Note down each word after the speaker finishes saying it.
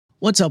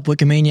What's up,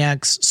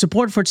 Wikimaniacs?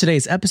 Support for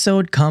today's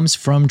episode comes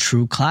from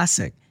True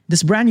Classic.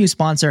 This brand new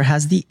sponsor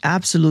has the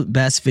absolute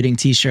best fitting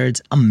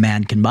t-shirts a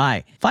man can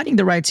buy. Finding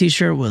the right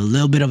t-shirt with a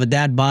little bit of a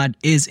dad bod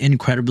is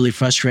incredibly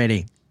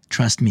frustrating.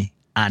 Trust me,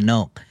 I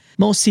know.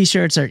 Most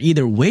t-shirts are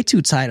either way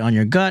too tight on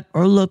your gut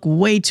or look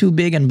way too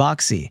big and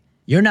boxy.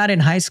 You're not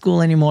in high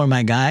school anymore,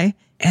 my guy,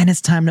 and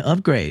it's time to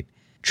upgrade.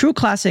 True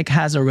Classic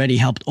has already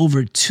helped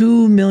over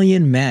 2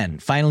 million men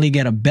finally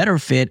get a better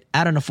fit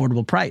at an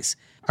affordable price.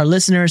 Our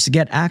listeners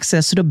get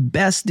access to the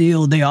best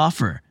deal they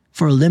offer.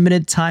 For a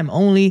limited time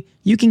only,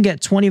 you can get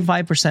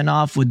 25%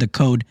 off with the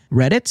code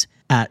Reddit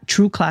at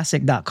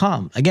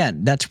trueclassic.com.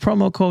 Again, that's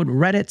promo code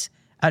Reddit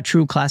at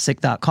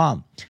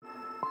trueclassic.com.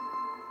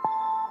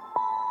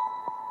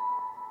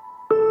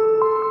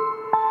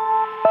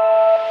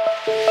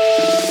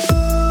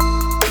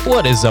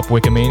 What is up,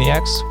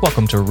 Wikimaniacs?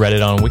 Welcome to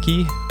Reddit on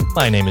Wiki.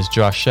 My name is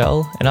Josh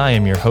Shell, and I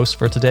am your host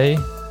for today.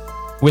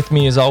 With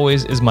me, as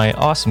always, is my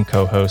awesome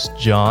co-host,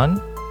 John.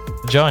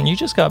 John, you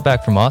just got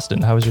back from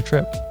Austin. How was your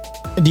trip?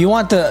 Do you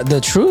want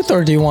the truth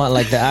or do you want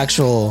like the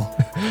actual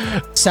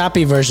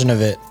sappy version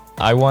of it?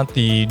 I want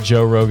the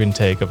Joe Rogan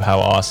take of how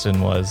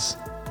Austin was.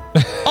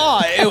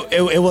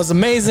 It was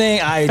amazing.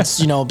 I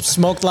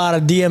smoked a lot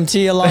of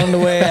DMT along the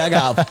way. I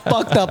got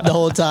fucked up the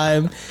whole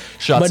time.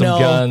 Shot some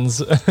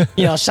guns.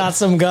 Shot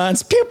some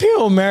guns. Pew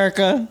pew,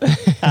 America.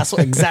 That's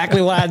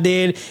exactly what I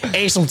did.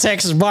 Ate some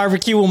Texas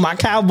barbecue with my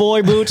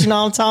cowboy boots. You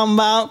know what I'm talking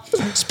about?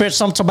 Spit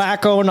some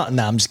tobacco. No,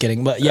 I'm just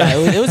kidding. But yeah,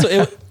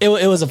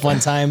 it was a fun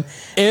time.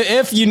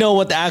 If you know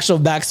what the actual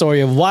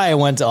backstory of why I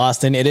went to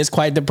Austin, it is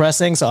quite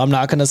depressing. So I'm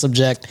not going to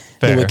subject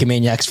the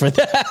Wikimaniacs for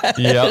that.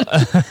 Yep.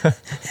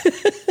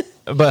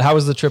 But how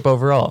was the trip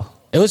overall?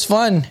 It was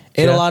fun.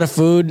 Ate a lot of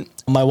food.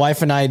 My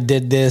wife and I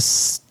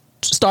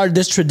started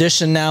this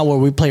tradition now where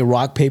we play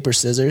rock, paper,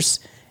 scissors.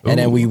 Ooh. And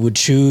then we would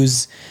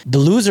choose the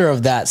loser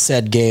of that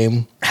said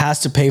game has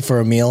to pay for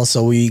a meal.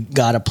 So we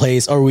got a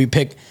place, or we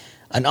pick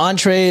an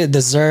entree, a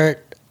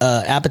dessert,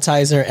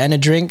 appetizer, and a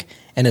drink.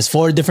 And it's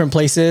 4 different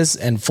places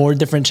and 4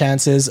 different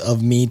chances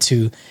of me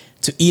to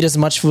eat as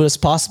much food as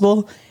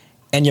possible.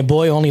 And your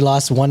boy only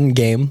lost 1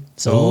 game.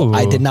 So Ooh.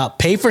 I did not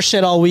pay for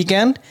shit all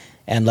weekend.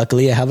 And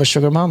luckily I have a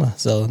sugar mama.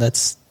 So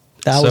that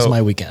was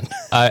my weekend.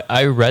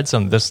 I read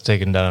this is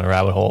taken down a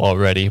rabbit hole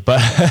already,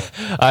 but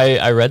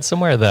I read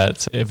somewhere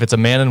that if it's a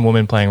man and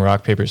woman playing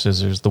rock, paper,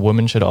 scissors, the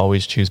woman should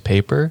always choose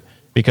paper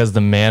because the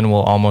man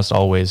will almost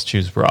always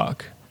choose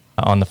rock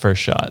on the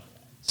first shot.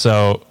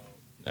 So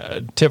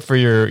tip for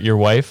your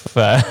wife,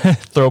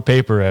 throw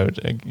paper out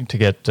to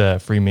get a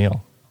free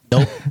meal.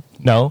 Nope.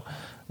 No?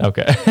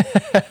 Okay.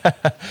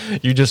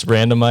 You just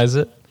randomize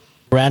it?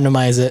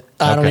 Randomize it.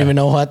 I don't even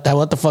know what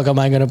the fuck am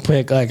I going to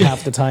pick like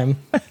half the time.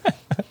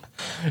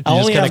 I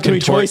only have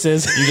 3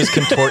 choices. You just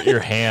contort your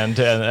hand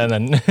and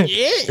then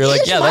you're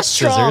like, yeah, that's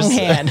strong scissors.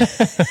 Hand.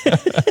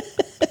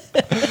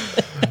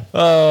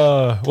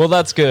 Well,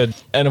 that's good.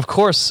 And of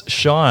course,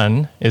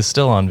 Sean is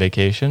still on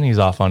vacation. He's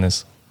off on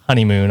his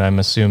honeymoon, I'm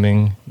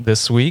assuming,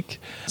 this week.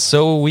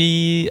 So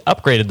we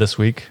upgraded this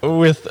week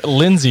with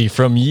Lindsay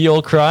from Ye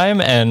Olde Crime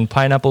and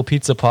Pineapple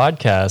Pizza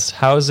Podcast.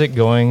 How's it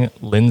going,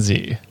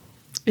 Lindsay?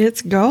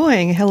 It's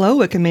going. Hello,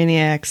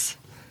 Wikimaniacs.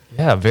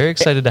 Yeah, very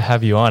excited to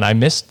have you on. I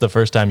missed the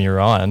first time you were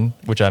on,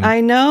 which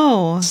I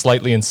know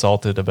slightly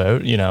insulted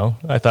about.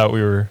 I thought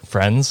we were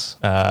friends.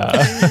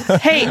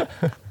 Hey,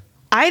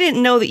 I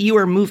didn't know that you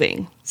were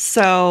moving,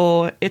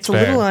 so it's a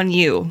little on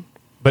you.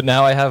 But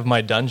now I have my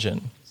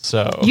dungeon,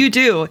 so you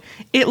do.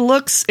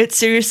 It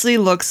seriously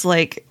looks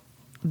like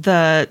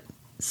the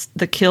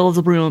kill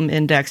room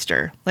in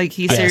Dexter. Like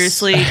he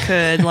seriously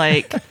could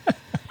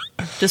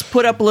just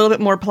put up a little bit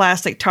more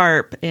plastic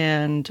tarp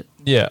and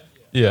a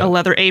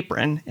leather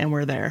apron, and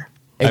we're there.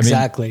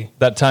 Exactly. I mean,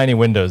 that tiny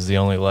window is the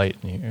only light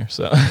in here.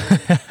 So.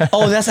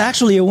 Oh, that's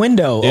actually a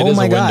window. Oh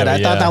my God!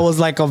 I thought that was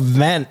like a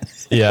vent.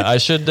 Yeah, I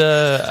should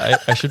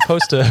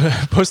post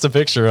a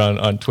picture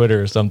on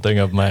Twitter or something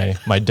of my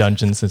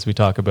dungeon since we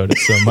talk about it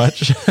so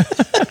much.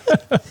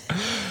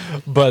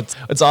 But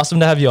it's awesome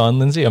to have you on,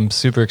 Lindsay. I'm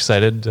super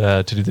excited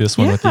to do this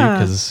one with you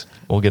because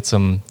we'll get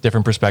some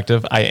different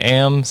perspective. I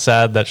am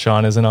sad that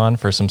Sean isn't on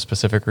for some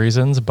specific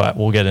reasons, but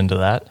we'll get into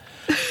that.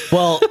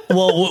 Well,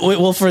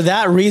 for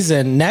that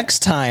reason, next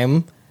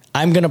time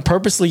I'm going to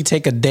purposely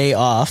take a day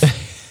off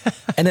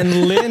and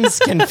then Linz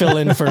can fill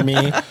in for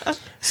me.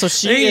 So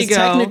she is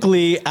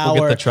technically we'll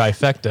get the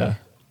trifecta.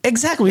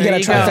 Exactly. We got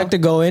a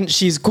trifecta going.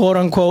 She's quote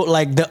unquote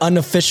like the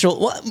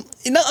unofficial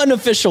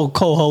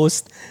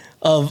co-host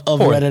of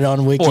Reddit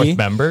on Wiki. 4th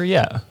member,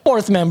 yeah.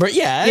 4th member,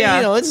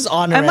 yeah. It's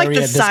honorary. I'm like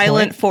the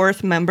silent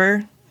 4th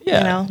member.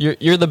 Yeah,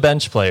 you're the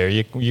bench player.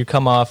 You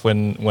come off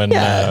when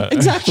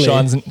exactly.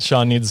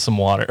 Sean needs some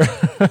water.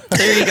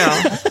 There you go.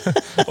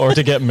 Or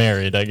to get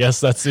married, I guess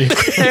that's the.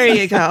 There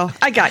you go.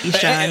 I got you,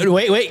 Sean.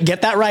 Wait,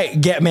 get that right.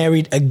 Get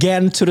married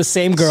again to the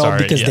same girl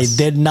because they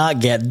did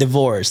not get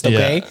divorced.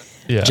 Okay,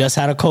 just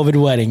had a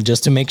COVID wedding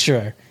just to make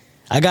sure.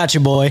 I got you,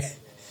 boy.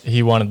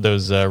 He wanted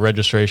those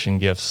registration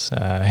gifts.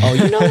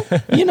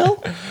 You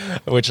know.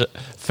 Which,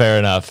 fair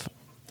enough.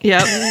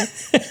 Yep.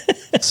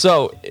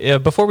 So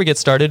before we get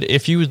started,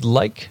 if you would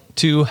like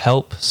to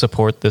help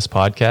support this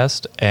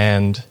podcast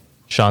and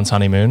Sean's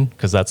honeymoon,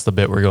 because that's the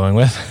bit we're going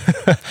with,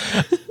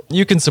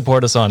 you can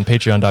support us on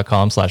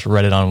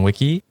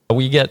patreon.com/redditonwiki.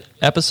 We get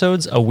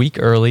episodes a week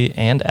early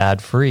and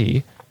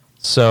ad-free.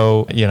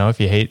 So, if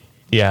you hate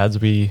the ads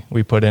we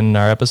put in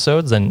our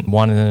episodes and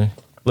want to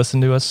listen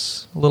to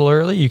us a little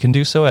early, you can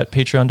do so at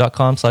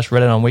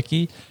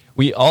patreon.com/redditonwiki.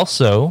 We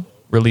also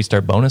released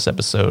our bonus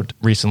episode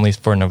recently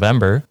for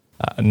November.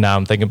 Now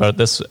I'm thinking about it,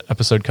 this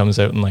episode comes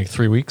out in like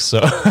 3 weeks,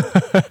 so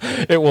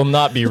it will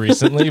not be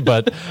recently,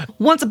 but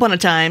once upon a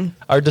time,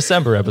 our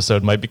December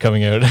episode might be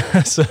coming out.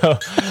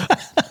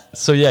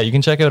 So yeah, you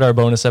can check out our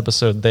bonus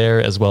episode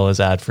there, as well as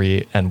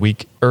ad-free and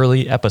week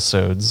early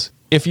episodes.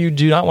 If you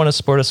do not want to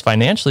support us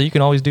financially, you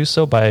can always do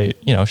so by,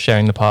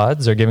 sharing the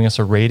pods or giving us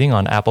a rating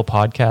on Apple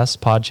Podcasts,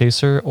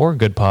 Podchaser, or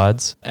Good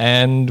Pods,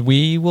 and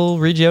we will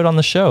read you out on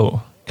the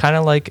show. Kind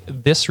of like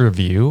this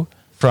review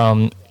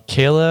from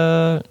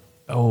Kayla.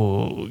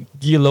 Oh,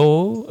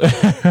 Guillot.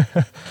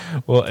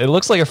 Well, it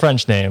looks like a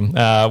French name.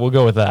 We'll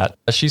go with that.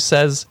 She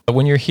says,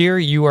 when you're here,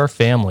 you are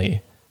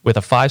family. With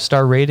a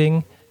 5-star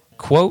rating,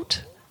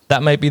 quote,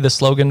 that might be the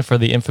slogan for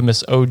the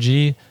infamous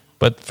OG,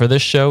 but for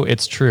this show,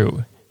 it's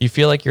true. You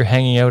feel like you're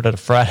hanging out at a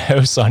frat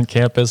house on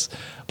campus,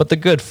 but the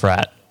good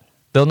frat.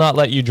 They'll not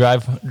let you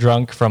drive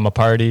drunk from a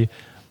party,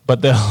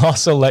 but they'll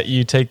also let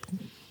you take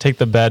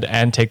the bed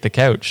and take the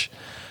couch.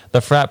 The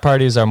frat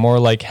parties are more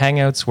like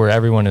hangouts where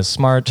everyone is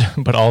smart,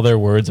 but all their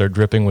words are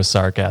dripping with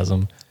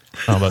sarcasm. I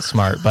don't know about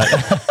smart, but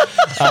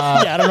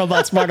I don't know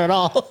about smart at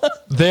all.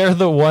 They're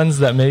the ones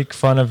that make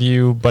fun of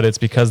you, but it's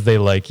because they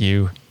like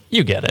you.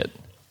 You get it.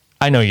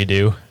 I know you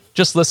do.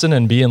 Just listen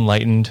and be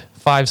enlightened.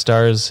 5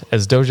 stars.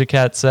 As Doja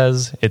Cat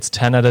says, it's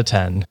 10 out of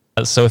 10.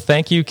 So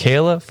thank you,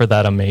 Kayla, for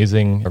that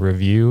amazing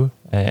review.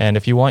 And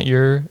if you want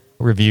your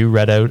review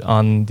read out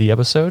on the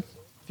episode,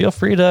 feel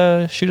free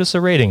to shoot us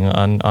a rating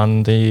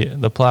on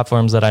the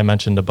platforms that I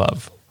mentioned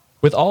above.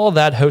 With all of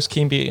that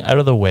housekeeping out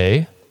of the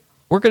way,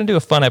 we're going to do a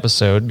fun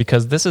episode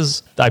because this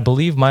is, I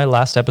believe, my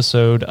last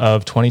episode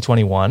of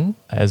 2021,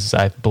 as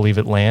I believe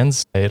it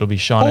lands. It'll be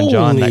Sean and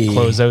John that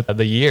close out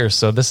the year,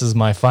 so this is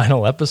my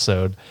final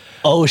episode.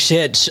 Oh,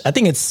 shit. I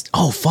think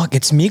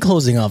it's me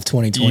closing off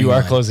 2021. You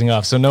are closing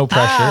off, so no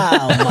pressure.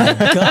 Oh, my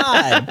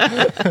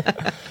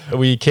God.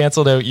 We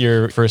canceled out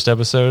your first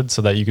episode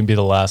so that you can be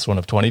the last one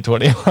of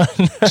 2021.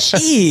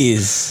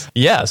 Jeez.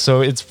 Yeah,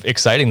 so it's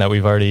exciting that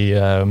we've already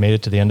made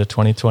it to the end of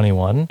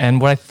 2021.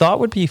 And what I thought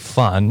would be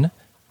fun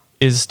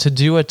is to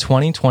do a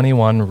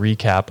 2021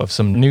 recap of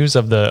some news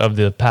of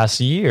the past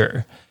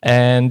year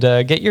and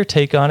get your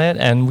take on it,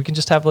 and we can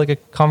just have like a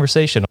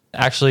conversation.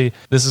 Actually,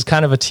 this is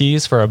kind of a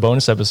tease for our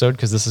bonus episode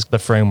because this is the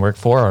framework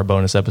for our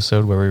bonus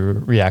episode where we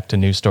react to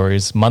news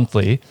stories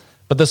monthly,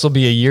 but this will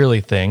be a yearly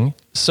thing.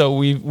 So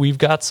we've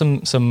got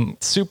some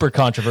super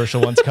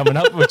controversial ones coming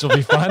up, which will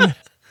be fun.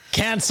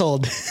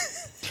 Canceled.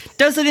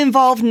 Does it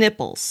involve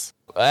nipples?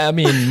 I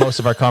mean, most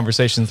of our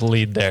conversations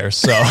lead there,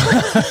 so.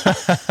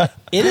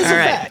 It is a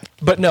fact.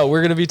 But no,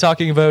 we're going to be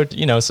talking about,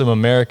 some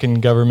American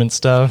government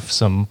stuff,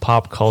 some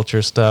pop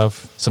culture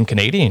stuff, some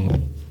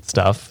Canadian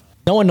stuff.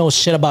 No one knows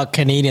shit about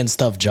Canadian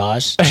stuff,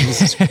 Josh.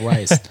 Jesus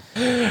Christ.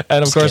 And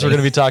of course, we're going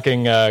to be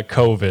talking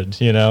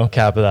COVID,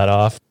 cap that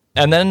off.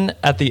 And then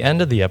at the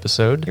end of the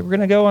episode, we're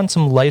going to go on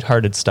some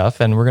lighthearted stuff,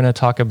 and we're going to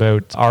talk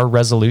about our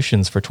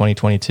resolutions for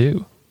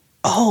 2022.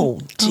 Oh,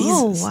 Jesus.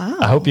 Oh, wow.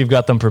 I hope you've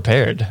got them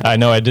prepared. I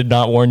know I did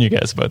not warn you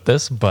guys about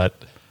this, but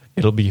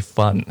it'll be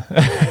fun.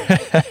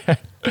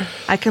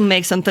 I can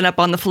make something up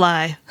on the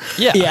fly.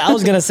 Yeah. Yeah, I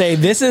was going to say,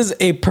 this is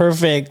a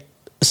perfect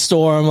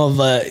storm of,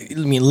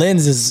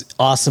 Lynn's is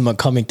awesome at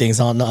coming up with things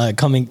off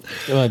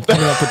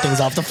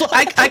the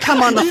fly. I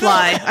come on the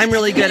fly. I'm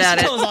really good at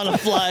it. Comes on the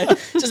fly.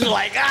 Just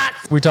like,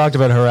 We talked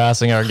about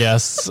harassing our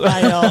guests.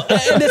 I know.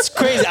 And it's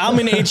crazy. I'm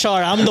in HR.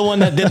 I'm the one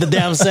that did the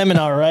damn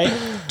seminar, right?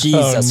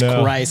 Jesus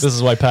Christ. This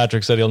is why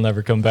Patrick said he'll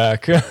never come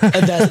back.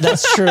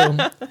 That's true.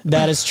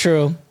 That is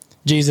true.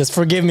 Jesus,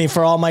 forgive me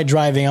for all my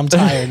driving. I'm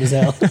tired as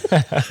hell.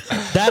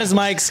 That is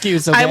my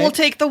excuse, okay? I will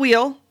take the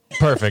wheel.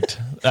 Perfect.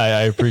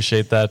 I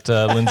appreciate that,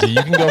 Lindsay.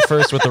 You can go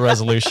first with the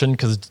resolution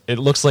because it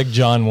looks like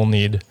John will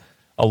need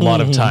a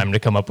lot of time to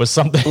come up with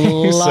something.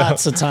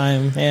 Lots of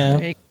time,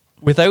 yeah.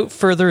 Without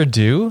further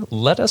ado,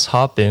 let us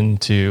hop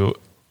into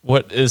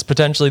what is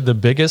potentially the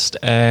biggest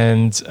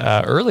and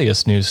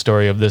earliest news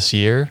story of this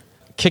year.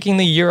 Kicking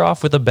the year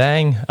off with a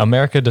bang,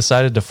 America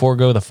decided to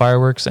forego the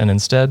fireworks and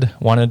instead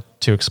wanted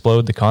to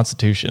explode the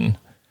Constitution.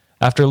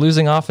 After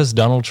losing office,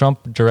 Donald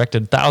Trump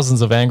directed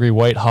thousands of angry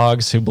white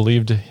hogs who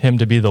believed him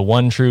to be the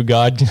one true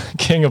God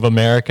King of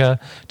America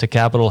to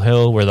Capitol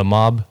Hill, where the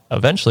mob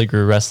eventually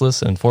grew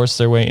restless and forced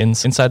their way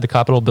inside the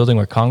Capitol building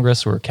where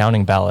Congress were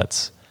counting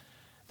ballots.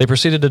 They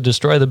proceeded to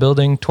destroy the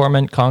building,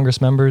 torment Congress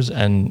members,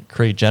 and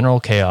create general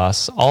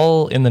chaos,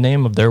 all in the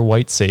name of their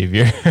white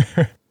savior.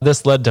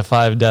 This led to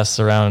 5 deaths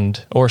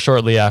around or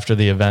shortly after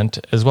the event,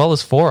 as well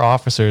as 4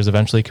 officers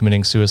eventually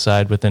committing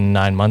suicide within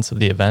 9 months of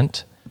the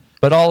event.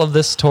 But all of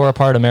this tore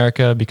apart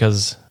America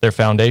because their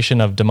foundation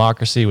of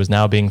democracy was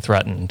now being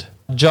threatened.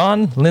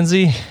 John,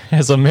 Lindsay,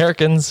 as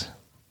Americans,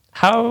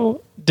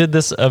 how did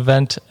this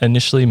event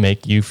initially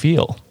make you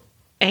feel?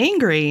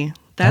 Angry.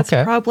 That's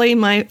probably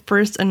my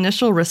first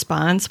initial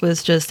response,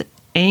 was just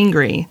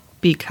angry,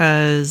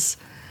 because,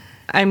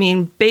 I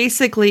mean,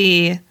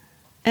 basically,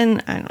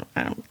 and I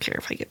don't care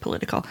if I get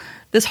political,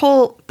 the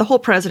whole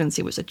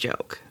presidency was a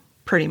joke,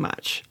 pretty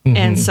much. Mm-hmm.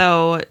 And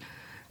so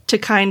to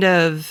kind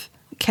of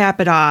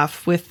cap it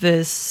off with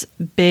this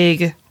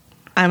big,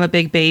 I'm a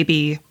big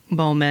baby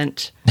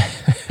moment,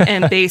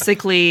 and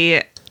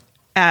basically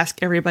ask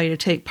everybody to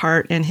take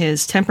part in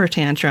his temper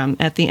tantrum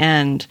at the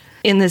end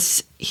in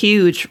this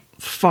huge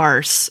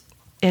farce,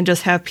 and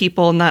just have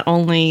people not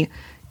only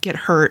get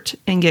hurt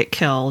and get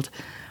killed,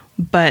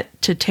 but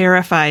to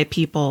terrify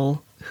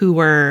people who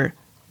were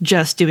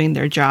just doing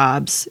their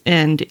jobs,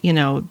 and, you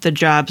know, the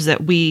jobs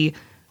that we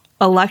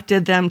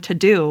elected them to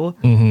do,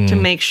 to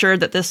make sure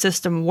that the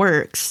system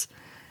works,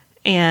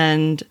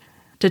 and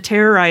to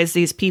terrorize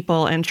these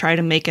people and try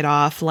to make it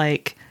off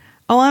like,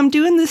 oh, I'm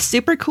doing this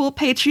super cool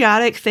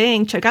patriotic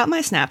thing. Check out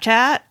my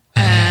Snapchat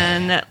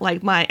and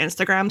like my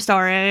Instagram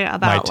story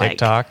about my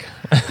TikTok.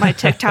 like my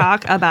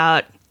TikTok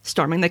about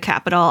storming the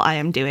Capitol. I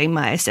am doing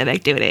my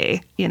civic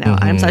duty. You know,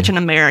 I'm such an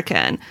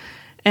American,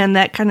 and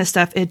that kind of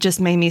stuff. It just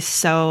made me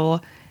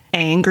so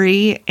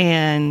angry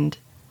and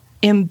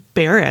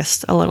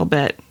embarrassed a little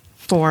bit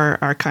for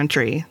our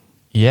country.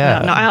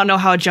 Yeah. I don't know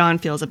how John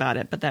feels about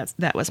it, but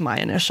that was my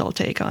initial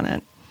take on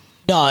it.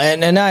 No,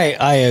 and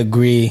I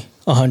agree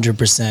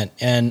 100%.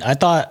 And I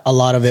thought a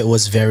lot of it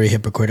was very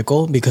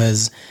hypocritical,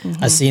 because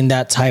I seen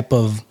that type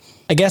of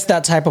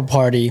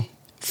party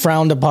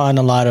frowned upon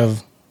a lot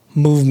of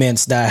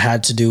movements that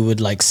had to do with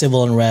like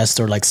civil unrest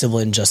or like civil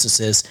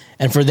injustices.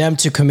 And for them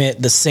to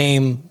commit the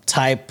same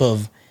type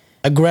of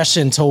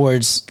aggression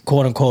towards,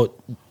 quote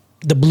unquote,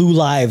 the blue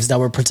lives that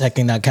were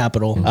protecting that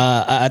Capitol,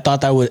 I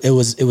thought that it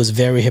was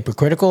very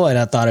hypocritical, and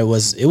I thought it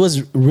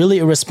was really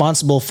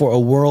irresponsible for a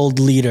world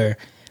leader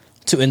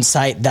to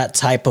incite that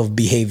type of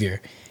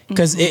behavior,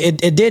 because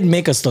it did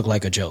make us look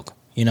like a joke.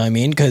 You know what I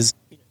mean? Because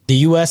the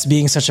U.S.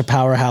 being such a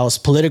powerhouse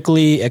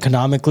politically,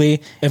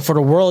 economically, and for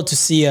the world to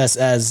see us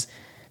as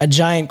a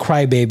giant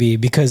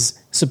crybaby because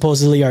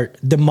supposedly our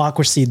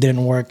democracy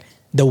didn't work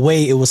the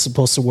way it was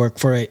supposed to work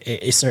for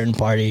a certain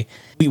party,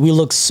 we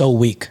look so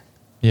weak.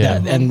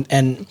 Yeah.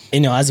 And you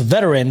know, as a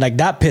veteran, like,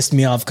 that pissed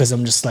me off, because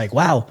I'm just like,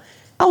 wow,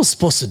 I was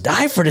supposed to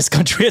die for this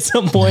country at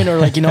some point, or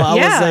like, you know, I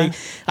was like,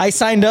 I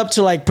signed up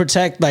to like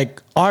protect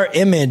like our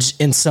image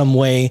in some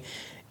way,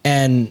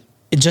 and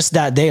just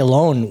that day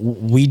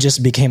alone, we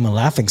just became a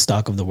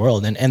laughingstock of the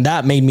world, and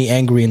that made me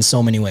angry in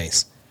so many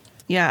ways.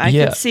 Yeah, I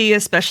could see,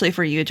 especially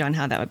for you, John,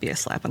 how that would be a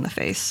slap in the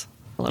face.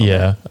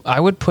 Yeah, I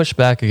would push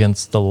back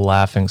against the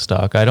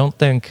laughingstock. I don't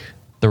think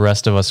the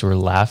rest of us were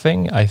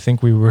laughing. I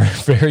think we were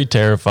very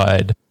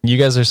terrified. You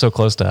guys are so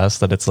close to us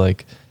that it's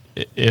like,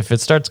 if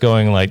it starts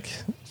going like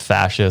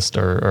fascist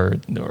or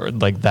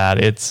like that,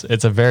 it's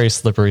a very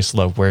slippery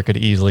slope where it could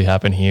easily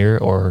happen here,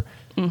 or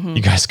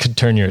you guys could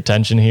turn your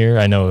attention here.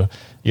 I know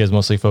you guys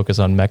mostly focus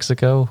on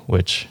Mexico,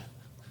 which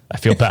I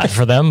feel bad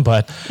for them,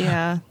 but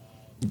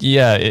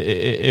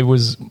it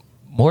was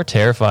more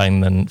terrifying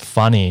than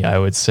funny, I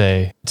would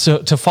say. So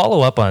to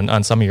follow up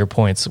on some of your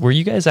points, were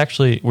you guys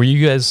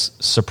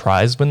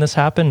surprised when this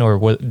happened,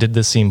 or did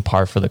this seem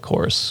par for the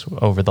course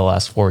over the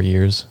last 4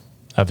 years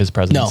of his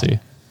presidency? No,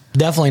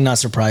 definitely not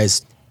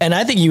surprised. And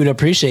I think you would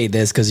appreciate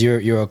this, because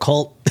you're a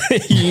cult.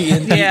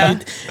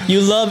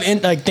 You love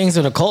like things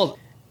in a cult.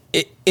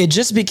 It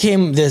just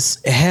became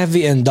this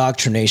heavy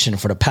indoctrination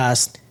for the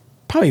past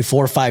probably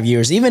 4 or 5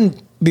 years, even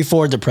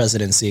before the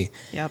presidency.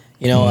 Yep.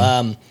 You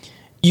know,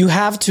 you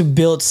have to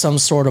build some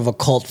sort of a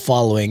cult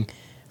following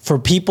for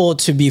people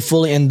to be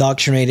fully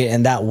indoctrinated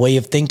in that way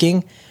of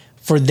thinking,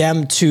 for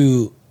them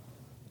to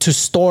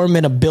storm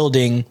in a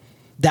building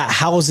that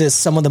houses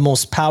some of the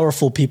most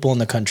powerful people in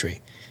the country.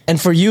 And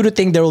for you to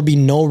think there will be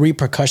no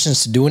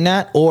repercussions to doing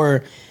that,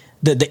 or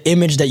the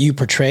image that you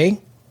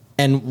portray,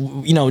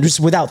 and, you know,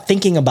 just without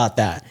thinking about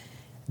that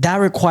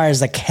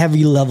requires like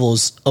heavy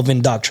levels of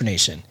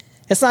indoctrination.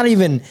 It's not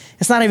even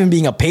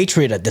being a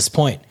patriot at this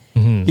point.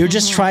 You're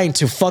just trying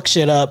to fuck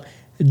shit up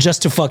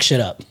just to fuck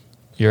shit up.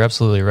 You're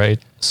absolutely right.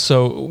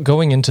 So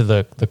going into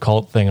the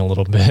cult thing a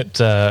little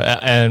bit,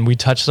 and we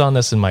touched on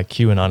this in my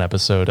QAnon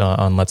episode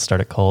on Let's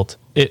Start a Cult,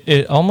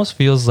 it almost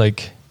feels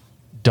like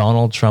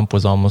Donald Trump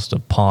was almost a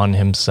pawn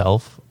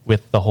himself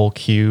with the whole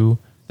Q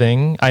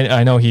thing.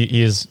 I know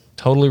he is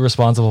totally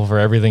responsible for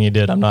everything he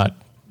did. I'm not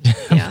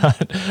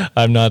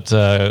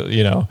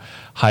you know,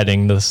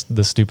 hiding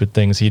the stupid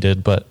things he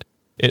did, but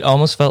it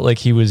almost felt like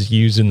he was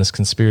used in this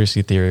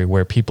conspiracy theory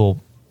where people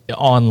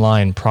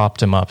online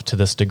propped him up to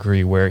this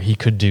degree where he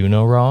could do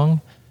no wrong,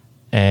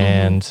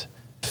 and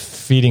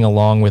feeding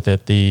along with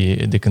it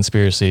the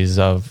conspiracies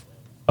of,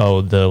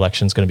 oh, the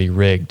election's going to be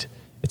rigged.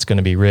 It's going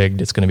to be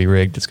rigged. It's going to be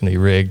rigged. It's going to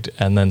be rigged.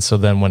 And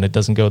then when it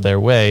doesn't go their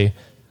way,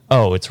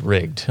 oh, it's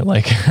rigged.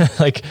 Like,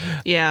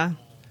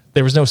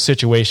 there was no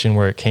situation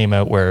where it came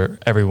out where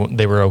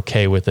they were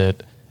okay with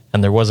it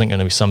and there wasn't going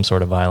to be some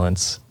sort of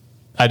violence.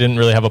 I didn't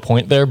really have a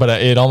point there, but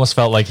it almost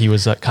felt like he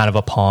was kind of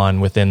a pawn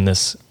within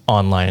this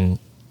online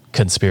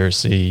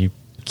conspiracy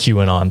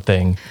QAnon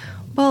thing.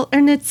 Well,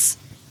 and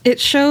it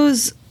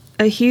shows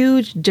a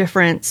huge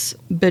difference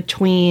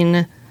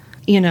between,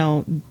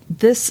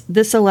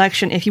 this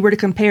election. If you were to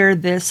compare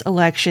this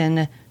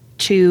election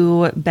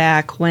to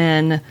back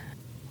when,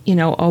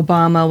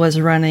 Obama was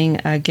running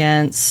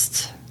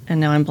against, and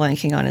now I'm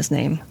blanking on his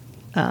name.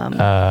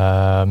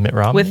 Mitt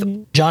Romney?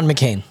 With John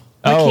McCain.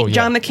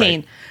 John McCain.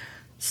 Right.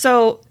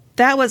 So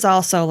that was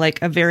also like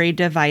a very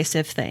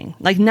divisive thing.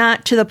 Like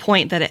not to the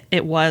point that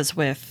it was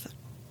with,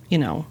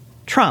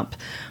 Trump.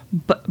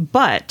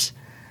 But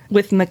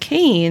with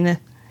McCain,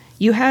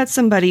 you had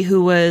somebody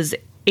who was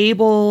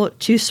able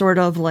to sort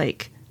of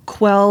like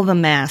quell the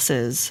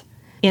masses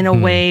in a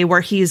way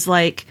where he's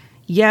like,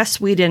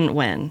 yes, we didn't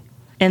win.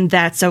 And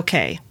that's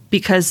okay.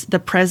 Because the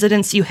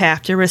presidency, you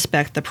have to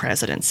respect the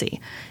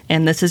presidency.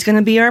 And this is going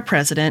to be our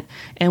president.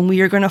 And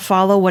we are going to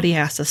follow what he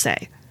has to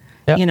say.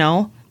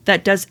 Yep.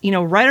 That does,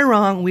 right or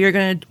wrong, we are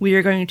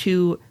going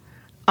to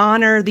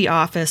honor the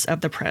office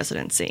of the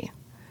presidency,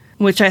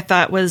 which I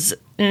thought was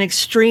an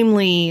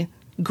extremely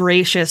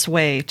gracious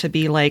way to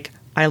be like,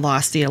 I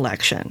lost the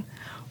election.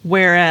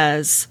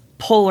 Whereas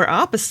polar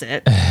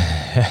opposite,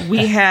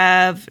 we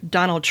have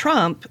Donald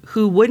Trump,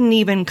 who wouldn't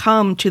even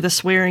come to the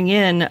swearing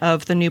in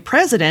of the new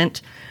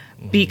president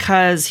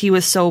because he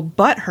was so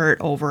butthurt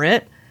over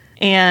it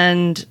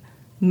and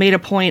made a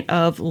point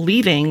of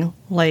leaving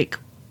like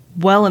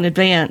well in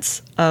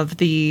advance of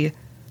the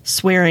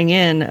swearing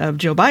in of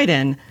Joe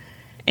Biden.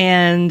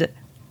 And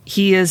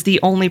he is the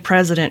only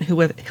president who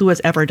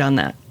has ever done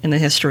that in the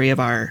history of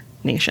our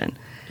nation.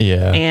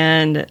 Yeah.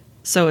 And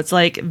so it's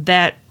like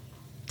that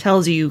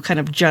tells you kind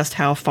of just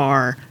how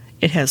far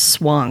it has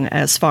swung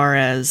as far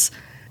as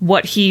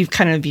what he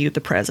kind of viewed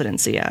the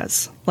presidency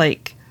as.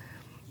 Like,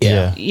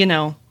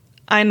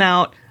 I'm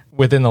out.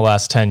 Within the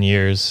last 10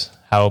 years,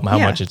 how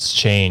much it's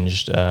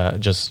changed,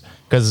 just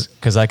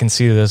because I can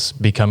see this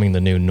becoming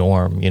the new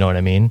norm. You know what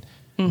I mean?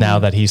 Mm-hmm. Now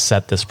that he's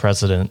set this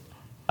precedent,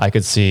 I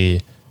could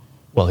see,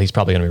 well, he's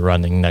probably going to be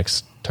running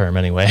next term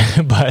anyway,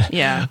 but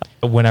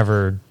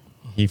whenever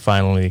he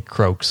finally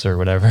croaks or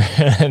whatever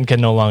and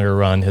can no longer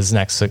run, his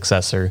next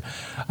successor,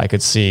 I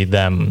could see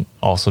them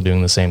also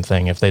doing the same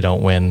thing. If they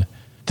don't win,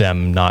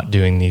 them not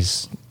doing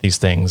these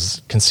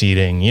things,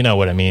 conceding, you know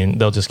what I mean?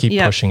 They'll just keep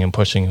pushing and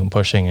pushing and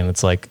pushing. And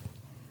it's like,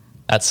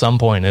 at some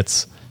point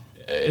it's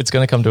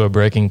going to come to a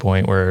breaking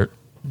point where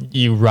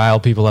you rile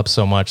people up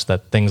so much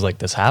that things like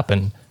this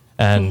happen.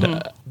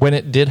 And when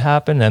it did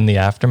happen and the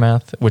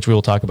aftermath, which we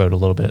will talk about a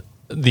little bit,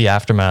 the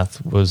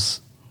aftermath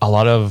was a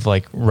lot of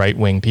like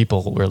right-wing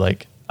people were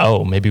like,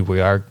 oh, maybe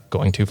we are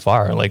going too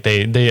far. Like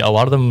they a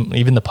lot of them,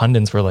 even the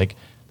pundits were like,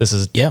 this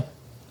is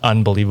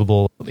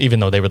unbelievable, even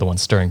though they were the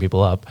ones stirring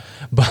people up.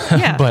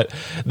 But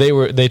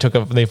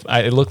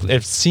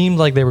it seemed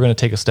like they were going to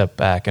take a step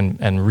back and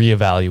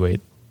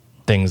reevaluate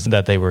things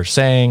that they were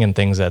saying and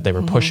things that they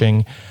were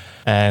pushing.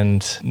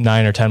 And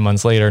 9 or 10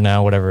 months later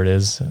now, whatever it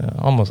is,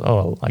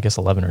 I guess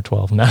 11 or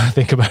 12 now I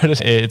think about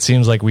it. It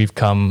seems like we've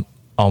come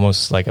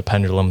almost like a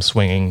pendulum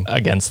swinging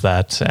against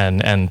that,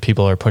 and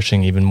people are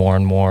pushing even more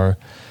and more.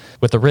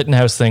 With the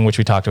Rittenhouse thing, which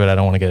we talked about, I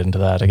don't want to get into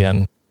that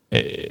again.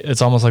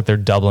 It's almost like they're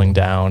doubling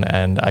down,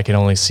 and I can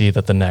only see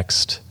that the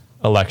next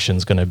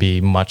election's going to be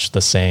much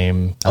the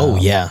same.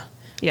 Yeah.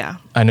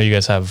 I know you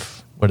guys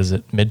have, what is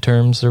it,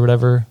 midterms or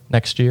whatever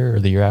next year or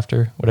the year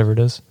after, whatever it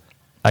is.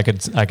 I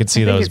could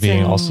see those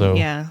being also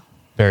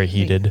very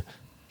heated.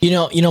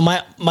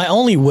 My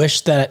only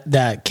wish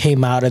that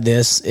came out of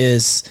this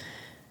is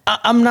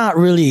I'm not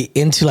really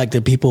into like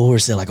the people who are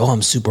saying like, oh,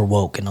 I'm super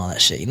woke and all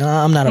that shit.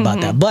 I'm not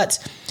about that. But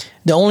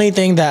the only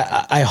thing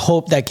that I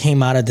hope that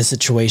came out of the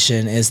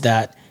situation is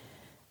that,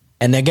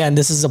 and again,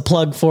 this is a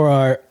plug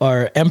for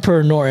our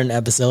Emperor Norton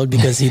episode,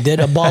 because he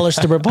did abolish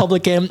the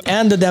Republican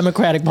and the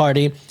Democratic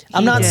Party.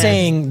 I'm not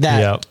saying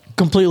that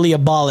completely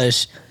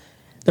abolish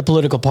the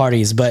political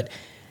parties, but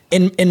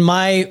in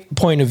my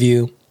point of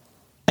view,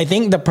 I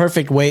think the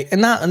perfect way,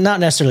 and not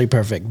necessarily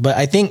perfect, but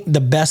I think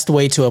the best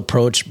way to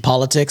approach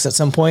politics at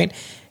some point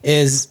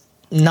is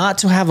not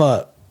to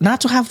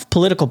have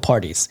political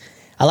parties.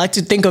 I like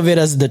to think of it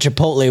as the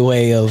Chipotle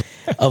way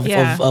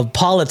of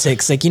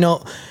politics. Like,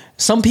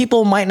 some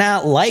people might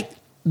not like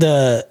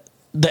the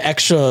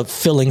extra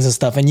fillings and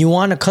stuff, and you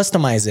want to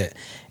customize it.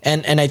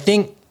 And I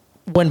think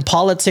when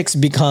politics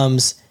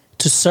becomes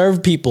to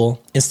serve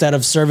people instead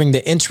of serving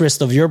the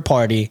interest of your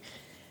party,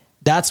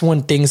 that's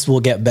when things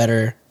will get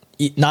better.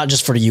 Not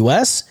just for the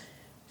US,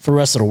 for the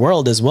rest of the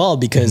world as well,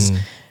 because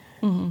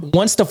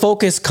once the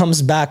focus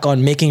comes back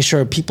on making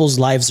sure people's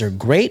lives are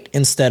great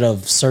instead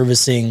of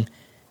servicing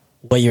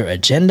what your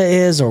agenda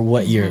is or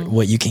what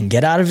you can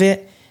get out of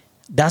it,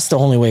 that's the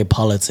only way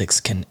politics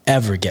can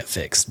ever get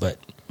fixed. But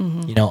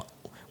we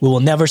will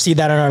never see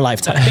that in our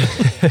lifetime.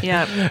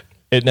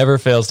 It never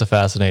fails to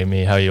fascinate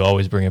me how you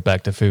always bring it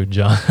back to food,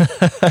 John.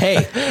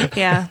 Hey,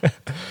 Yeah.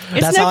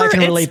 That's how I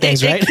can relate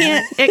things, right?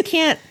 It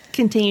can't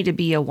continue to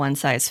be a one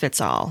size fits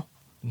all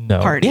No.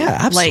 party. yeah,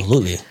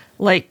 absolutely.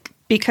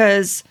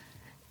 Because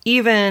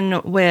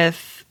even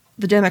with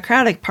the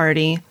Democratic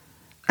Party,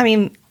 I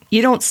mean,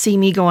 you don't see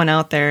me going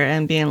out there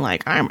and being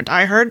like, I'm a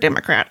diehard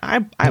Democrat.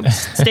 I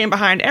stand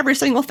behind every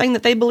single thing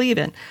that they believe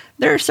in.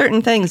 There are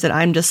certain things that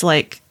I'm just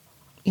like,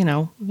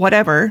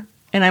 whatever.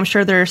 And I'm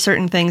sure there are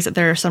certain things that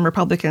there are some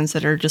Republicans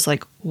that are just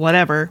like,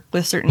 whatever,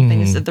 with certain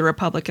things that the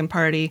Republican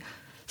Party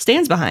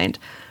stands behind.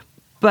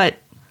 But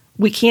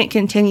we can't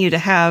continue to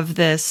have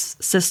this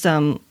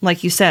system,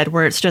 like you said,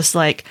 where it's just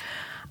like,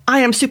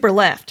 I am super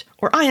left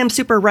or I am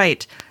super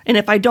right. And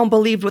if I don't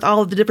believe with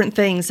all of the different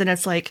things, then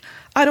it's like,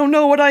 I don't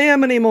know what I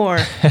am anymore.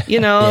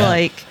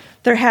 Like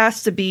there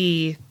has to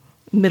be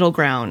middle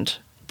ground.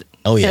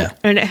 Oh yeah.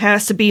 And it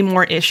has to be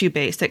more issue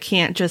based. It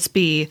can't just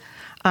be,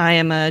 I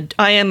am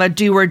a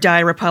do or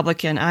die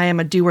Republican. I am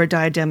a do or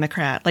die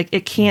Democrat. Like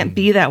it can't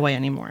be that way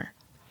anymore.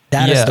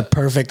 That is the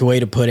perfect way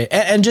to put it.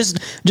 And just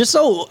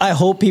so I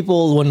hope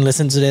people when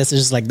listen to this is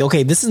just like,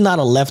 okay, this is not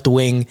a left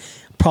wing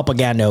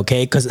propaganda,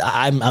 okay? Because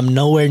I'm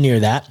nowhere near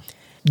that.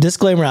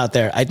 Disclaimer out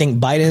there. I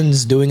think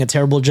Biden's doing a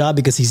terrible job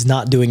because he's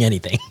not doing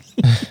anything.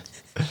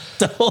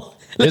 So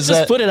let's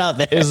just put it out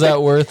there. Is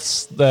that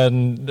worse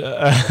than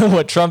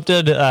what Trump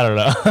did? I don't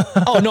know.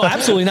 Oh, no,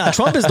 absolutely not.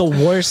 Trump is the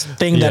worst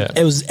thing that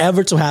it was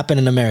ever to happen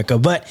in America.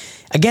 But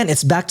again,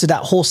 it's back to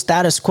that whole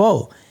status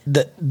quo.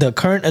 The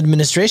current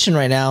administration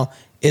right now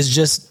is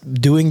just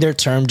doing their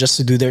term just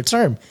to do their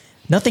term.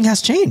 Nothing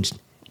has changed.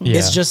 Yeah.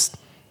 It's just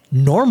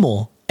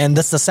normal. And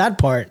that's the sad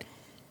part,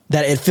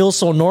 that it feels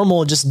so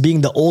normal just being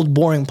the old,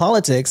 boring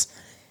politics.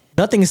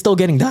 Nothing is still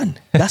getting done.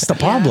 That's the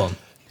problem.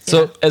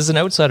 So as an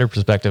outsider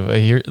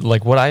perspective,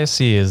 like what I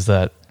see is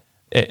that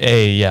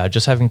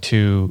just having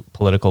two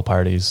political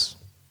parties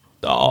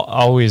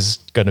always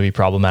going to be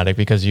problematic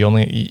because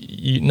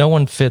no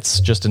one fits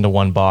just into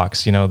one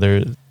box.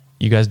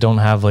 You guys don't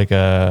have like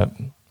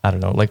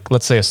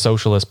let's say a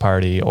socialist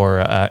party or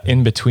a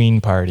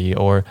in-between party,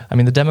 or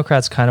the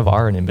Democrats kind of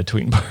are an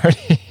in-between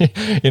party.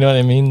 You know what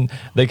I mean?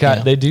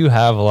 They do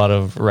have a lot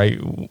of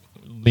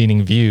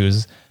right-leaning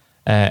views.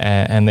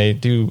 And they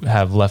do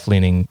have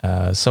left-leaning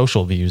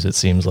social views, it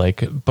seems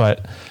like.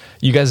 But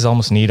you guys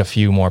almost need a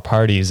few more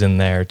parties in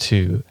there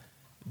to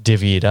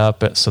divvy it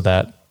up so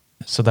that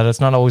it's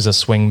not always a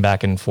swing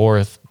back and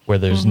forth where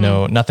there's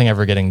nothing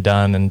ever getting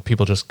done and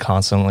people just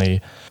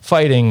constantly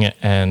fighting.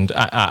 And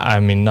I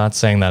mean, not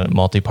saying that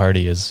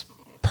multi-party is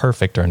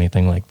perfect or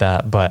anything like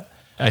that, but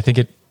I think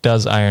it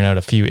does iron out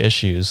a few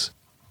issues.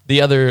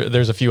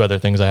 There's a few other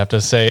things I have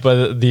to say,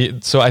 but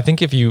I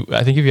think if you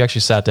actually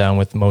sat down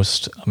with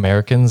most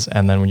Americans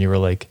and then when you were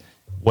like,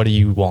 what do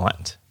you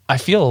want? I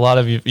feel a lot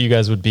of you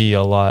guys would be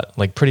a lot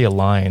like pretty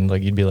aligned.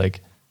 Like you'd be like,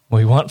 well,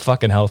 we want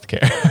fucking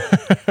healthcare.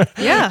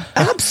 Yeah,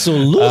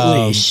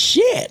 absolutely.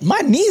 Shit, my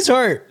knees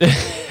hurt.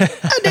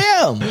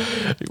 Goddamn.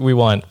 We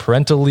want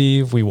parental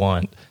leave. We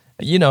want,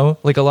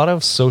 like a lot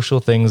of social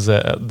things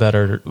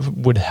that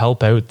would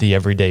help out the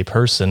everyday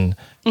person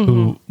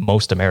who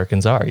most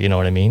Americans are. You know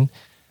what I mean?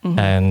 Mm-hmm.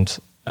 And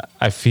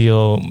I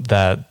feel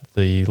that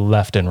the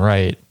left and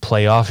right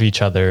play off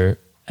each other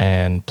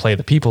and play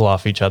the people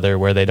off each other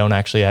where they don't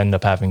actually end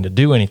up having to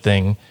do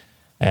anything.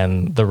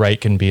 And the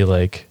right can be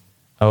like,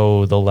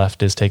 oh, the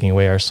left is taking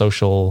away our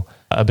social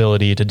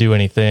ability to do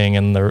anything.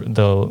 And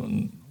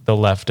the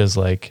left is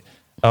like,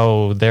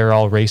 oh, they're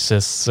all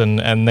racists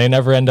and they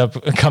never end up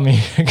coming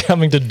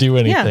to do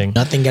anything.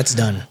 Yeah. Nothing gets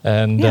done.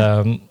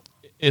 And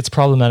it's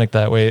problematic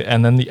that way.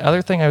 And then the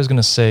other thing I was going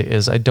to say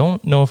is I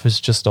don't know if it's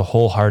just a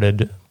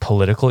wholehearted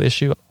political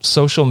issue.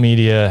 Social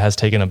media has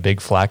taken a big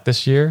flack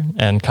this year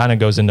and kind of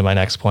goes into my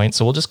next point.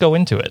 So we'll just go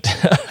into it.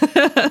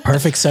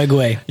 Perfect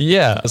segue.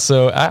 Yeah.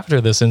 So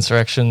after this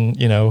insurrection,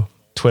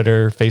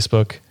 Twitter,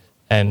 Facebook,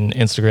 and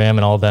Instagram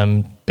and all of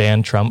them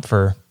banned Trump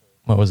for,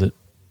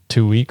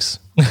 2 weeks?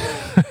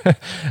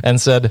 And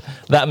said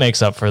that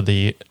makes up for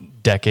the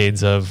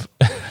decades of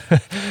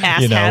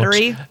ass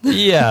hattery.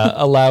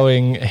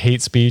 Allowing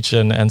hate speech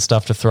and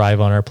stuff to thrive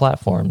on our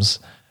platforms.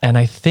 And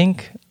I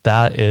think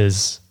that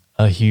is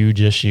a huge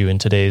issue in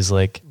today's,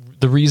 the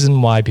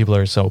reason why people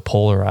are so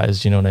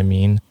polarized, you know what I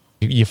mean?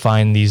 You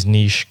find these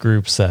niche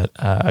groups that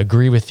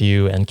agree with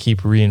you and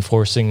keep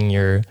reinforcing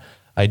your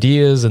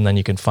ideas, and then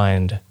you can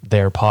find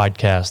their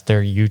podcast,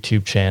 their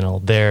YouTube channel,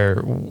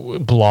 their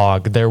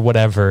blog, their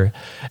whatever,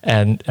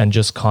 and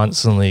just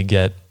constantly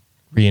get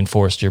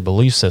reinforced your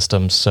belief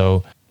system.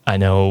 So I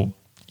know,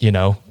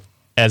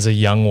 as a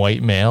young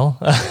white male,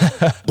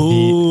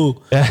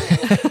 boo.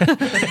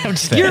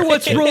 You're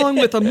what's wrong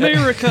with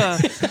America.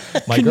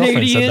 My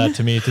girlfriend said that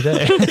to me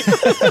today.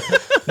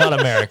 Not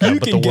America, you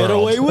but the can get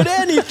world. away with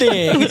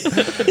anything.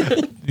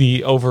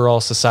 The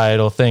overall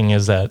societal thing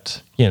is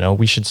that,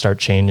 we should start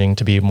changing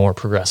to be more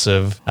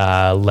progressive,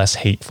 less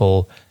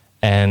hateful,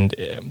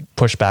 and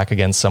push back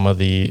against some of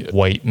the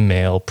white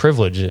male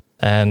privilege.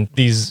 and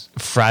these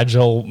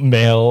fragile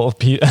male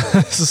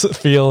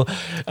feel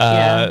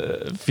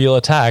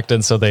attacked,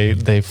 and so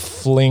they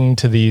fling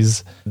to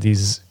these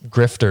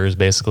grifters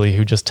basically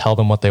who just tell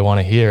them what they want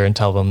to hear and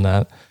tell them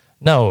that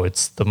no,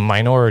 it's the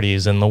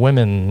minorities and the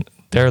women,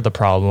 they're the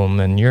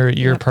problem, and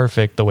you're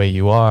perfect the way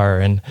you are,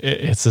 and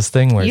it's this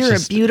thing where you're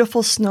it's just, a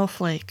beautiful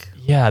snowflake.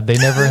 Yeah, they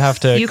never have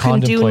to. You can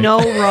do no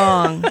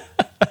wrong.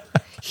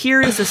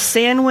 Here is a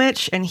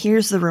sandwich, and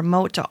here's the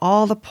remote to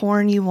all the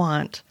porn you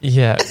want.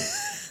 Yeah,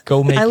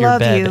 go make I your love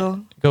bed.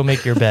 You. Go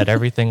make your bed.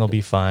 Everything will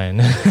be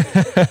fine.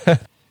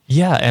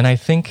 Yeah, and I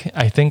think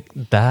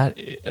that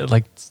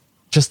like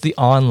just the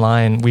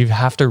online, we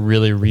have to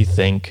really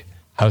rethink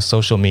how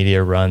social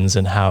media runs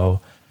and how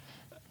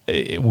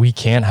we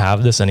can't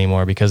have this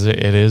anymore, because it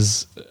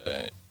is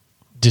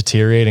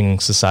deteriorating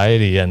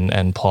society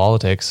and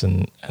politics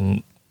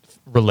and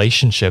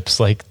relationships.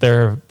 Like,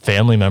 there are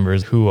family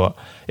members who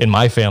in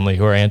my family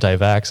who are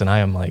anti-vax, and I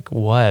am like,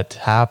 what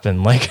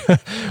happened? Like,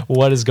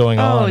 what is going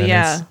on? Oh,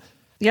 yeah. And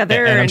yeah,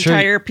 there are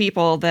entire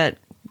people that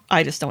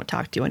I just don't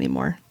talk to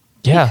anymore.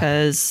 Yeah.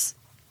 Because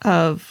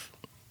of,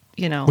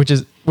 which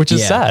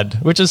is sad,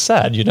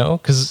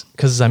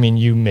 because I mean,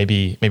 you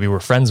maybe we're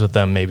friends with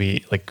them,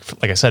 maybe like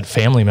I said,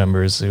 family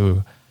members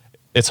who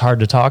it's hard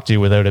to talk to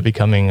without it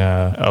becoming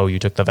you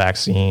took the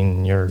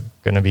vaccine, you're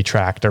going to be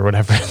tracked or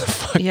whatever the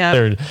fuck.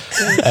 Yeah.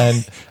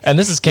 And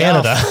this is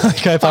Canada.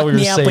 Like, I thought we were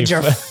me safe. up with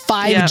your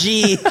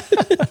 5G.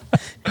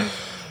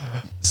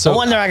 So no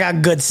wonder I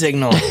got good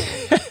signal.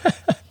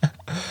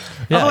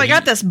 I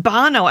got this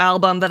Bono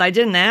album that I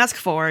didn't ask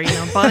for.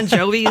 Bon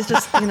Jovi is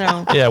just,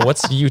 Yeah,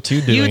 what's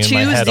U2 doing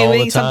in my head all the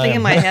doing time? something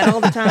in my head all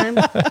the time.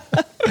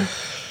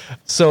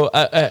 So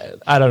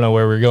I don't know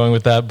where we're going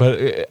with that,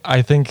 but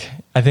I think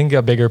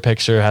a bigger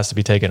picture has to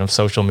be taken of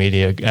social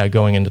media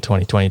going into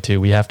 2022.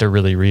 We have to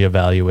really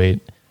reevaluate.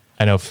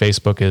 I know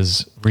Facebook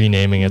is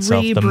renaming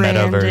itself the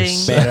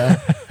Metaverse.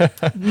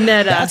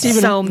 Meta. That's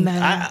even so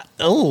meta.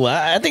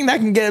 I think that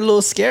can get a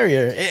little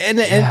scarier, and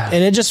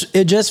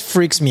it just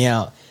freaks me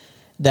out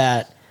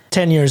that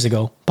 10 years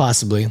ago,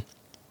 possibly,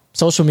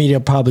 social media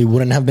probably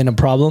wouldn't have been a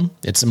problem.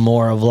 It's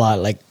more of a lot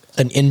like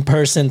an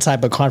in-person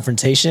type of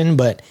confrontation,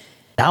 but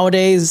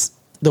nowadays,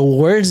 the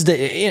words that,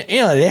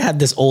 they have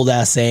this old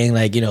ass saying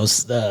like,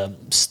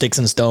 sticks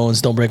and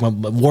stones don't break my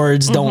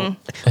words.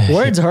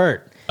 Words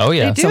hurt. Oh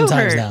yeah. They do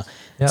Sometimes hurt. now,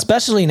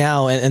 especially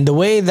now. And the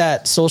way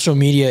that social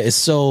media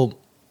is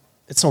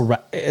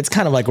it's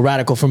kind of like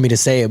radical for me to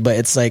say it, but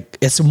it's like,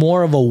 it's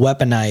more of a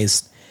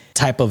weaponized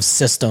type of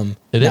system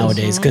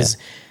nowadays. Cause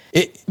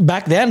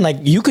back then, like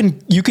you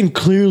can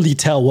clearly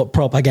tell what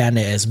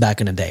propaganda is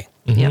back in the day.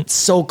 Yep. It's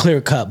so clear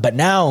cut, but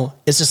now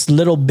it's just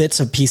little bits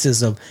of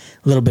pieces of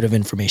a little bit of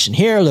information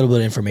here, a little bit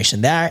of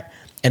information there,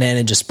 and then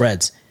it just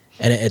spreads.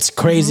 And it's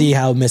crazy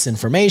how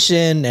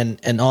misinformation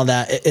and all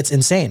that, it's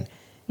insane.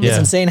 It's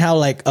insane how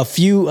like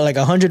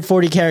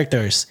 140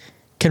 characters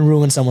can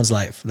ruin someone's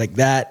life. Like,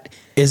 that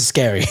is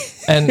scary.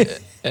 And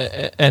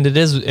it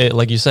is,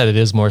 like you said, it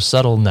is more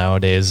subtle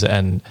nowadays,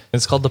 and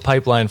it's called the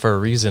pipeline for a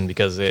reason,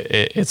 because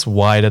it's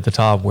wide at the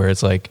top, where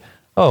it's like,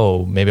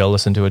 oh, maybe I'll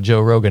listen to a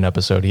Joe Rogan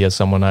episode. He has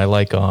someone I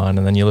like on.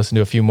 And then you listen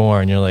to a few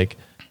more and you're like,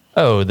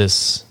 oh,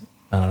 this,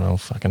 I don't know,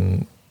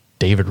 fucking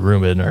David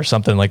Rubin or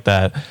something like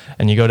that.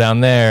 And you go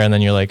down there and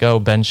then you're like, oh,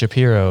 Ben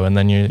Shapiro. And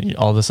then you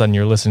all of a sudden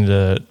you're listening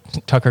to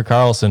Tucker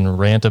Carlson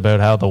rant about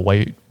how the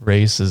white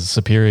race is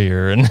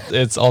superior. And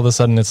it's all of a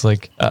sudden it's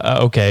like,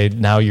 okay,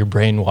 now you're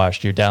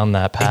brainwashed. You're down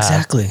that path.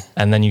 Exactly.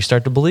 And then you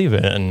start to believe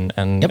it. And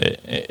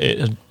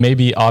it may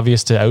be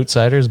obvious to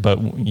outsiders, but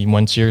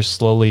once you're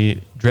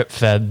slowly drip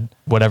fed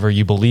whatever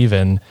you believe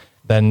in,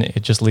 then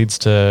it just leads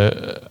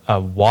to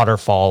a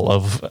waterfall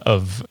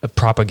of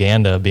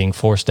propaganda being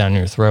forced down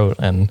your throat.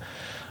 And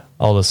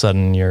all of a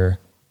sudden you're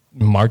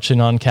marching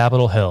on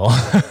Capitol Hill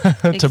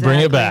to bring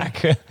it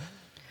back.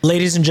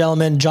 Ladies and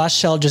gentlemen, Josh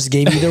Shell just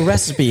gave you the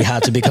recipe how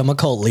to become a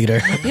cult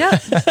leader. Yeah.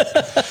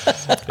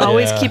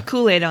 Always keep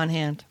Kool-Aid on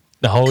hand.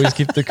 Always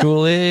keep the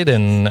Kool-Aid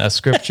and a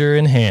scripture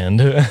in hand.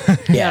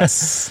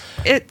 Yes.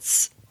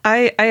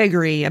 I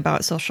agree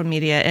about social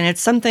media, and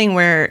it's something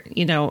where,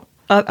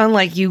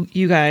 unlike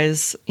you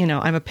guys,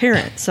 I'm a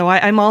parent, so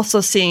I'm also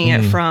seeing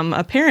it from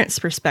a parent's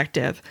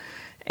perspective.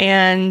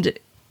 And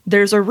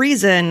there's a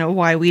reason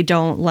why we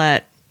don't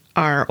let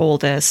our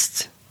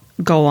oldest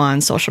go on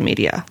social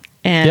media,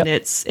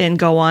 and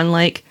go on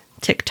like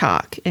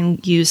TikTok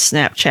and use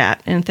Snapchat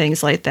and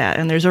things like that.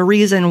 And there's a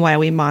reason why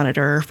we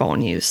monitor our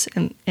phone use,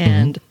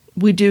 and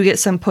we do get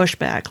some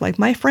pushback. Like,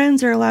 my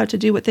friends are allowed to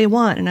do what they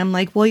want, and I'm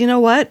like, well, you know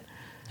what?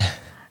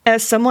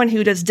 As someone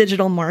who does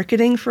digital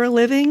marketing for a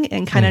living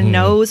and kind of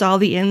knows all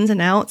the ins and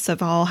outs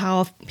of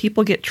how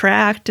people get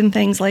tracked and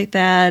things like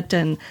that,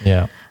 and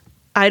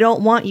I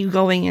don't want you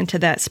going into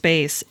that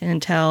space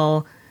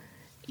until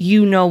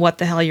you know what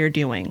the hell you're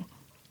doing.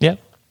 Yeah,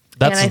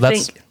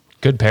 that's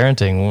good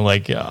parenting.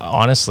 Like,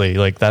 honestly,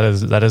 like that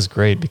is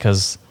great,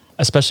 because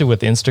especially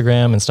with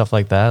Instagram and stuff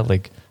like that,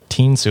 like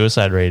teen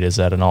suicide rate is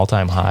at an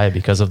all-time high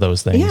because of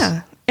those things.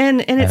 Yeah,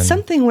 and it's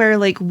something where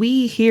like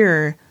we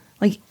hear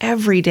like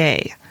every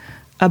day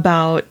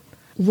about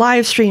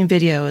live stream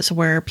videos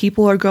where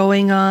people are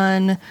going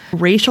on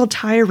racial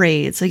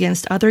tirades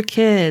against other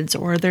kids,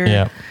 or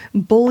they're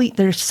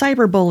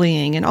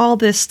cyberbullying and all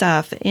this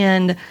stuff.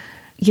 And,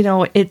 you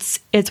know, it's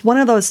one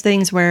of those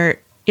things where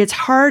it's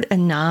hard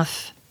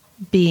enough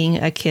being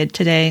a kid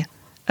today,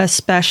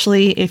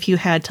 especially if you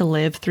had to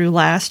live through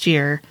last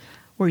year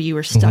where you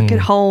were stuck at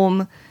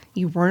home,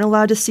 you weren't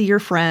allowed to see your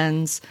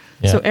friends.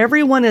 So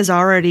everyone is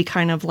already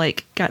kind of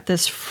like got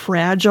this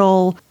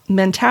fragile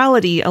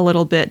mentality a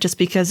little bit, just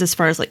because as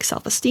far as like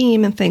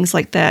self-esteem and things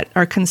like that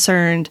are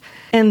concerned.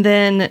 And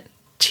then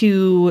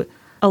to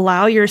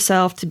allow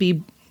yourself to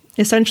be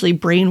essentially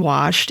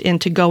brainwashed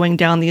into going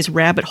down these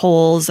rabbit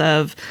holes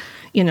of,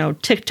 you know,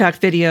 TikTok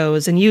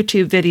videos and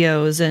YouTube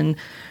videos. And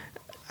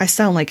I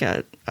sound like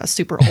a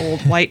super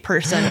old white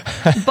person,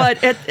 but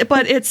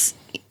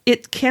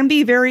it can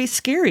be very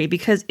scary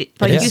because,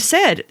 like you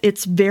said,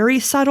 it's very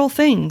subtle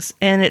things.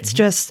 And it's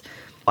just,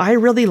 I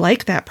really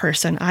like that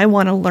person. I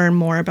want to learn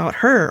more about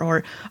her.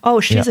 Or, oh,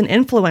 she's an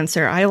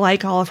influencer. I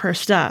like all of her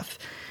stuff.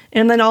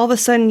 And then all of a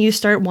sudden you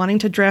start wanting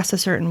to dress a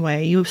certain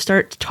way. You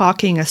start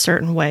talking a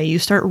certain way. You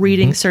start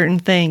reading certain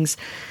things.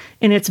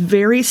 And it's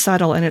very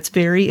subtle and it's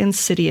very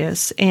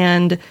insidious.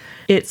 And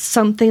it's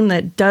something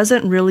that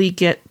doesn't really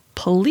get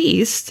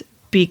policed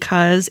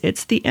because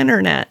it's the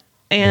internet.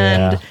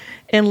 And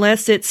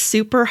unless it's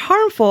super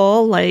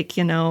harmful, like,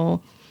 you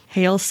know,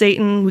 hail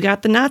Satan, we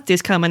got the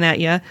Nazis coming at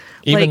you.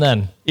 Even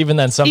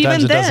then,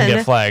 sometimes it doesn't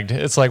get flagged.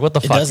 It's like, what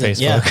the fuck,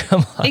 Facebook? Yeah.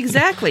 Come on.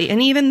 Exactly.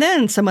 And even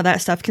then, some of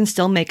that stuff can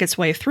still make its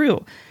way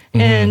through.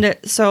 And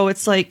so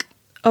it's like,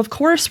 of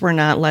course, we're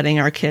not letting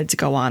our kids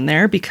go on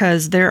there,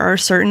 because there are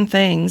certain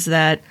things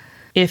that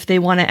if they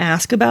want to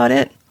ask about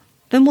it,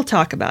 then we'll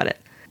talk about it.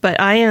 But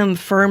I am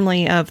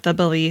firmly of the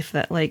belief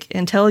that, like,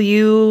 until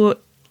you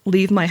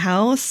leave my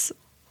house,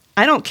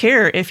 I don't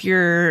care if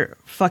you're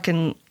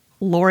fucking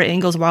Laura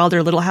Ingalls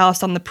Wilder, Little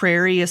House on the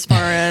Prairie, as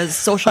far as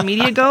social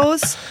media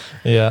goes.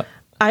 Yeah.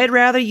 I'd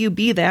rather you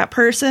be that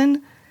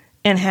person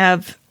and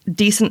have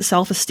decent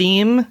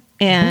self-esteem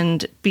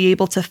and be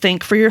able to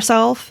think for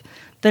yourself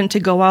than to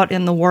go out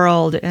in the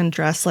world and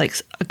dress like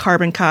a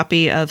carbon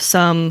copy of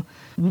some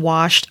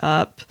washed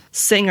up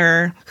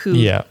singer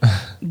who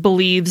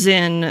believes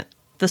in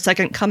the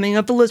second coming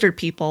of the lizard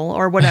people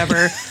or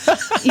whatever,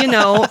 you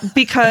know,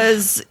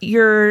 because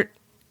you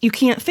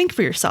can't think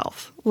for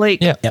yourself.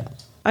 Like,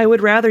 I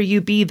would rather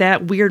you be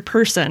that weird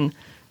person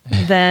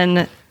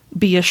than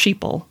be a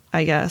sheeple,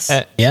 I guess.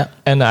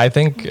 And I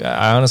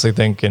honestly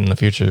think in the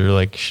future,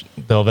 like,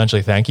 they'll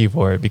eventually thank you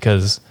for it,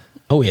 because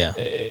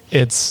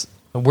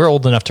we're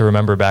old enough to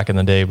remember back in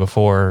the day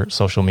before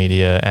social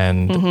media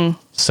and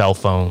cell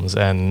phones,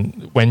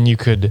 and when you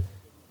could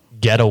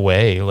get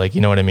away, like,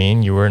 you know what I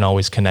mean? You weren't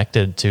always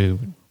connected to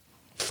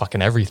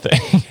fucking everything.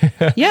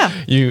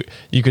 You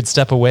could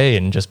step away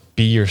and just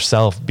be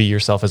yourself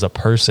as a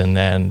person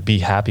and be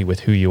happy with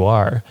who you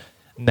are.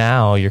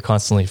 Now you're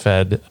constantly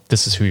fed,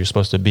 this is who you're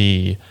supposed to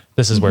be.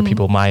 This is where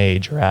people my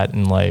age are at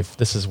in life.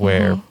 This is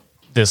where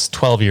this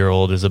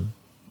 12-year-old is a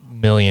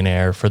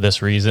millionaire for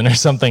this reason or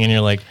something. And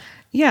you're like,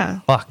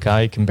 fuck,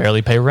 I can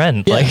barely pay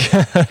rent.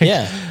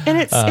 And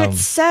it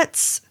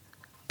sets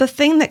the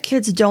thing that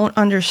kids don't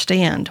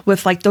understand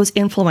with, like, those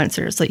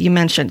influencers that you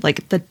mentioned,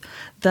 like the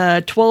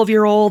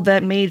 12-year-old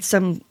that made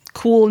some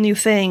cool new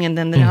thing and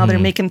then now they're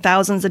making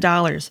thousands of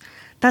dollars.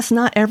 That's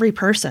not every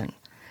person.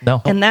 No.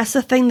 And that's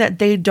the thing that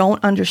they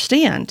don't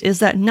understand, is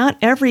that not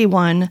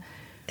everyone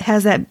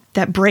has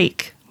that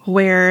break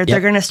where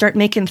they're going to start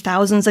making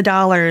thousands of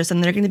dollars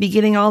and they're going to be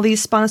getting all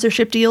these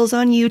sponsorship deals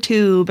on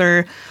YouTube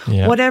or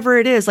whatever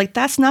it is. Like,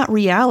 that's not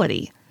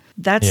reality.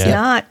 That's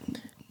not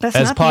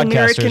the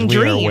American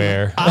dream.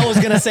 I was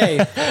going to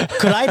say,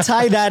 could I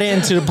tie that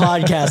into the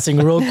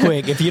podcasting real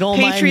quick, if you don't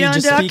mind me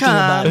just speaking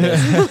about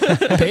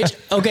this?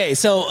 Okay,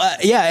 so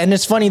and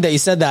it's funny that you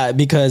said that,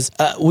 because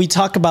we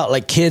talk about,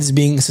 like, kids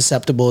being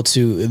susceptible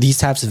to these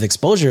types of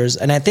exposures,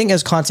 and I think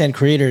as content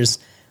creators,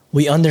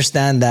 we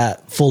understand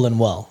that full and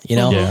well, you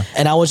know?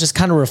 And I was just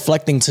kind of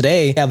reflecting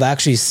today. I've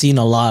actually seen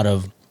a lot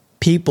of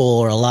people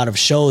or a lot of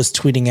shows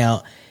tweeting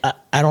out,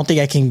 I don't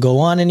think I can go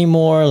on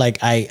anymore. Like,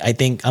 I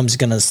think I'm just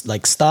going to,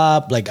 like,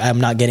 stop. Like,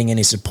 I'm not getting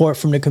any support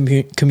from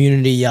the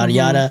community, yada,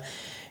 yada.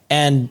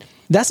 And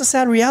that's a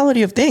sad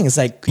reality of things.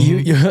 Like,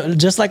 you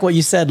just like what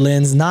you said,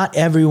 Linz, not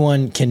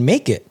everyone can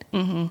make it.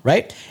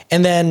 Right.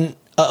 And then,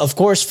 of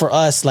course, for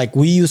us, like,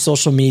 we use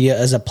social media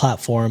as a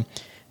platform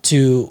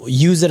to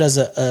use it as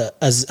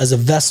a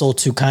vessel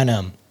to kind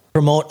of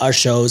promote our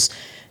shows,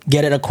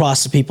 get it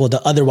across to people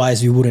that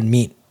otherwise we wouldn't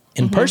meet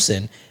in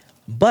person.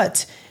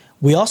 But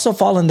we also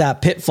fall in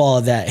that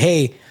pitfall that,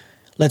 hey,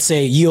 let's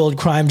say Ye Old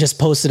Crime just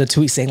posted a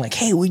tweet saying, like,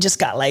 hey, we just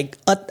got like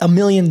a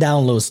million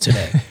downloads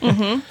today.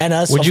 And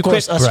us, would you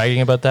quit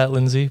bragging about that,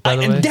 Lindsay, by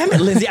the way? Damn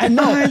it, Lindsay, I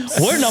know.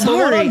 We're number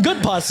one on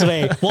Good Pods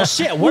today. Well,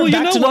 shit, we're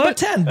back to number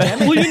 10.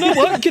 Damn it. Well, you know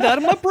what? Get out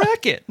of my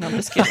bracket. No, I'm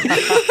just kidding.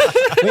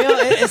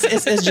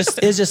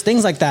 It's just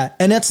things like that.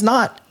 And that's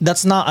not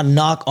a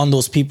knock on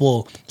those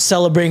people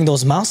celebrating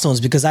those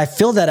milestones, because I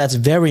feel that that's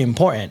very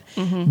important.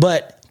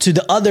 But to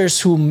the others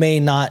who may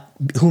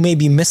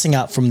be missing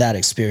out from that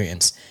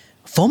experience,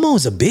 FOMO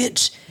is a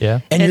bitch.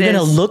 Yeah. And you're going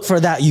to is. look for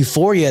that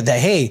euphoria that,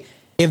 hey,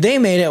 if they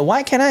made it,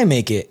 why can't I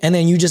make it? And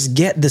then you just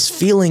get this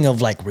feeling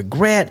of like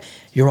regret.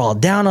 You're all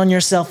down on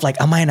yourself. Like,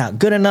 am I not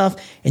good enough?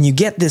 And you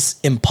get this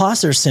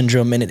imposter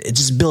syndrome, and it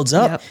just builds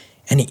up. Yep.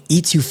 And it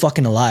eats you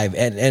fucking alive.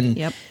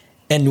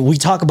 And we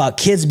talk about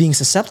kids being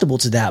susceptible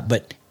to that,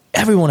 but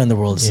everyone in the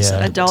world is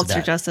susceptible Adults to that.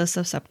 are just as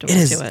susceptible It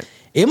is. to it.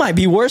 It might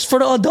be worse for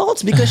the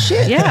adults because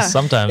shit. Yeah.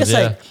 Sometimes, It's yeah.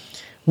 like,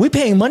 we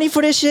paying money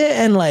for this shit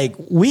and like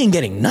we ain't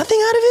getting nothing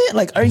out of it.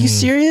 Like, are you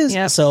serious?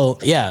 Yep. So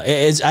yeah,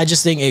 I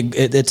just think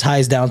it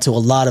ties down to a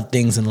lot of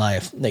things in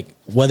life. Like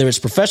whether it's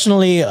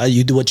professionally,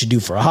 you do what you do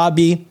for a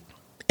hobby,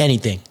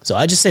 anything. So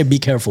I just say be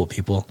careful,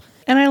 people.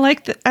 And I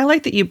like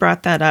that you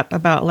brought that up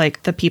about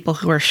like the people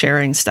who are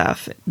sharing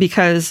stuff,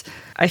 because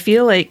I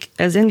feel like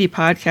as indie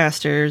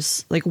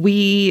podcasters, like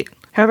we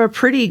have a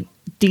pretty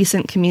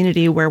decent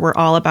community where we're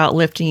all about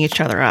lifting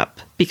each other up,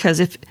 because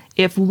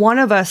if one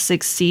of us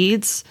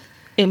succeeds,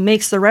 it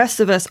makes the rest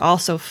of us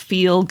also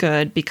feel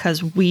good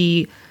because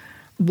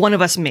one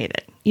of us made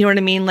it. You know what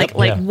I mean? Like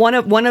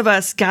one of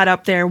us got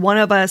up there, one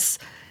of us,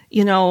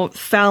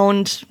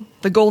 found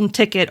the golden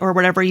ticket or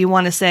whatever you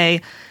want to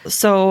say.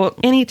 So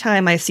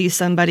anytime I see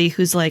somebody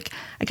who's like,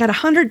 I got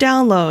 100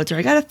 downloads or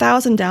I got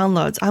 1,000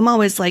 downloads, I'm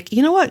always like,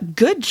 you know what?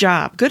 Good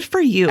job. Good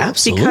for you.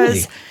 Absolutely.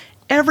 Because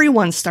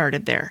everyone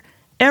started there.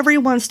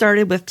 Everyone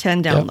started with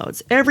 10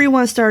 downloads. Yep.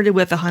 Everyone started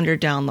with 100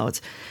 downloads.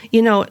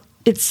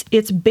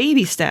 It's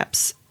baby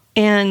steps.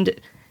 And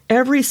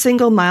every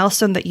single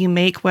milestone that you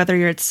make,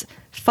 whether it's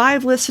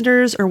 5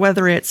 listeners or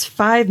whether it's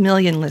 5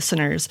 million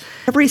listeners,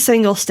 every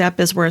single step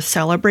is worth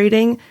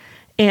celebrating.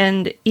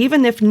 And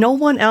even if no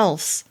one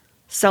else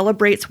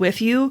celebrates with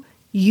you,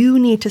 you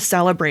need to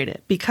celebrate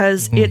it,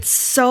 because it's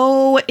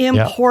so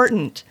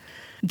important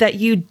that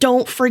you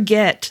don't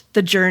forget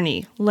the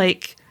journey.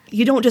 Like,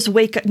 you don't just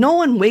wake up. No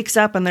one wakes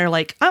up and they're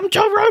like, I'm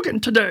Joe Rogan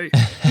today.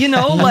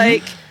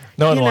 Like,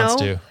 no one wants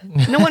to.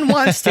 No one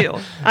wants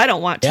to. I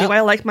don't want to. Yep.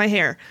 I like my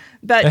hair.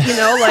 But, like,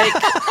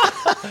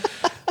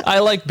 I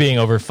like being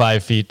over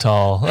 5 feet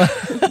tall.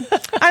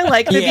 I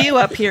like the view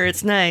up here.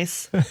 It's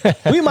nice.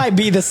 We might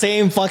be the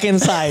same fucking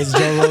size,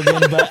 Joe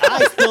Rogan, but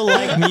I still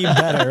like me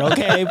better.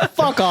 Okay,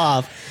 fuck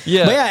off.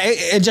 Yeah, but yeah,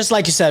 it just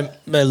like you said,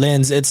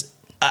 Linz.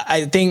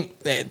 I think,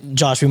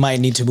 Josh, we might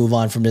need to move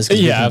on from this.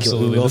 Yeah,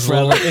 absolutely. Go This is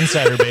a little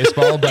insider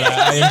baseball, but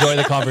I enjoy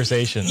the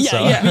conversation.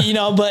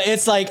 Yeah, but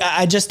it's like,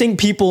 I just think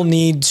people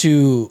need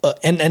to,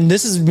 and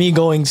this is me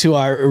going to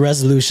our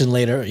resolution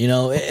later,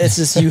 it's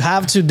just, you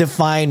have to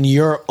define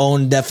your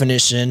own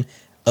definition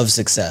of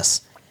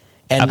success.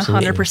 And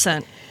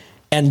 100%.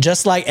 And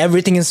just like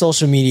everything in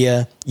social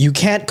media, you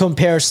can't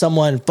compare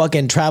someone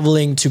fucking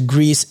traveling to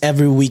Greece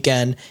every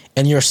weekend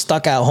and you're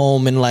stuck at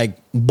home in like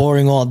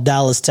boring old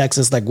Dallas,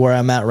 Texas, like where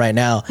I'm at right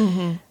now.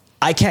 Mm-hmm.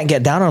 I can't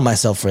get down on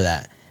myself for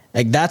that.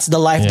 Like, that's the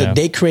life that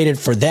they created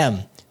for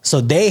them.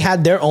 So they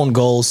had their own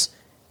goals.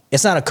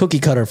 It's not a cookie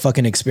cutter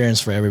fucking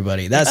experience for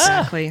everybody. That's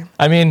exactly.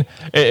 I mean,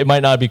 it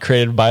might not be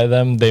created by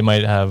them. They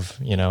might have,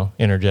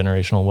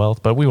 intergenerational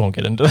wealth, but we won't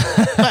get into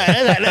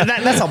that.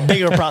 That's a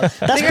bigger problem.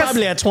 That's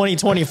probably a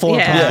 2024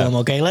 problem.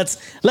 Okay,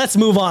 let's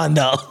move on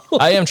though.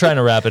 I am trying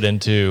to wrap it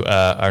into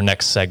our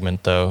next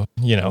segment, though.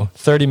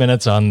 30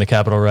 minutes on the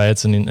Capitol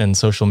riots and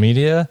social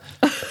media.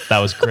 That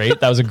was great.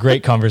 That was a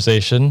great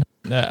conversation.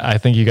 I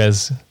think you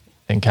guys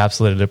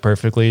encapsulated it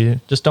perfectly.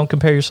 Just don't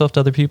compare yourself to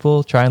other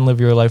people. Try and live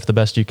your life the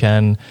best you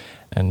can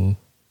and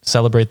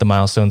celebrate the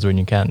milestones when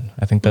you can.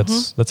 I think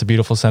that's a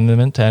beautiful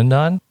sentiment to end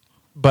on.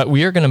 But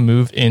we are going to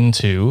move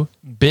into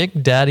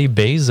Big Daddy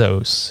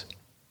Bezos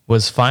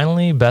was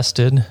finally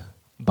bested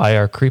by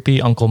our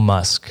creepy Uncle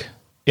Musk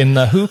in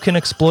the who can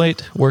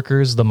exploit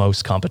workers the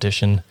most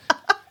competition.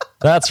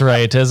 That's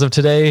right. As of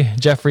today,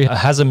 Jeffrey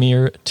has a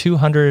mere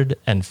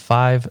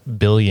 $205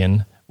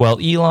 billion, while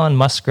Elon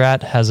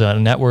Muskrat has a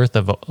net worth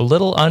of a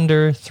little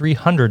under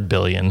 $300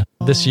 billion.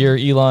 This year,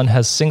 Elon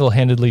has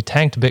single-handedly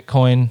tanked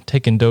Bitcoin,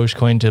 taken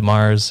Dogecoin to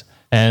Mars,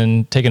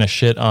 and taken a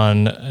shit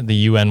on the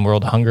UN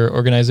World Hunger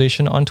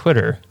Organization on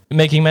Twitter,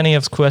 making many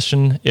of us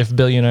question if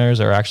billionaires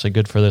are actually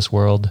good for this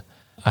world.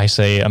 I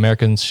say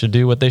Americans should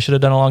do what they should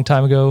have done a long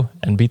time ago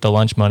and beat the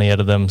lunch money out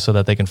of them so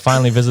that they can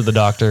finally visit the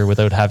doctor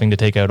without having to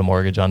take out a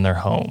mortgage on their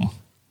home.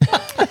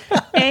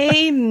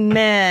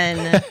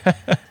 Amen.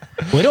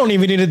 We don't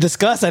even need to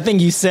discuss. I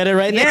think you said it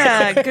right there.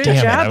 Yeah, good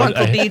job,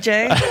 Uncle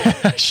BJ.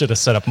 I should have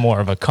set up more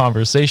of a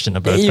conversation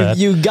about that.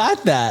 You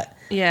got that.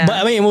 Yeah. But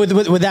I mean,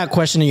 with that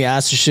question you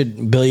asked,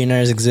 should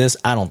billionaires exist?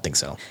 I don't think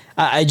so.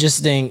 I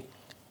just think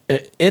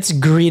it's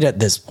greed at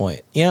this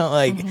point.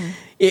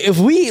 If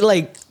we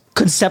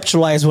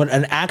conceptualize what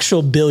an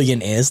actual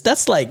billion is,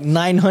 that's like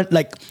 900,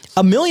 like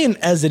a million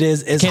as it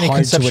is Can't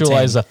hard to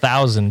conceptualize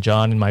 1,000,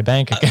 John, in my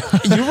bank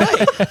account. You're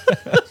right.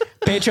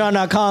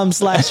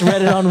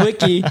 Patreon.com/Reddit on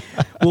Wiki.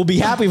 We'll be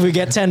happy if we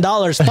get $10.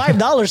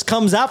 $5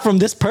 comes out from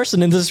this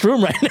person in this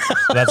room right now.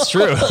 That's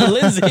true.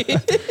 Lindsay.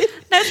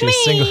 Now,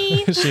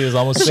 She was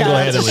almost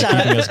single-handedly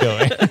keeping us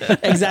going.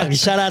 Exactly.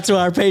 Shout out to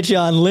our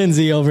Patreon,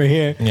 Lindsay, over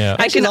here. Yeah.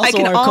 I can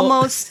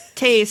almost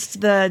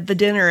taste the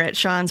dinner at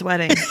Sean's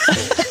wedding.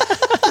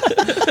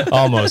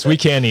 Almost. We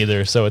can't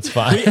either, so it's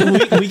fine.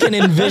 we can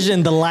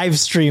envision the live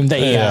stream that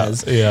he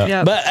has.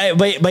 Yeah. Yep.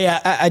 But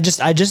yeah, I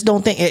just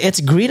don't think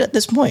it's greed at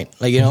this point.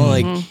 Like, you know,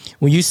 like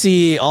when you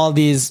see all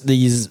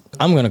these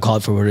I'm gonna call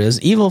it for what it is,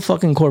 evil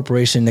fucking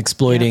corporation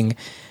exploiting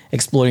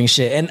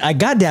shit. And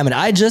goddamn it,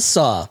 I just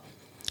saw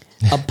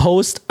a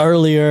post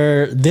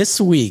earlier this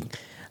week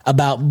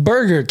about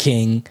Burger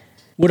King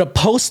with a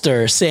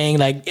poster saying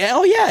like,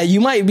 oh yeah,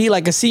 you might be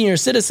like a senior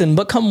citizen,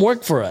 but come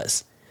work for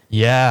us.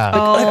 Yeah.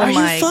 Are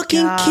you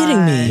fucking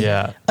kidding me?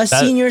 Yeah. A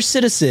senior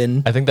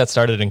citizen. I think that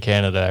started in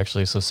Canada,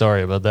 actually, so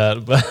sorry about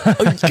that.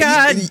 But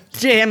God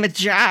damn it,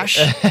 Josh.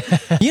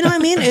 You know what I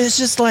mean? It's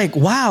just like,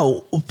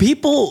 wow,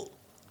 people,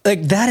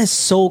 like, that is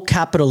so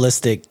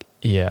capitalistic.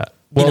 yeah.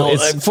 Well, You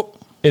know,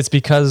 it's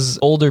because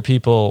older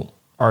people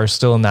are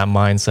still in that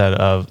mindset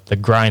of the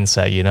grind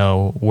set, you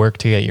know, work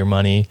to get your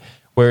money.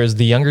 Whereas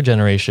the younger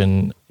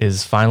generation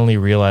is finally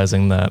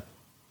realizing that,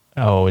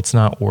 oh, it's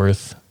not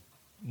worth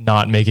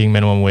not making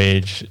minimum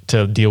wage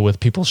to deal with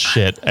people's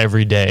shit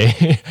every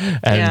day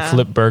and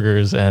flip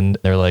burgers. And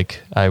they're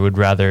like, I would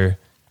rather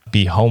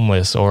be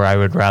homeless, or I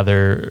would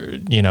rather,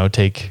 you know,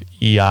 take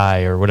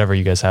EI or whatever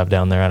you guys have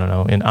down there. I don't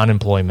know, in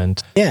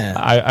unemployment. Yeah.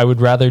 I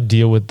would rather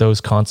deal with those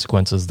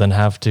consequences than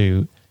have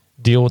to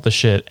deal with the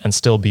shit and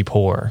still be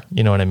poor.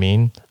 You know what I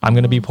mean? I'm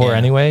going to be poor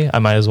anyway. I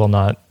might as well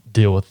not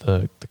deal with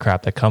the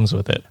crap that comes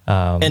with it.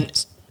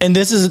 And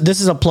this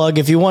is a plug.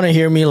 If you want to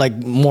hear me like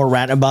more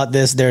rant about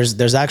this,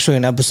 there's actually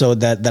an episode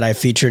that I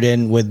featured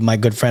in with my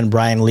good friend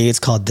Brian Lee. It's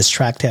called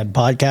Distracted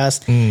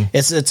Podcast.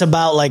 It's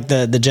about like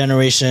the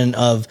generation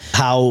of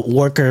how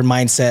worker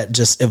mindset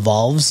just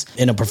evolves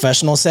in a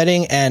professional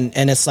setting, and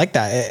it's like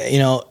that. You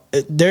know,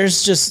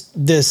 there's just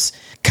this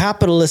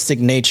capitalistic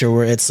nature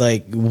where it's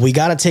like we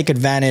got to take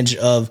advantage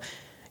of.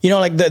 You know,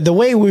 like the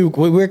way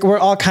we're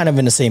all kind of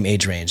in the same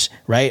age range,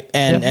 right?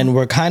 And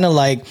we're kind of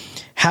like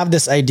have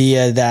this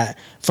idea that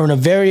from the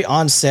very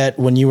onset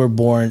when you were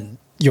born,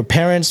 your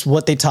parents,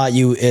 what they taught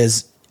you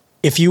is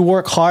if you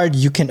work hard,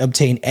 you can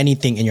obtain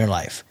anything in your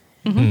life.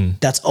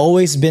 That's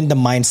always been the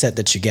mindset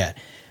that you get.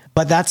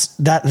 But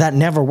that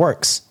never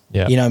works.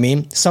 Yeah. You know what I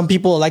mean? Some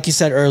people, like you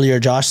said earlier,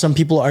 Josh, some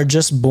people are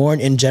just born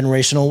in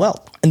generational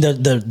wealth. And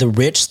the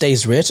rich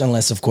stays rich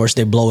unless, of course,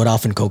 they blow it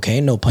off in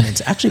cocaine. No pun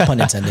intended. Actually,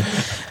 pun intended.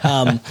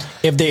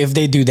 If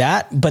they do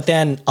that, but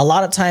then a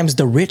lot of times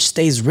the rich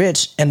stays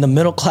rich and the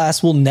middle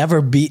class will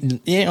never be.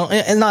 You know,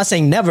 and not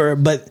saying never,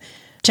 but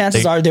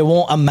chances are they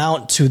won't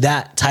amount to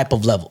that type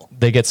of level.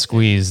 They get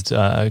squeezed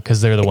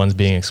because they're the ones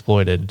being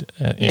exploited.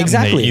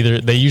 Exactly.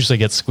 They usually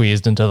get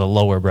squeezed into the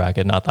lower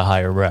bracket, not the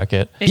higher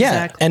bracket.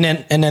 Exactly.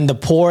 Yeah, and then the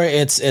poor,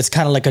 it's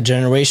kind of like a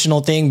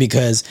generational thing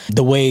because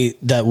the way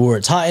that we were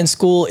taught in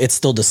school, it's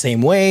still the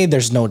same way.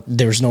 There's no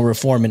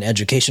reform in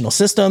educational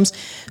systems,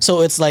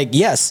 so it's like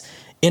yes.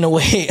 In a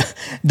way,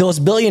 those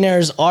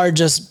billionaires are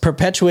just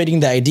perpetuating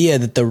the idea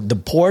that the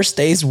poor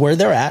stays where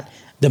they're at.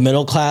 The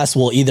middle class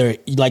will either,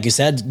 like you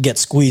said, get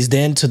squeezed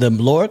into the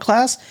lower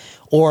class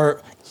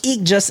or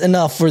eat just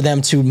enough for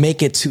them to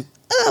make it to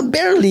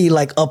barely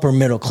like upper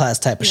middle class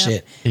type of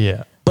shit.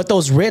 Yeah. But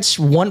those rich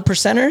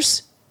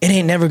 1%ers, it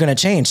ain't never going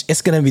to change.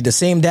 It's going to be the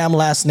same damn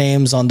last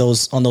names on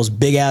those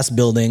big ass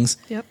buildings.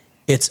 Yep.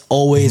 It's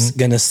always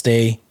going to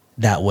stay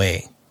that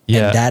way.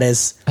 Yeah. And that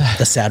is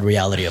the sad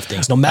reality of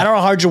things. No matter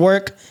how hard you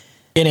work,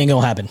 it ain't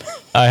going to happen.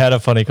 I had a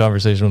funny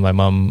conversation with my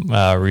mom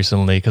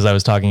recently because I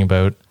was talking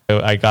about,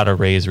 I got a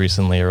raise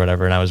recently or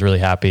whatever, and I was really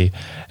happy.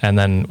 And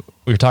then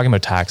we were talking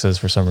about taxes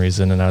for some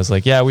reason. And I was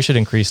like, yeah, we should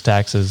increase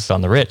taxes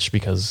on the rich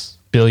because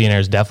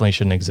billionaires definitely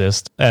shouldn't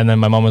exist. And then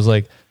my mom was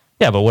like,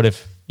 yeah, but what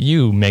if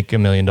you make $1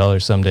 million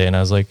someday? And I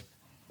was like,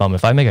 Mom,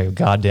 if I make a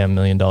goddamn $1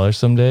 million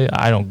someday,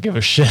 I don't give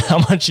a shit how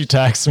much you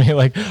tax me.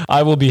 Like,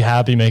 I will be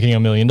happy making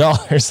 $1 million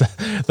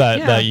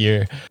that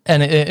year.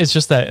 And it's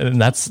just that,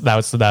 and that's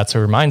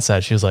her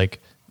mindset. She was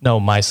like, no,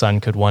 my son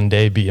could one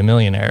day be a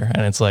millionaire.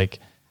 And it's like,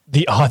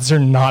 the odds are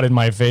not in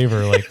my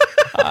favor. Like,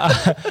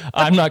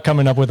 I'm not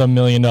coming up with $1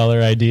 million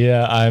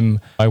idea.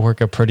 I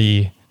work a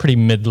pretty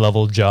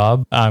mid-level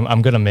job.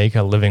 I'm going to make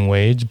a living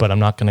wage, but I'm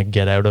not going to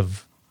get out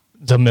of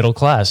the middle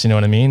class. You know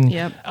what I mean?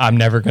 Yep. I'm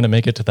never going to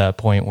make it to that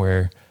point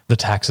where the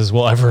taxes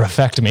will ever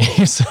affect me.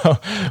 So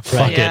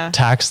fuck it,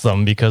 tax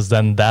them, because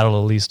then that'll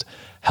at least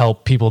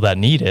help people that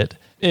need it.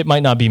 It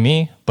might not be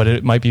me, but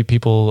it might be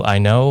people I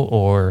know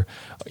or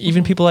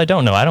even people I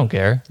don't know. I don't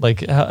care.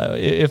 Like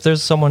if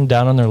there's someone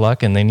down on their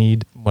luck and they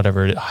need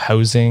whatever,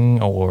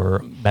 housing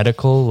or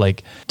medical,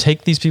 like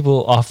take these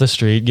people off the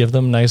street, give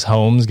them nice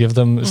homes, give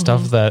them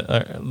stuff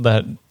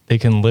that they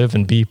can live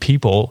and be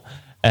people.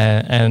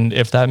 And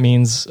if that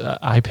means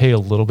I pay a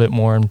little bit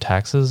more in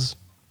taxes,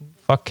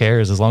 fuck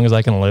cares, as long as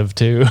I can live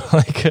too.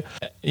 Like,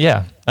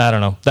 yeah, I don't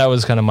know. That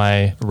was kind of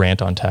my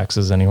rant on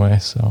taxes anyway.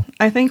 So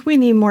I think we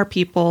need more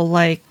people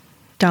like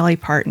Dolly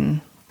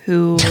Parton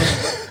who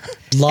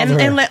Love her.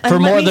 And For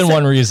more than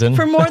one reason.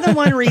 For more than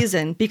one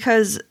reason.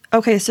 Because,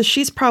 okay, so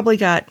she's probably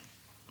got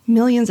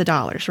millions of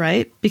dollars,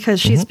 right? Because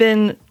she's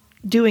been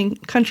doing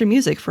country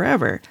music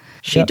forever.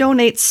 She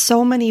donates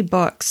so many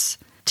books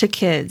to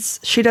kids.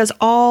 She does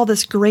all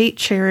this great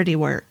charity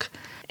work.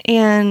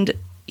 And,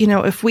 you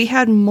know, if we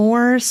had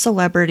more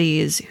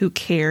celebrities who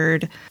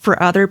cared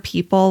for other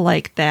people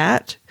like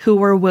that, who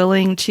were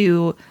willing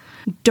to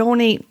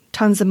donate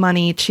tons of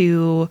money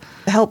to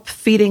help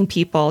feeding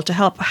people, to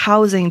help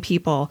housing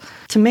people,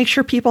 to make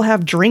sure people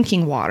have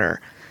drinking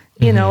water,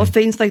 you know,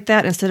 things like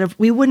that.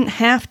 We wouldn't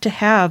have to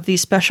have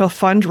these special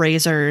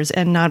fundraisers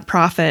and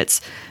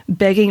nonprofits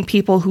begging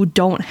people who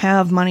don't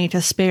have money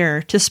to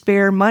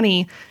spare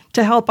money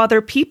to help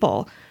other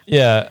people.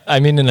 Yeah, I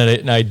mean, in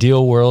an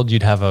ideal world,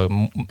 you'd have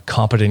a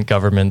competent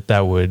government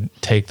that would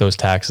take those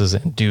taxes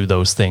and do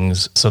those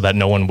things so that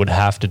no one would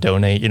have to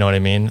donate. You know what I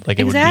mean? Like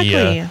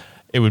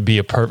it would be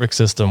a perfect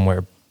system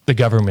where the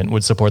government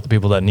would support the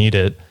people that need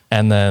it,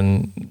 and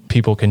then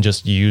people can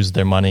just use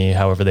their money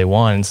however they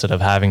want instead of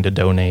having to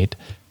donate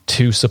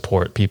to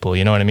support people.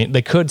 You know what I mean?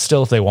 They could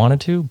still if they wanted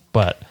to,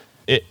 but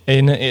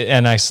in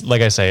an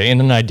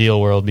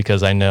ideal world,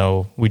 because I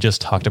know we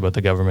just talked about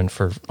the government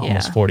for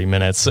almost 40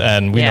 minutes,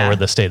 and we know where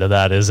the state of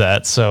that is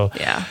at. So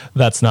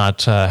that's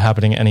not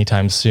happening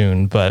anytime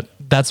soon, but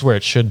that's where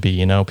it should be.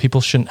 You know, people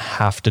shouldn't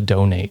have to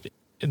donate.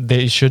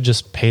 They should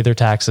just pay their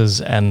taxes,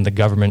 and the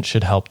government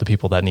should help the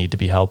people that need to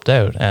be helped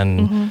out.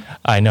 And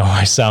I know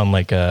I sound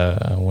like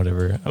a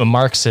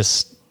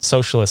Marxist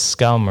socialist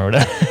scum or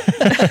whatever.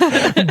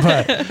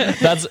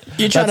 But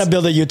you're trying to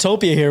build a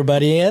utopia here,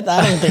 buddy. I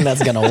don't think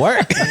that's gonna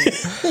work.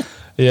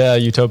 Yeah,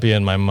 utopia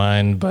in my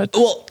mind, but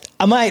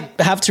I might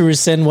have to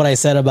rescind what I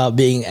said about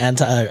being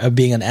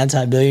an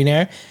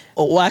anti-billionaire.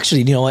 Well,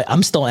 actually, you know what?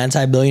 I'm still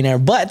anti-billionaire,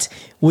 but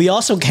we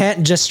also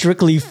can't just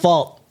strictly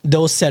fault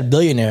those said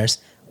billionaires.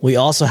 We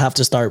also have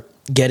to start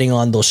getting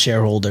on those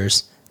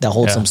shareholders that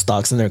hold some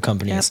stocks in their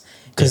companies,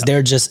 because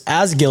they're just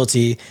as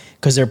guilty,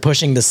 because they're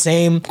pushing the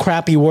same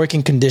crappy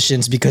working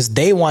conditions because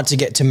they want to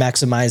get to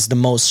maximize the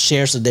most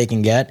shares that they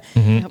can get.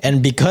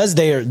 And because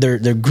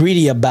they're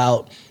greedy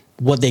about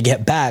what they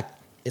get back,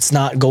 it's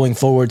not going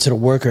forward to the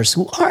workers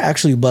who are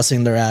actually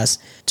busting their ass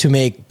to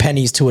make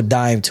pennies to a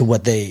dime to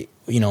what they,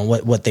 you know,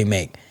 what they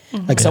make.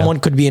 Like someone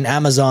could be in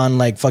Amazon,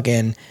 like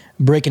fucking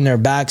breaking their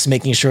backs,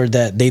 making sure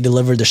that they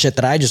deliver the shit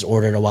that I just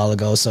ordered a while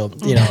ago. So,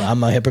 you know,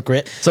 I'm a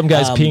hypocrite. Some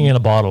guy's peeing in a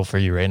bottle for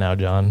you right now,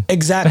 John.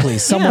 Exactly.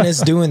 Someone is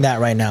doing that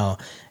right now,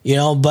 you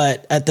know,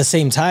 but at the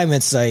same time,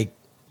 it's like,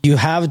 you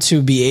have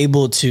to be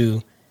able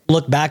to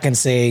look back and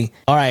say,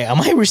 all right,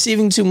 am I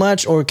receiving too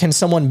much, or can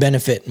someone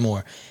benefit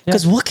more?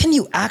 Because what can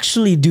you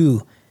actually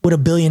do with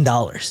 $1 billion?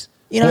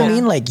 You know what I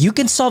mean? Like, you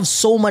can solve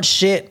so much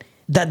shit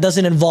that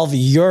doesn't involve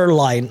your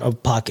line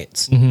of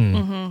pockets.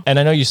 And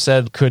I know you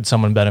said, could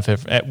someone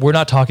benefit? We're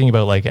not talking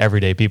about like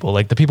everyday people.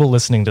 Like the people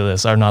listening to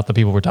this are not the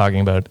people we're talking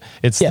about.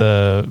 It's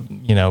the,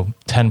 you know,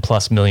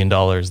 $10+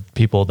 million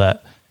people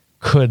that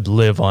could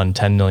live on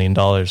 $10 million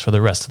for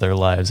the rest of their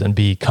lives and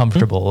be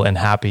comfortable and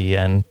happy.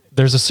 And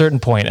there's a certain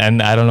point, and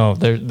I don't know,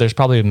 there's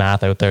probably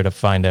math out there to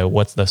find out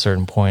what's the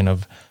certain point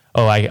of,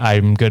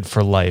 I'm good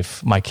for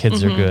life. My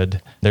kids are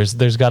good.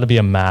 There's got to be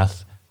a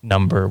math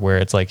number where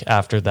it's like,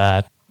 after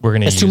that, we're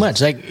going to use... It's too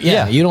much. Like,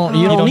 you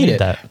don't need it.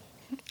 That.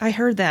 I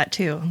heard that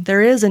too.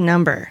 There is a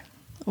number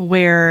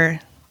where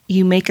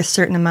you make a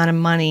certain amount of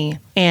money,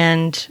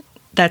 and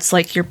that's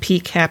like your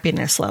peak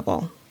happiness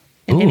level.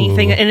 And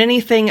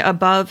anything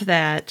above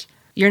that,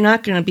 you're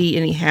not going to be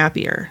any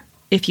happier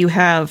if you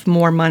have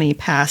more money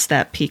past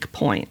that peak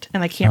point.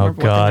 And I can't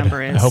remember what the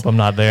number is. I hope I'm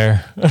not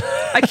there.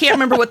 I can't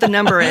remember what the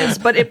number is,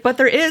 but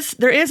there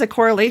is a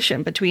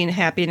correlation between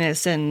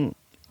happiness and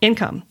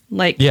income.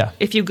 Like,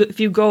 if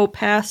you go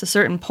past a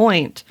certain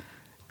point,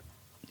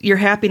 your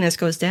happiness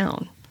goes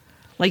down.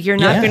 Like, you're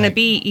not going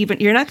to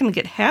you're not going to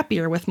get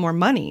happier with more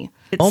money.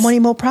 More money,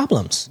 more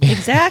problems.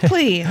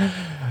 Exactly.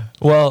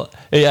 Well,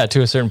 yeah,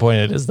 to a certain point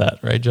it is that,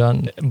 right,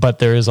 John? But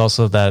there is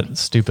also that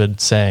stupid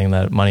saying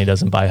that money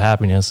doesn't buy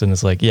happiness, and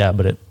it's like,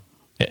 but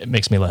it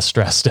makes me less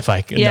stressed if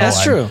I know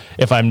that's true.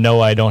 If I know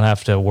I don't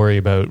have to worry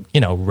about,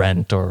 you know,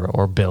 rent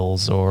or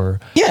bills or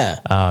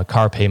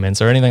car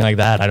payments or anything like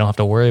that. I don't have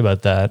to worry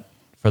about that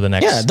for the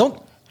next.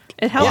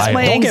 It helps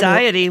my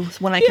anxiety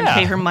when I can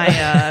pay for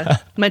my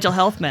mental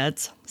health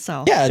meds.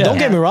 So don't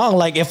get me wrong.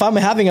 Like, if I'm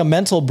having a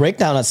mental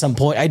breakdown at some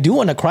point, I do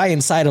want to cry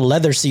inside a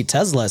leather seat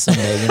Tesla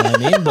someday. You know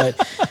what I mean? But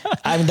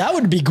that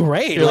would be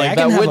great. Like,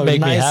 that would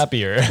make me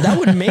happier. That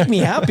would make me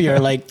happier.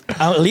 Like,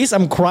 at least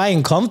I'm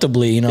crying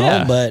comfortably. You know.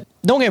 Yeah. But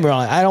don't get me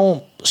wrong. I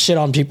don't shit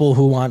on people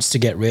who wants to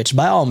get rich.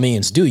 By all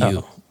means, do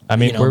you. I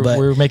mean,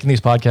 we're making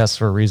these podcasts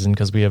for a reason,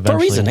 because we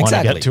eventually want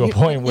to get to a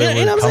point where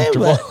we're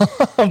comfortable.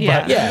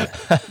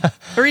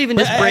 Or even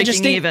just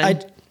breaking even.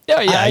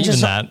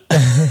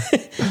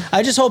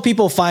 I just hope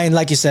people find,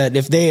 like you said,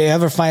 if they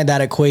ever find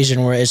that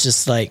equation where it's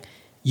just like,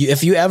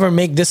 if you ever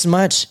make this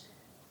much,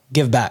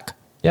 give back.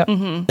 Yeah.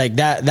 Like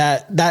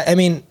that. I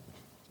mean,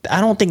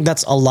 I don't think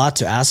that's a lot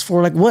to ask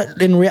for. Like, what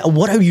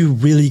are you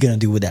really gonna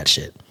do with that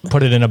shit?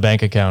 put it in a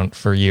bank account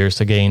for years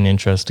to gain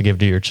interest to give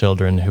to your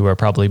children who are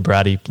probably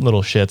bratty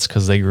little shits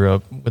because they grew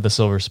up with a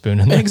silver spoon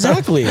in their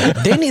Exactly.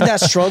 They need that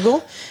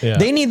struggle. Yeah.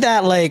 They need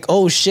that like,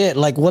 oh shit,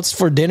 like what's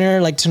for dinner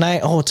like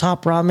tonight? Oh,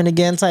 top ramen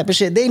again type of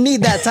shit. They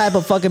need that type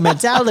of fucking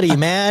mentality,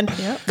 man.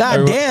 Yep.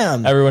 God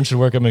damn. Everyone should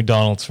work at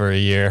McDonald's for a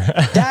year.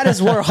 That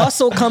is where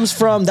hustle comes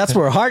from. That's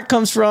where heart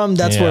comes from.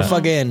 That's where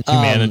fucking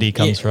humanity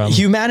comes from.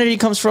 Humanity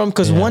comes from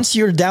because once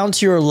you're down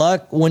to your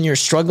luck, when you're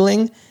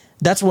struggling,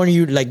 that's when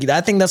you like.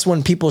 I think that's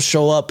when people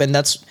show up, and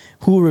that's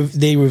who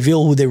they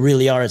reveal who they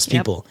really are as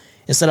people.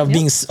 Instead of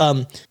being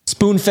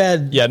spoon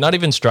fed. Yeah, not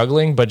even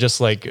struggling, but just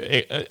like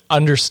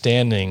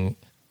understanding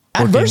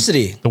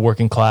adversity, the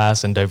working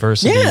class and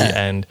diversity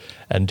and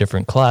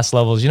different class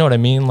levels. You know what I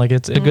mean? Like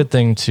it's a good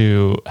thing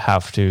to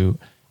have to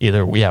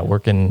either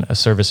work in a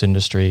service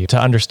industry to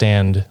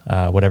understand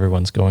what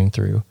everyone's going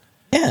through.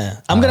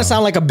 Yeah, I'm going to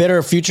sound like a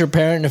bitter future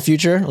parent in the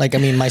future. Like, I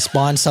mean, my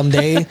spawn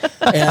someday,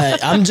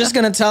 I'm just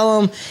going to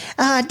tell him,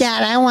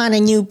 Dad, I want a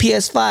new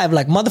PS5.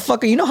 Like,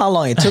 motherfucker, you know how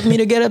long it took me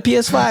to get a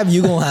PS5?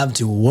 You're going to have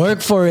to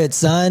work for it,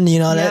 son. You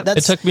know,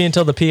 it took me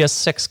until the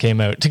PS6 came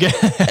out to get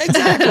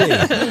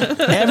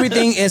Exactly.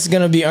 Everything is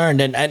going to be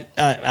earned. And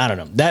I don't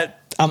know.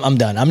 I'm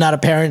done. I'm not a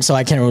parent, so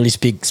I can't really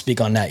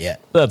speak on that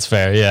yet. That's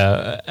fair,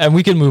 yeah. And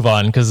we can move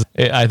on because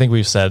I think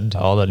we've said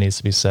all that needs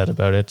to be said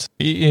about it.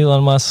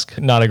 Elon Musk,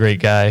 not a great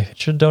guy.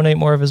 Should donate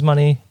more of his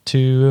money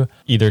to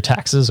either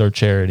taxes or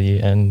charity.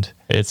 And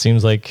it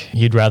seems like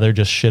he'd rather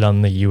just shit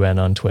on the UN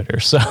on Twitter.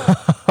 So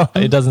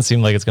it doesn't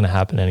seem like it's going to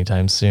happen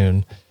anytime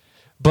soon.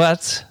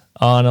 But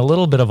on a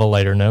little bit of a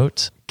lighter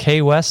note,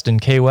 K West and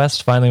K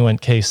West finally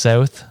went K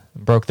South.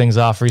 Broke things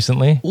off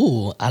recently.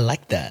 Ooh, I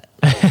like that.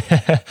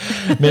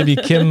 Maybe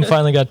Kim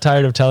finally got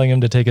tired of telling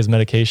him to take his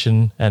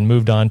medication and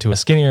moved on to a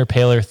skinnier,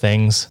 paler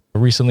things.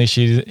 Recently,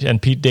 she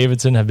and Pete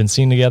Davidson have been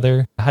seen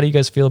together. How do you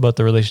guys feel about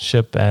the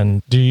relationship,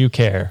 and do you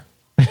care?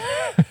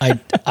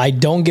 I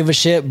don't give a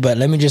shit, but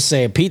let me just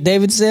say, Pete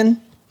Davidson,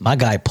 my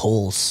guy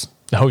pulls.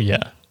 Oh,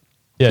 yeah.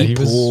 Yeah, he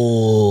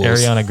pulls. Was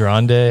Ariana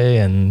Grande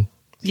and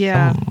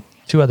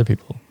two other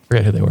people.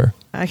 Forget who they were.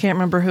 I can't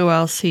remember who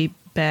else he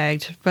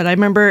bagged, but I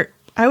remember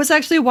I was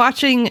actually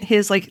watching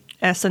his like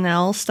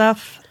SNL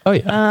stuff. Oh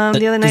yeah,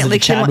 the other night, like the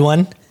Chad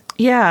one.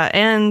 Yeah,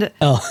 and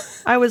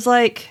I was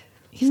like,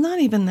 he's not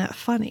even that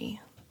funny.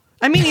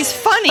 I mean, he's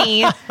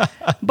funny,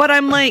 but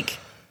I'm like,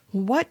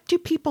 what do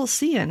people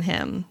see in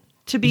him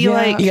to be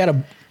like?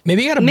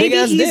 Maybe you got a big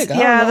ass dick.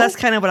 Yeah, that's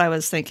kind of what I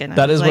was thinking.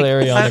 That is what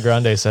Ariana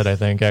Grande said, I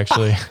think.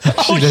 Actually,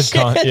 she did.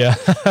 Yeah,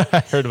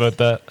 I heard about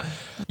that.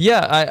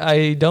 Yeah,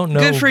 I don't know.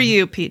 Good for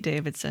you, Pete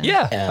Davidson.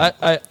 Yeah.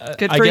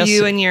 Good for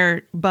you and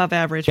your above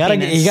average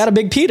penis. You got a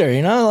big Peter,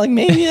 you know? Like,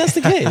 maybe that's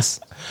the case.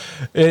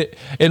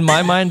 In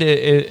my mind,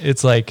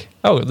 it's like,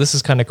 oh, this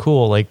is kind of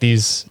cool. Like,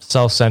 these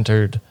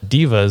self-centered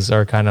divas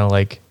are kind of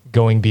like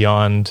going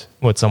beyond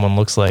what someone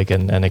looks like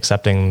and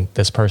accepting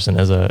this person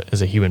as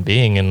a human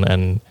being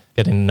and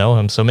getting to know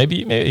him. So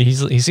maybe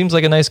he seems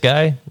like a nice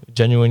guy,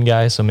 genuine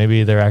guy. So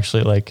maybe they're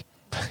actually like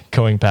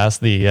going past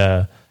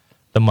the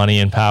money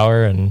and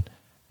power and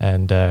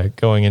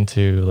going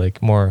into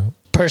like more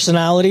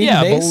personality,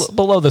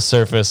 below the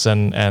surface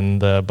and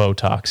the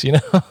Botox, you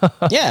know.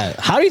 Yeah.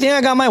 How do you think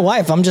I got my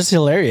wife? I'm just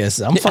hilarious.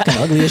 I'm fucking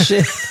ugly as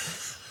shit.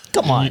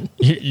 Come on.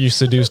 You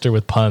seduced her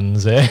with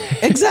puns, eh?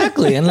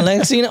 Exactly. And the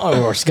next thing you know,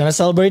 we're going to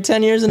celebrate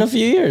 10 years in a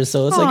few years.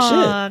 So it's like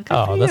shit.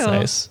 Oh, that's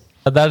nice.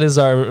 That is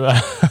our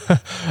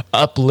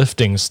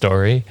uplifting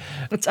story.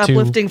 It's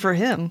uplifting for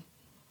him.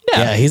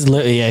 Yeah, he's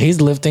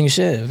lifting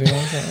shit. If you know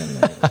what I'm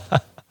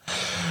saying.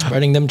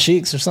 Spreading them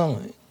cheeks or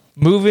something.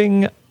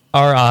 Moving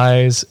our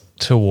eyes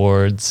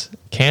towards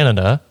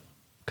Canada,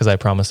 because I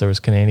promised there was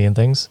Canadian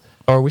things.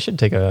 Or we should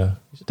take an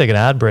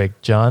ad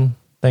break, John.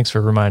 Thanks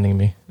for reminding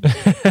me.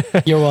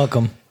 You're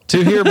welcome.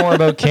 To hear more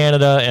about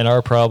Canada and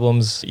our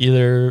problems,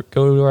 either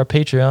go to our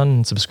Patreon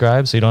and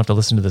subscribe so you don't have to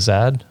listen to this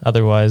ad.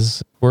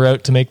 Otherwise, we're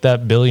out to make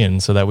that billion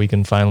so that we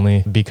can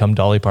finally become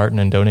Dolly Parton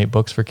and donate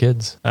books for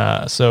kids.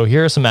 So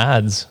here are some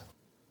ads.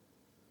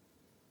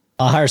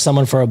 I'll hire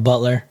someone for a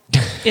butler.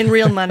 In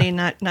real money,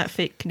 not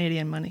fake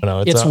Canadian money.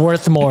 No, it's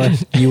worth more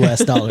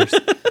US dollars.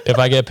 If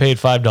I get paid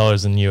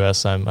 $5 in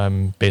US,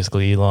 I'm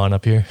basically Elon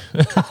up here.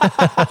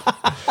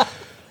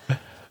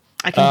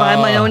 I can buy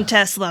my own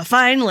Tesla,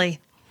 finally.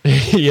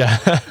 Yeah.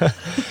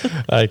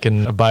 I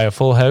can buy a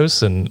full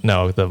house, and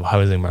no, the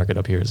housing market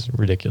up here is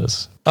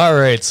ridiculous. All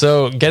right,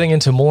 so getting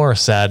into more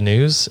sad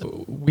news,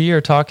 we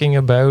are talking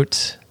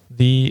about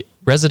the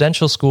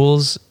residential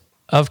schools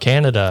of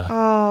Canada.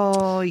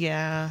 Oh,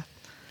 yeah.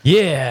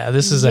 Yeah,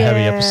 this is a heavy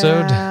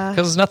episode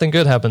because nothing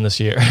good happened this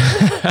year.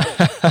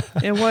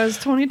 It was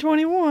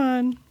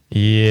 2021.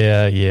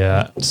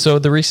 Yeah. So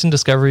the recent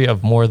discovery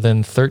of more than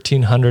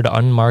 1,300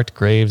 unmarked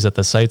graves at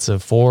the sites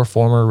of 4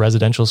 former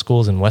residential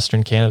schools in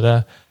Western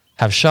Canada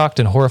have shocked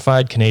and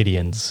horrified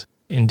Canadians.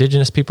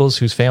 Indigenous peoples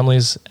whose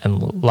families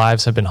and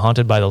lives have been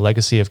haunted by the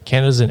legacy of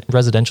Canada's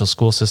residential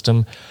school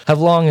system have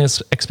long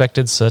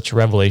expected such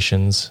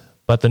revelations,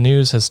 but the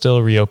news has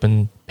still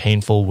reopened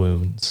painful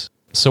wounds.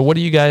 So what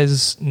do you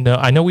guys know?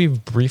 I know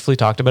we've briefly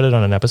talked about it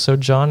on an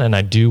episode, John, and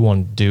I do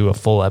want to do a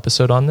full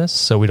episode on this,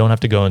 so we don't have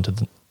to go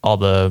into all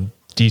the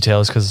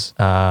details because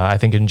I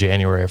think in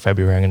January or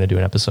February I'm going to do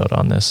an episode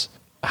on this.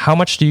 How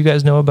much do you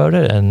guys know about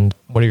it, and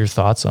what are your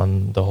thoughts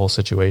on the whole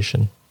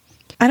situation?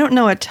 I don't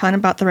know a ton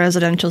about the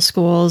residential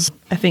schools.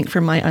 I think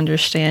from my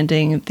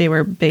understanding, they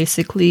were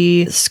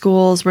basically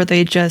schools where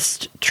they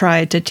just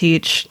tried to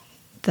teach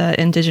the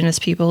indigenous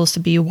peoples to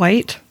be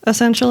white,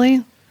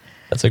 essentially.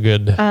 That's a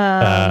good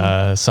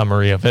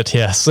summary of it,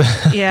 yes.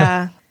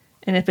 Yeah.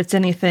 And if it's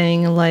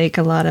anything like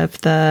a lot of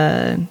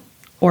the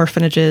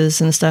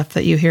orphanages and stuff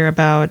that you hear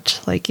about,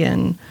 like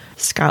in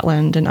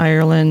Scotland and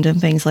Ireland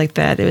and things like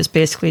that, it was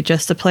basically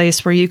just a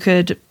place where you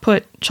could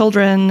put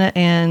children,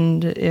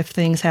 and if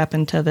things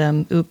happen to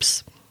them,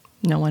 oops,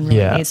 no one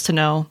really needs to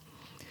know.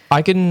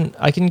 I can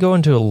go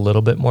into a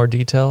little bit more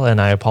detail, and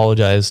I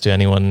apologize to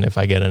anyone if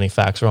I get any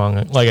facts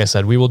wrong. Like I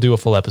said, we will do a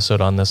full episode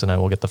on this, and I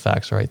will get the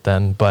facts right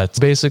then. But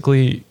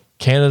basically,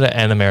 Canada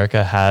and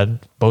America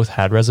both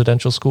had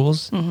residential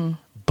schools,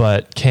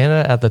 but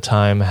Canada at the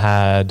time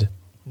had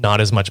not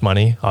as much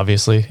money,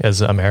 obviously,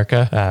 as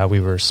America. We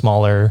were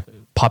smaller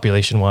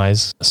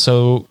population-wise.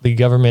 So the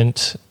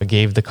government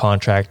gave the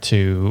contract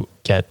to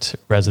get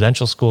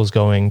residential schools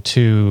going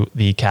to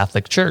the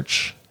Catholic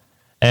Church.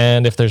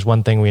 And if there's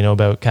one thing we know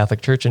about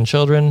Catholic Church and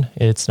children,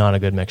 it's not a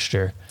good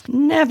mixture.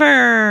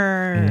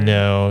 Never.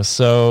 No.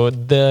 So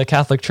the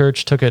Catholic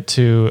Church took it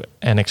to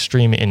an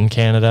extreme in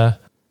Canada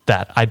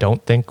that I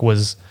don't think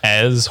was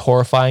as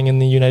horrifying in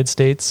the United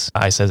States.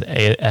 I said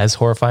as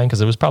horrifying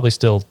because it was probably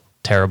still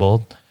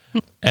terrible.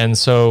 And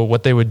so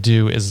what they would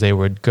do is they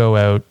would go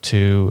out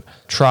to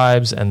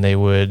tribes and they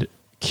would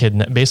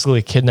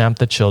basically kidnap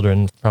the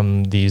children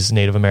from these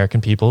Native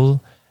American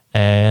people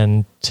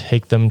and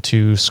take them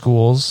to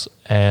schools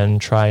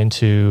and trying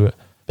to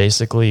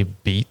basically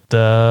beat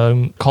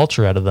the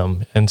culture out of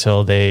them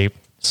until they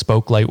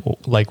spoke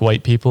like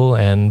white people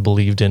and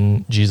believed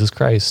in Jesus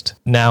Christ.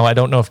 Now, I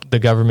don't know if the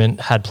government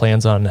had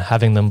plans on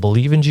having them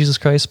believe in Jesus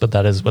Christ, but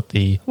that is what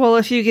Well,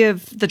 if you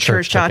give the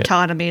church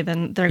autonomy,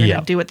 then they're going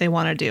to do what they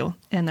want to do.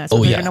 And that's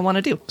what they're going to want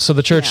to do. So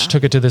the church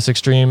took it to this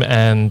extreme.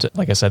 And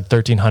like I said,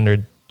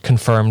 1,300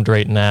 confirmed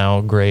right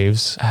now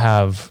graves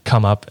have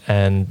come up.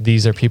 And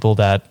these are people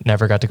that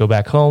never got to go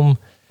back home.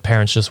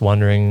 Parents just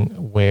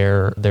wondering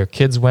where their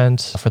kids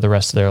went for the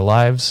rest of their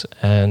lives.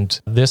 And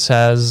this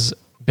has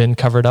been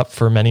covered up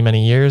for many,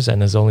 many years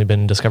and has only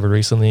been discovered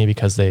recently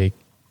because they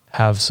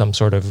have some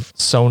sort of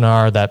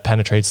sonar that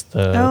penetrates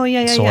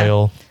the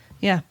soil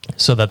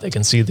so that they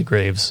can see the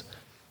graves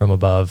from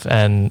above.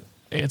 And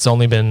it's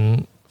only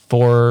been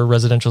 4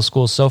 residential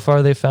schools so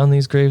far they've found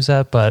these graves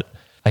at, but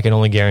I can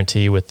only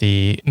guarantee with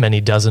the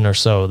many dozen or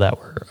so that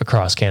were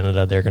across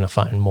Canada, they're going to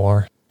find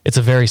more. It's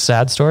a very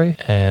sad story,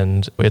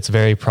 and it's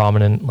very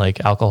prominent,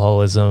 like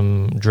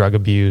alcoholism, drug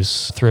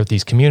abuse throughout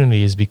these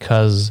communities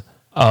because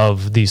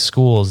of these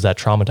schools that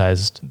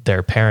traumatized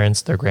their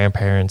parents, their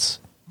grandparents.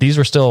 These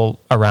were still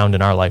around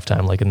in our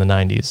lifetime, like in the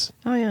 90s.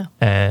 Oh, yeah.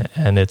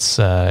 And it's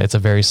a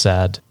very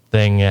sad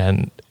thing,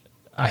 and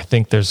I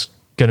think there's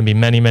going to be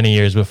many, many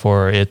years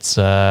before it's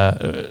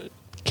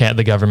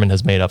the government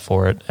has made up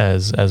for it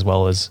as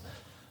well as,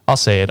 I'll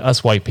say it,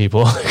 us white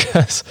people,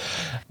 because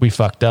we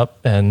fucked up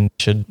and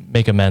should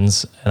make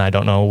amends, and I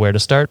don't know where to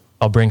start.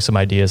 I'll bring some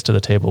ideas to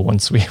the table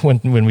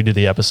when we do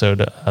the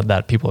episode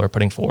that people are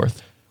putting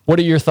forth. What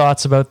are your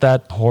thoughts about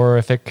that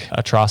horrific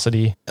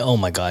atrocity? Oh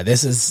my God,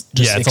 this is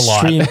just it's a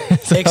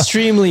lot.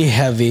 extremely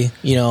heavy,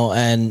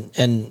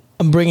 and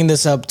I'm bringing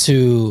this up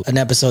to an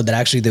episode that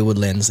actually did with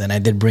Lynn's, and I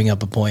did bring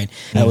up a point.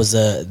 That was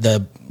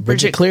the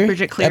Bridget Cleary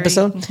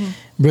episode.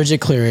 Mm-hmm. Bridget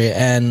Cleary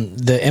and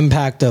the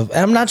impact of, and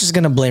I'm not just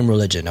going to blame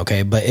religion,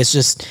 okay, but it's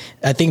just,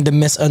 I think the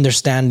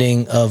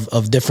misunderstanding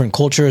of different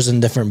cultures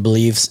and different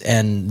beliefs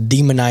and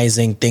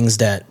demonizing things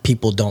that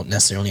people don't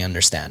necessarily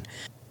understand.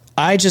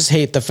 I just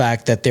hate the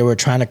fact that they were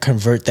trying to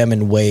convert them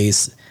in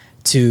ways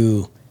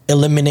to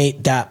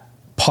eliminate that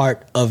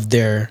part of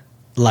their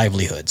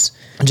livelihoods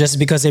just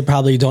because they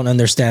probably don't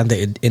understand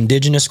the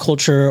indigenous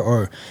culture,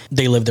 or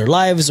they live their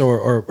lives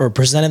or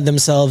presented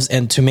themselves,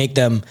 and to make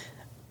them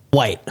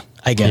white,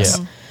 I guess.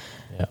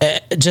 Yeah.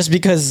 Just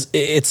because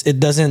it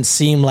doesn't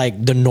seem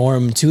like the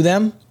norm to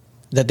them,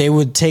 that they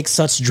would take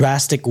such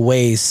drastic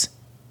ways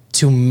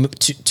to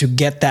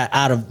get that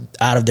out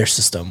of their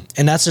system.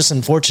 And that's just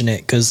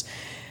unfortunate, because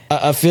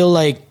I feel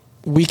like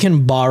we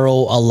can borrow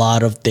a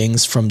lot of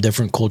things from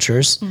different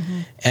cultures. Mm-hmm.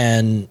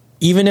 And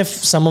even if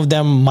some of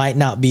them might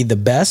not be the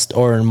best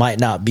or might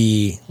not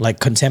be like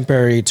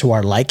contemporary to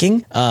our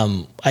liking,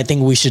 I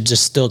think we should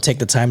just still take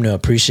the time to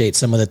appreciate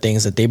some of the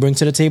things that they bring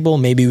to the table.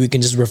 Maybe we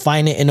can just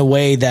refine it in a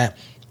way that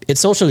it's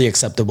socially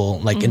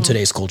acceptable, like in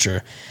today's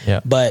culture.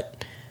 Yeah.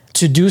 But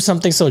to do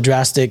something so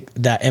drastic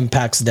that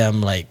impacts them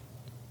like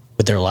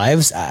with their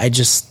lives, I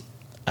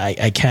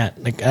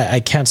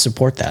can't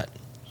support that.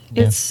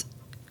 It's,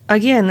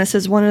 again, this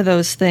is one of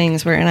those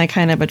things where, and I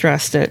kind of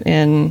addressed it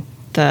in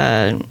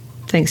the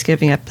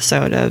Thanksgiving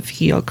episode of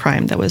Heal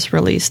Crime that was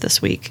released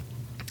this week.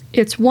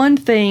 It's one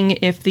thing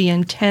if the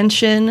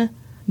intention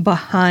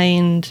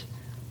behind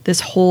this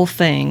whole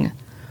thing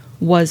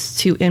was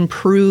to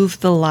improve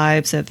the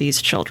lives of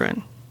these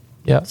children.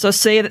 Yeah. So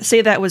say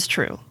that was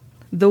true.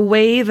 The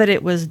way that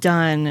it was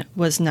done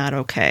was not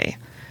okay.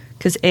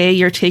 Because A,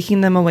 you're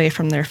taking them away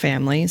from their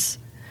families.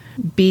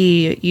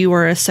 B, you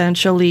are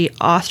essentially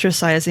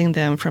ostracizing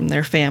them from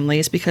their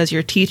families because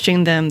you're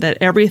teaching them that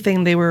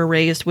everything they were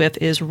raised with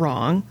is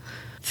wrong.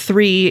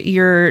 3,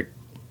 you're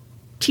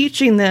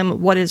teaching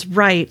them what is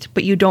right,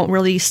 but you don't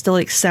really still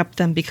accept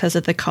them because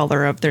of the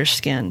color of their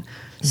skin.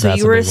 So That's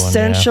you are a big one,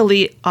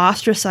 essentially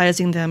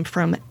ostracizing them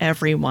from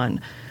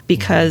everyone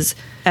because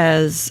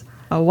as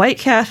a white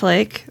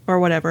Catholic or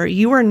whatever,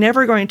 you are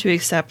never going to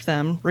accept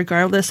them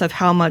regardless of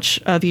how much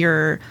of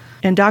your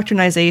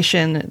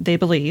indoctrination they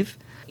believe.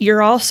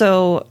 You're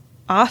also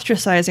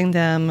ostracizing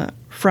them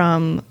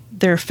from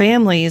their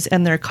families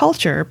and their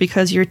culture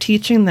because you're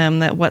teaching them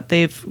that what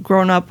they've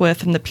grown up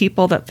with and the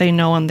people that they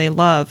know and they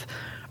love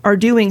are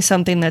doing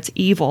something that's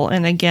evil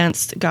and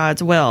against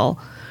God's will.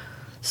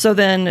 So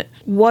then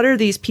what are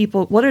these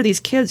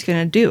kids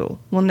going to do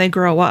when they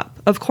grow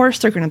up? Of course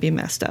they're going to be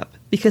messed up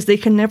because they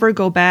can never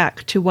go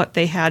back to what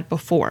they had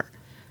before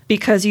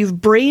because you've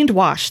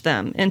brainwashed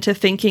them into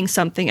thinking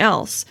something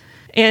else.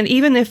 And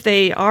even if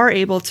they are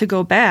able to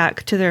go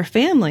back to their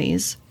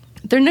families,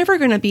 they're never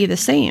going to be the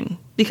same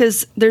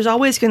because there's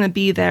always going to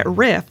be that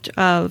rift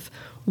of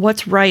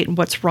what's right and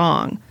what's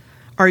wrong.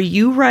 Are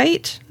you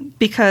right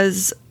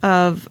because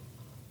of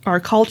our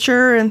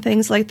culture and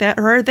things like that,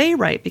 or are they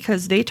right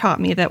because they taught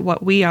me that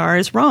what we are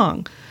is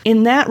wrong?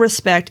 In that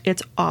respect,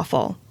 it's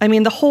awful. I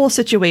mean, the whole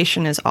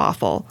situation is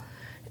awful.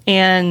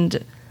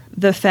 And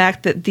the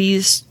fact that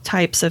these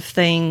types of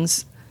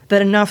things,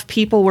 that enough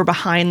people were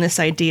behind this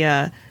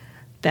idea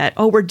that,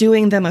 oh, we're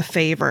doing them a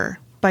favor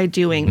by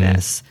doing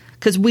this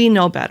because we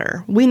know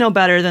better. We know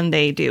better than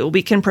they do.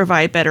 We can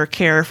provide better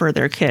care for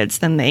their kids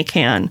than they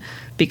can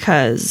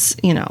because,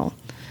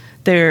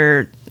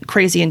 they're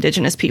crazy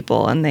indigenous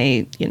people and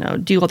they,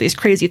 do all these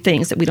crazy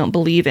things that we don't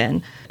believe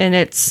in. And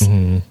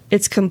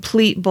it's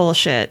complete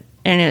bullshit.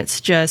 And it's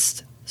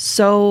just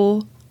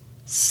so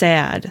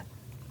sad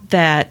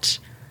that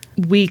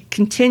we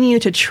continue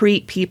to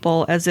treat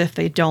people as if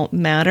they don't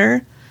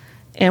matter.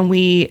 And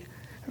we,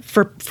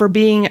 for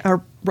being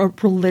a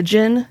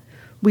religion,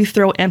 we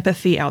throw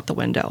empathy out the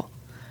window.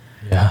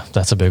 Yeah,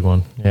 that's a big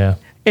one. Yeah.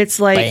 It's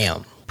like,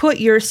 Bam. Put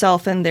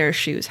yourself in their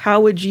shoes. How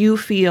would you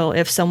feel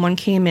if someone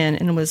came in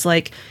and was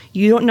like,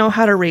 you don't know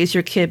how to raise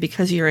your kid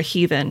because you're a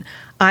heathen.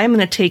 I'm going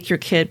to take your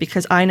kid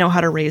because I know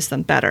how to raise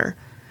them better.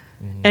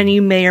 And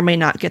you may or may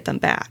not get them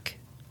back.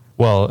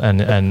 Well,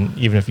 and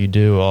even if you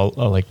do,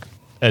 like,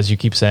 as you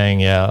keep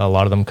saying, a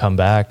lot of them come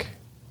back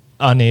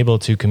unable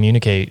to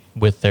communicate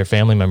with their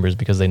family members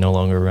because they no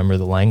longer remember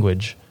the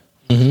language.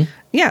 Mm-hmm.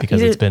 Yeah.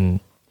 Because it's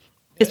been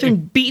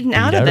beaten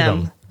out of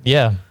them.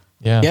 Yeah.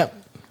 Yeah. Yep.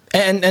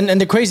 And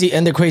the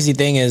crazy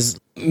thing is,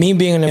 me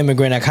being an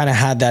immigrant, I kind of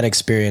had that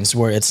experience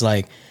where it's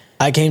like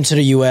I came to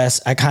the U.S.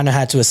 I kind of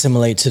had to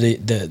assimilate to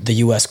the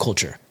U.S.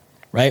 culture,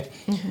 right?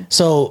 Mm-hmm.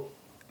 So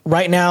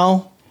right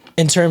now,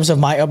 in terms of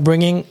my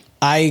upbringing,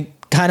 I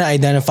kind of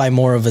identify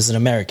more of as an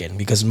American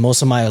because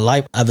most of my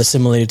life I've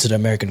assimilated to the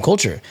American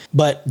culture.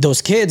 But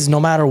those kids,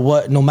 no matter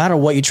what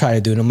you try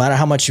to do, no matter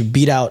how much you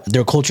beat out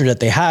their culture that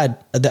they had,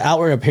 the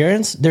outward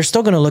appearance, they're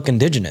still going to look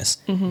indigenous.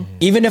 Mm-hmm.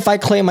 Even if I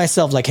claim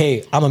myself like,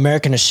 hey, I'm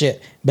American as shit.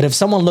 But if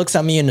someone looks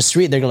at me in the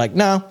street, they're like,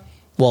 no.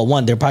 Well,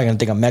 one, they're probably going to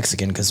think I'm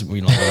Mexican because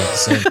we don't look the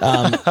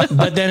same.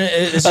 But then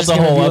it's that's just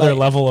a whole other like,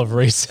 level of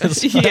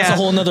racism. That's a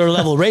whole other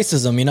level of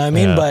racism. You know what I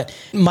mean? Yeah. But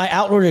my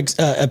outward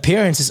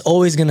appearance is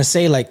always going to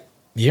say like,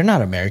 you're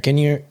not American.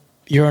 You're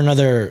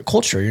another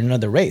culture. You're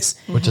another race.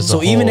 Which is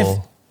so even if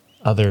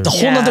other the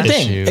whole other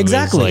thing,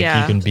 exactly.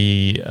 Like you can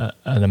be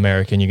an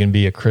American, you can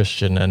be a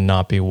Christian and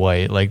not be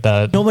white, like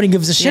that. Nobody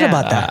gives a shit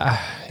about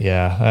that.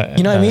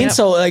 You know what I mean? Yep.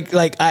 So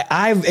like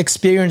I've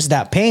experienced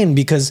that pain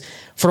because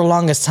for the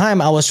longest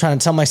time I was trying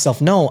to tell myself,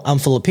 no, I'm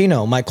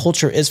Filipino. My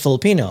culture is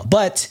Filipino,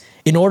 but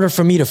in order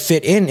for me to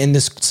fit in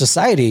this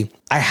society,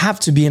 I have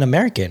to be an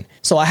American.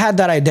 So I had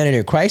that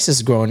identity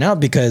crisis growing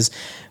up because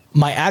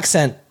my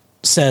accent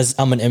says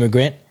I'm an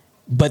immigrant,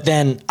 but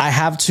then I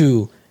have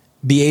to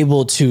be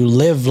able to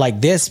live like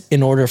this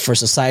in order for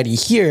society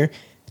here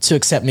to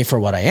accept me for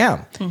what I am.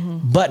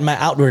 Mm-hmm. But my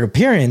outward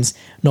appearance,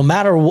 no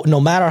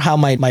matter how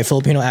my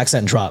Filipino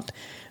accent dropped,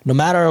 no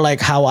matter like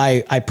how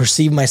I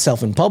perceive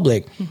myself in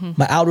public,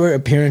 my outward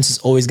appearance is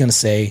always going to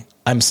say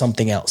I'm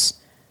something else.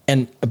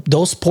 And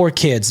those poor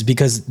kids,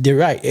 because they're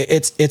right,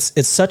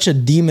 it's such a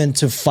demon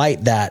to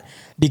fight that.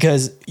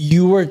 Because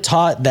you were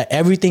taught that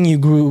everything you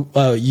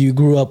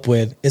grew up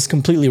with is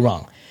completely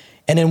wrong.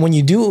 And then when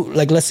you do,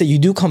 like, let's say you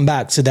do come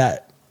back to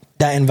that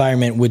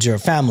environment with your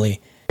family,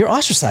 you're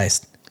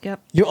ostracized.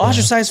 Yep. You're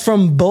ostracized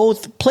from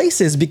both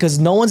places because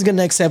no one's going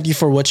to accept you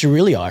for what you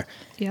really are.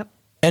 Yep.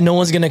 And no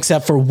one's going to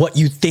accept for what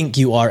you think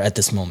you are at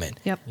this moment.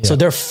 Yep. So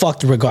they're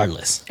fucked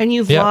regardless. And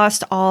you've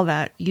lost all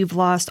that. You've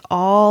lost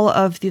all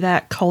of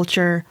that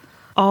culture,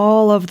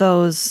 all of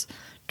those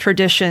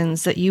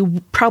traditions that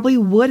you probably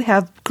would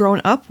have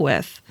grown up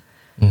with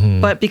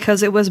But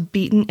because it was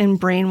beaten and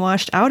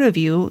brainwashed out of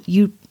you,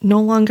 you no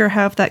longer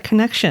have that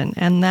connection.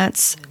 And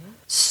that's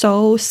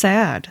so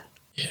sad.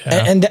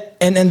 Yeah.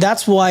 And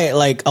that's why,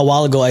 like, a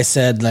while ago I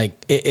said, like,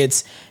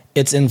 it's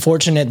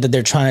unfortunate that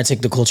they're trying to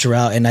take the culture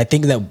out. And I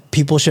think that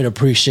people should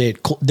appreciate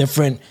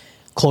different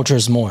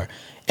cultures more.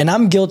 And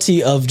I'm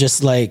guilty of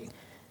just like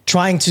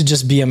trying to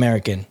just be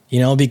American,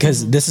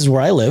 because this is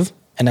where I live.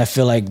 And I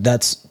feel like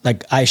that's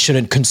like, I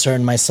shouldn't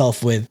concern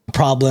myself with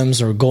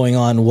problems or going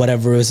on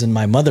whatever is in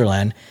my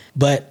motherland.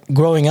 But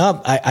growing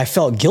up, I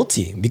felt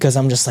guilty because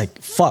I'm just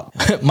like, fuck,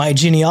 my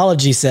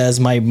genealogy says,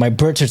 my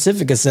birth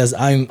certificate says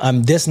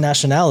I'm this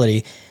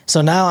nationality.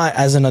 So now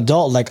as an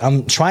adult, like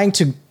I'm trying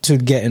to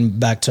get in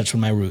back touch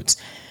with my roots.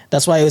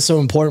 That's why it's so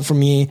important for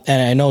me.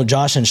 And I know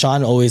Josh and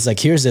Sean always like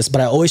hears this,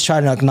 but I always try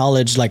to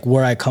acknowledge like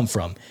where I come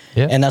from.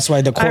 Yeah. And that's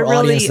why the core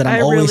audience that I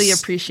really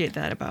appreciate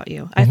that about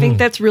you. I think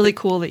that's really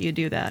cool that you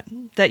do that.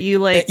 That you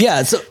like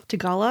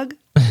Tagalog,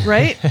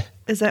 right?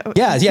 Is that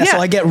yeah. So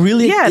I get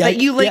really that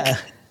you like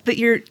that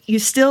you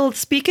still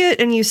speak it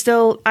and you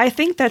still I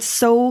think that's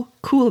so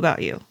cool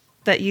about you.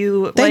 That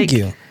you Thank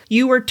you.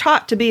 You were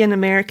taught to be an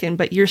American,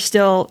 but you're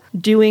still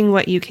doing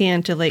what you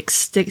can to like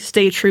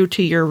stay true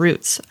to your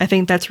roots. I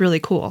think that's really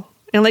cool.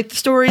 And like the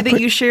story that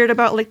you shared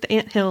about like the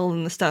anthill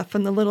and the stuff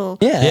and the little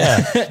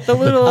the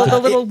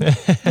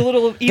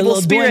little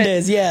evil spirit,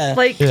 duendes,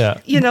 like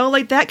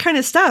like that kind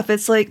of stuff.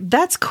 It's like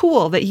that's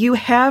cool that you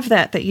have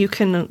that you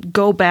can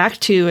go back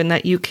to and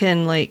that you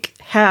can like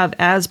have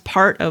as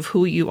part of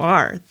who you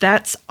are.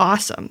 That's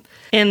awesome.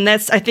 And I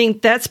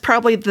think that's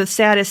probably the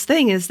saddest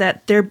thing is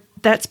that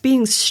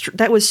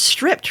that was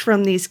stripped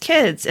from these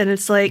kids. And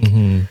it's like,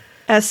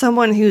 as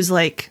someone who's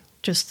like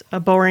just a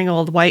boring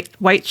old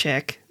white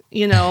chick,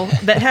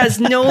 that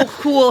has no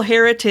cool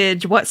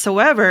heritage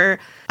whatsoever,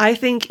 I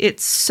think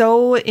it's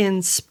so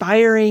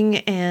inspiring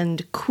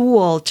and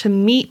cool to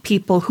meet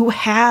people who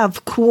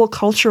have cool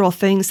cultural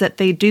things that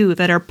they do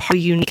that are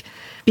unique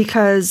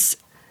because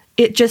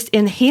it just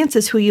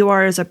enhances who you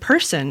are as a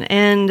person.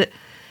 And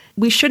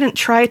we shouldn't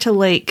try to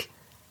like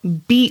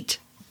beat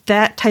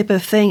that type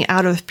of thing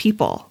out of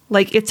people.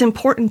 Like it's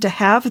important to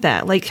have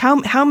that. Like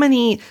how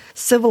many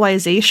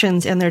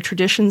civilizations and their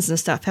traditions and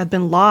stuff have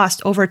been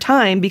lost over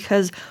time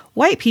because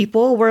white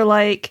people were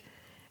like,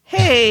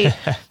 hey,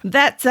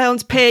 that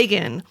sounds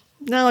pagan.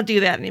 No, don't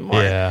do that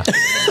anymore. Yeah.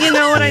 You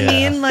know what I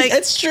mean? Like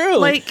it's true.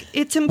 Like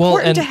it's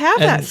important to have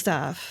that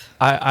stuff.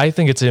 I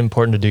think it's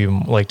important to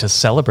do like to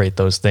celebrate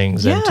those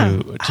things and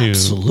to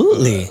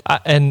absolutely.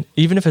 And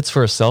even if it's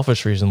for a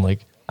selfish reason,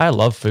 like I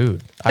love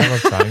food. I love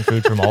trying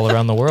food from all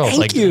around the world.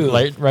 Thank you.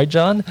 Right,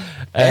 John?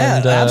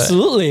 And,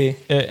 absolutely.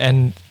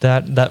 And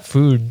that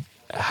food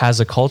has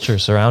a culture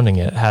surrounding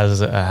it,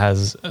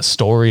 has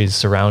stories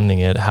surrounding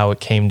it, how it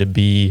came to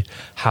be,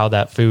 how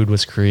that food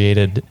was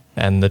created,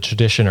 and the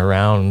tradition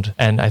around.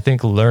 And I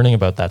think learning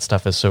about that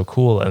stuff is so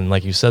cool. And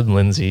like you said,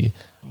 Lindsay,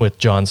 with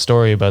John's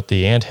story about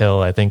the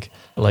anthill, I think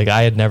like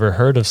I had never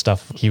heard of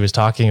stuff he was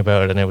talking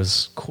about, and it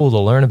was cool to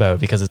learn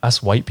about because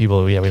us white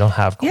people, we don't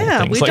have cool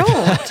things. We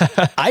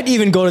don't. I'd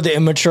even go to the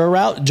immature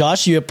route.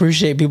 Josh, you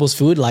appreciate people's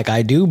food like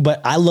I do, but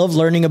I love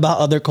learning about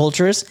other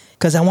cultures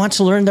because I want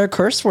to learn their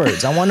curse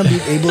words. I want to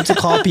be able to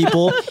call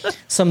people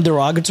some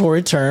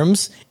derogatory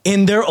terms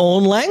in their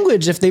own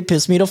language if they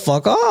piss me the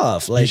fuck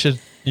off. Like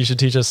You should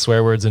teach us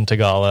swear words in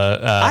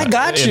Tagalog. I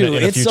got you.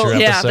 In a future episode.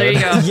 Yeah, there you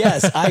go.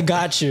 Yes, I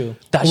got you.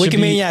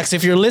 Wikimaniacs,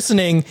 if you're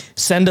listening,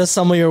 send us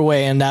some of your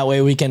way, and that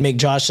way we can make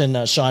Josh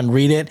and Sean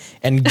read it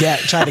and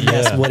try to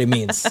guess what it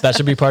means. That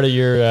should be part of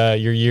your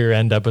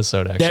year-end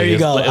episode, actually. There you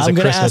go. I'm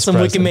going to ask some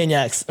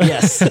Wikimaniacs.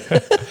 Yes.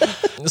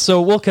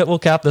 So we'll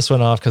cap this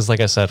one off because, like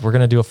I said, we're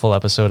going to do a full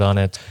episode on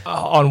it.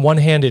 On one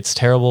hand, it's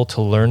terrible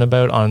to learn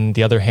about. On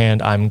the other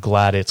hand, I'm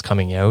glad it's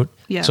coming out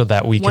so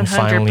that we can 100%.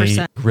 Finally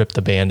rip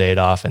the Band-Aid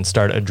off and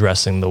start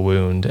addressing the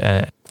wound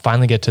and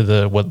finally get to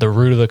the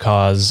root of the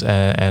cause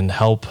and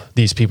help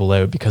these people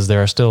out because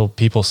there are still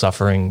people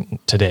suffering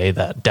today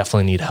that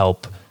definitely need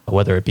help,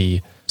 whether it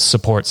be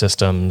support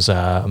systems,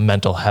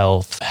 mental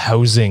health,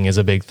 housing is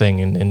a big thing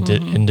in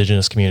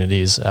Indigenous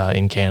communities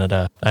in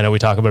Canada. I know we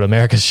talk about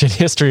America's shit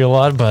history a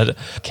lot, but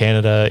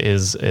Canada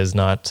is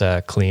not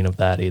clean of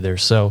that either.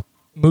 So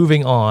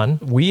moving on,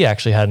 we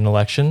actually had an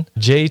election.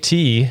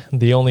 JT,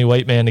 the only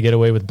white man to get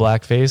away with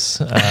blackface,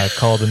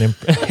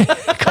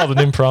 called an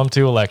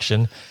impromptu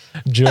election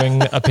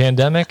during a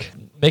pandemic,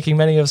 making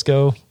many of us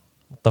go,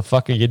 "What the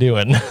fuck are you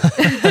doing?"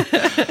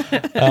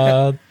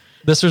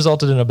 This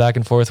resulted in a back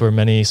and forth where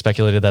many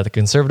speculated that the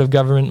Conservative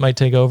government might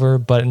take over,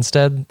 but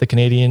instead the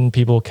Canadian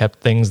people kept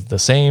things the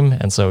same,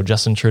 and so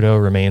Justin Trudeau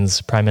remains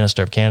Prime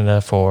Minister of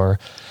Canada for,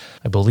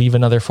 I believe,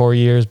 another 4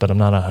 years, but I'm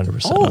not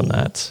 100% on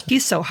that.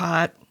 He's so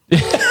hot.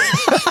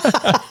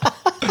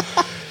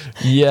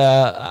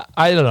 Yeah,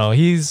 I don't know.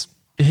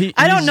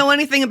 I don't know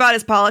anything about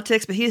his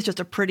politics, but he's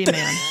just a pretty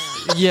man.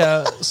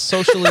 Yeah,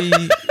 socially,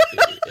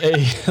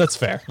 that's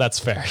fair. That's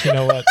fair. You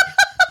know what?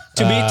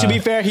 To be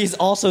fair, he's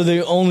also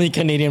the only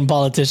Canadian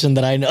politician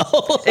that I know.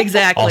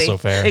 Exactly. Also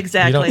fair.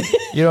 Exactly.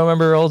 You don't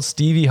remember old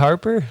Stevie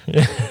Harper?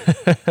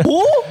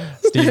 Who?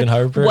 Stephen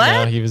Harper. What?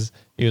 No, he was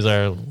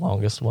our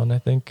longest one, I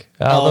think.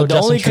 Oh, the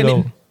only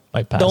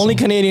might pass The only him.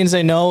 Canadians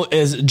I know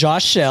is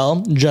Josh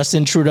Shell,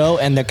 Justin Trudeau,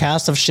 and the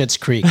cast of Schitt's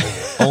Creek.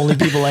 Only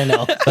people I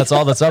know. That's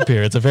all that's up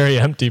here. It's a very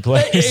empty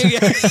place.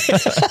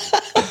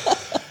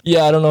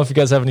 Yeah, I don't know if you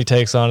guys have any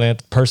takes on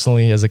it.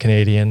 Personally, as a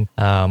Canadian,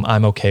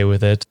 I'm okay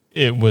with it.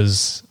 It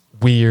was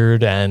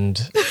weird and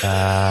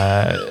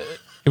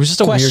it was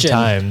just a weird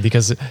time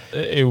because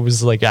it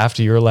was like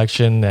after your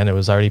election and it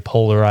was already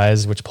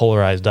polarized, which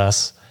polarized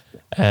us.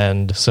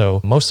 And so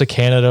most of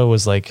Canada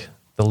was like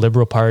the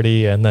Liberal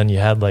Party, and then you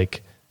had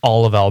like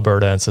all of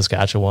Alberta and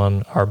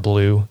Saskatchewan are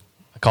blue.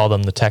 I call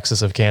them the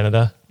Texas of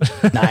Canada.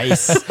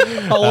 Nice.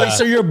 Oh wait,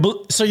 so your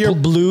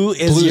blue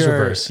is Blue's your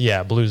reverse.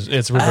 Yeah, blues.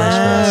 It's reverse for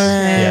us.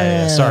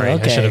 Yeah. Sorry,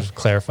 okay. I should have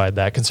clarified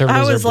that.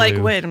 Conservatives I was are like,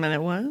 blue. wait a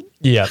minute, what?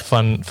 Yeah,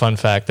 fun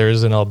fact.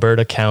 There's an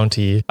Alberta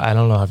county. I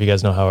don't know if you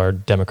guys know how our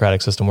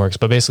democratic system works,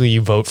 but basically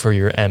you vote for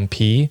your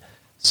MP.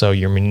 So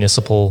your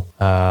municipal,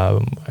 I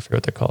forget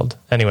what they're called.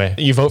 Anyway,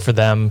 you vote for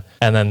them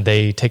and then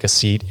they take a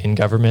seat in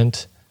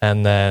government.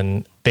 And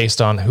then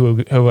based on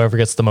whoever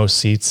gets the most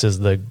seats is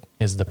the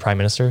prime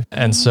minister.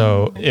 And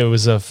so it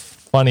was a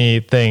funny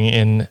thing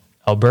in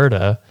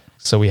Alberta.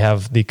 So we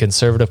have the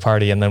Conservative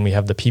Party and then we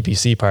have the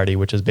PPC Party,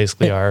 which is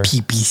basically our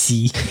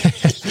PPC.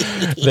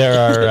 there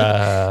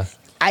are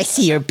I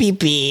see your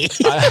PP.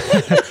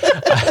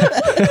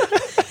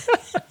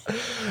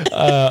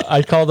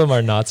 I call them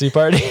our Nazi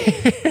party.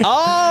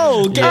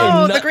 Oh, okay.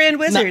 Oh, the Grand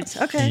Wizards.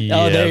 Okay.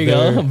 Oh, there you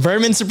they're go.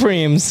 Vermin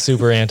Supremes.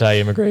 super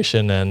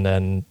anti-immigration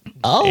and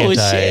Oh,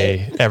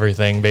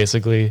 anti-everything,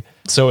 basically.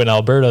 So in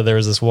Alberta, there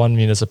was this one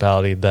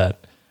municipality that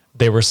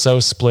they were so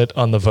split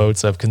on the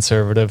votes of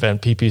Conservative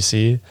and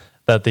PPC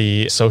that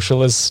the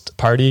Socialist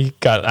Party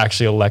got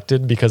actually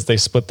elected because they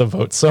split the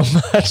vote so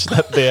much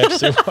that they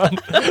actually won.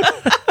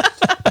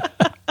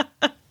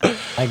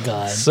 My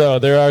God. So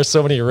there are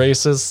so many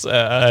racists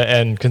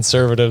and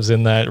conservatives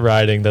in that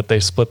riding that they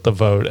split the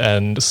vote,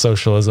 and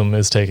socialism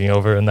is taking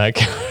over in that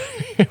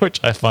county,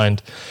 which I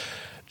find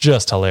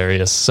just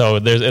hilarious. So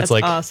it's That's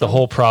like awesome. the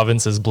whole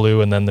province is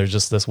blue, and then there's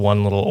just this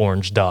one little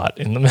orange dot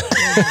in the middle.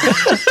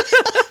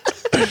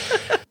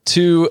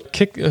 To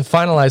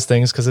finalize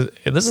things, because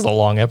this is a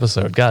long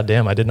episode. God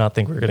damn, I did not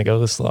think we were going to go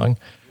this long.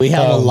 We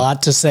have a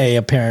lot to say,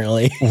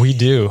 apparently. We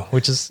do,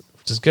 which is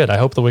good. I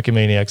hope the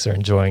Wikimaniacs are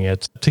enjoying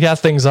it. To cap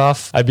things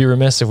off, I'd be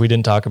remiss if we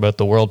didn't talk about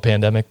the world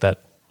pandemic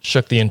that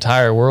shook the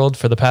entire world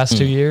for the past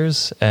 2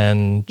 years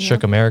and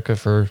shook America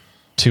for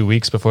 2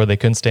 weeks before they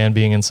couldn't stand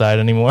being inside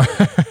anymore.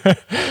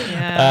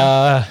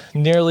 Yeah.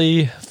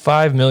 Nearly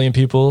 5 million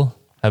people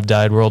have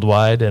died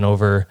worldwide, and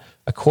over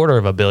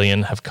 250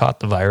 million have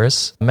caught the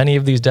virus. Many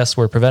of these deaths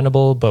were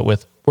preventable, but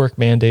with work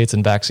mandates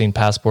and vaccine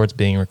passports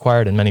being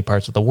required in many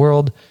parts of the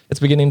world, it's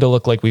beginning to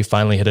look like we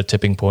finally hit a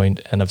tipping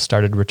point and have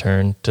started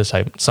return to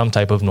some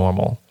type of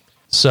normal.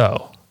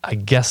 So I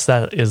guess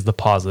that is the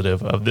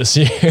positive of this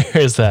year,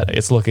 is that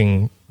it's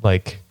looking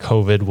like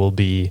COVID will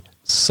be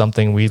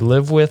something we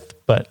live with,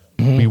 but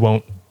we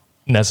won't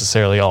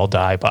necessarily all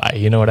die by,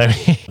 you know what I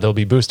mean? There'll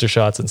be booster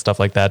shots and stuff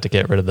like that to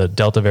get rid of the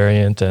Delta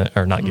variant,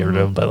 or not get rid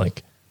of, but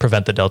like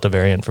prevent the Delta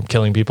variant from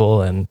killing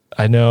people. And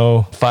I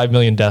know 5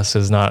 million deaths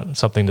is not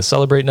something to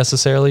celebrate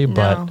necessarily,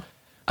 but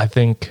I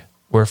think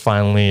we're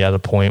finally at a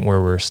point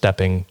where we're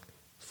stepping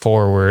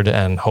forward,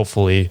 and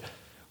hopefully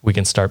we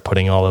can start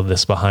putting all of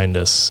this behind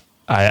us.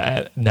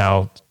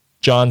 Now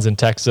John's in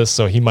Texas,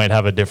 so he might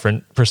have a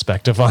different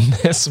perspective on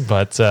this,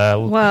 but I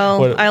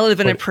live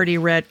in a pretty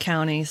red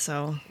county,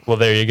 so. Well,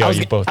 there you go.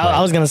 You both might.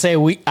 I was going to say,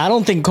 I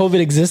don't think COVID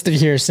existed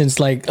here since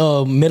like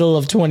middle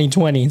of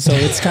 2020. So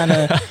it's kind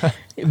of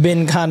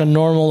been kind of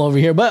normal over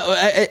here. But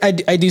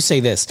I do say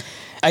this.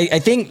 I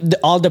think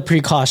all the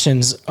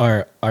precautions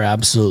are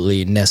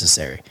absolutely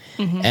necessary.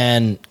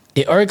 And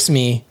it irks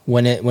me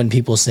when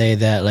people say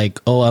that, like,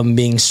 oh, I'm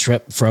being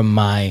stripped from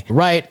my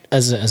right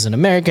as an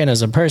American,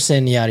 as a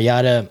person, yada,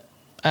 yada.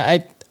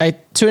 I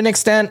to an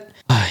extent,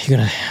 you're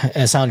going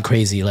to sound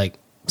crazy. Like,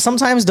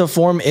 sometimes the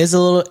form is a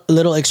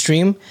little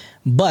extreme,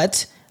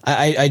 but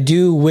I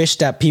do wish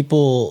that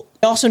people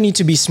also need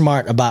to be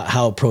smart about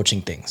how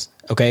approaching things.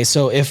 Okay,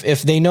 so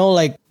if they know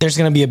like there's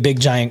gonna be a big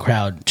giant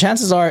crowd,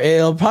 chances are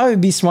it'll probably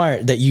be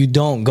smart that you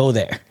don't go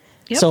there.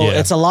 Yep. So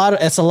it's a lot of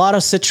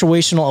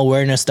situational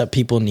awareness that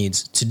people need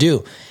to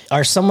do.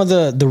 Are some of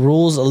the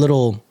rules a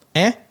little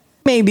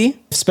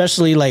maybe,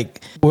 especially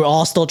like we're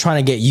all still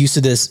trying to get used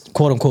to this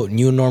quote unquote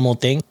new normal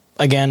thing.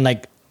 Again,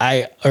 like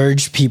I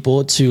urge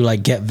people to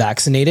like get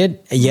vaccinated.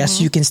 Yes,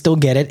 you can still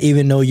get it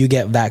even though you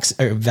get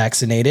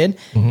vaccinated.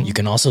 You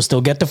can also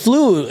still get the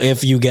flu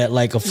if you get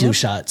like a flu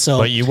shot. So,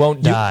 but you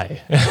won't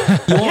die.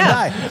 You won't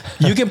die.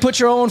 You can put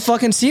your own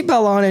fucking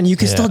seatbelt on and you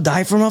can still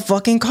die from a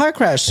fucking car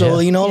crash. So,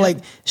 like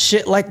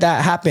shit like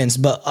that happens.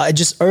 But I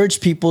just urge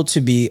people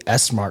to be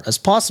as smart as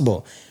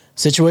possible.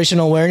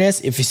 Situational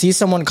awareness. If you see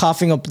someone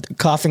coughing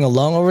a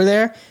lung over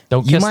there,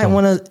 don't kiss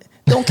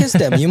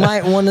them. You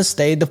might want to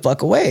stay the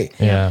fuck away.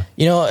 Yeah.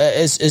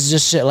 It's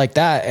just shit like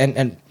that.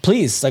 And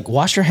please, like,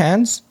 wash your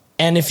hands.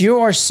 And if you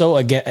are so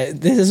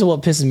against, this is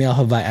what pisses me off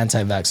about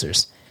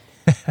anti-vaxxers.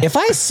 if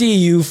I see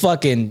you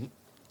fucking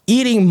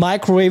eating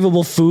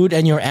microwavable food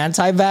and you're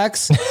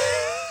anti-vax,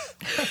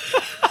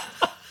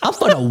 I'm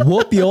gonna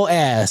whoop your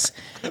ass.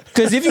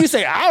 Because if you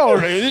say, I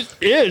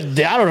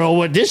don't know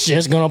what this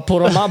shit's gonna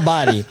put on my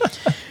body.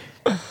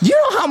 You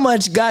know how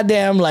much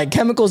goddamn like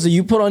chemicals that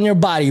you put on your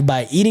body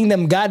by eating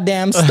them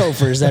goddamn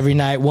Stouffer's every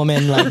night,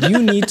 woman? Like,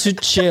 you need to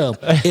chill.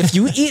 If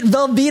you eat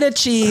Velveeta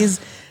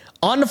cheese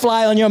on the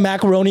fly on your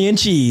macaroni and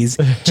cheese,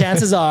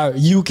 chances are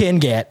you can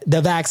get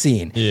the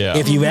vaccine. Yeah.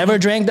 If you've ever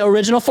drank the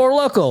original Four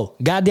Loko,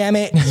 goddamn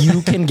it,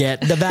 you can get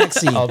the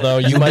vaccine. Although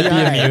you might be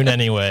immune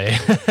anyway.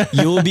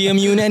 You'll be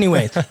immune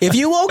anyway. If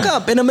you woke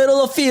up in the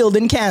middle of a field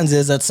in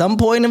Kansas at some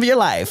point of your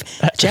life,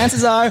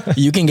 chances are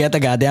you can get the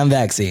goddamn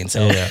vaccine.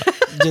 So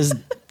just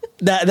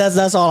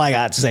that's all I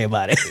got to say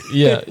about it.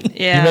 Yeah.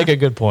 You make a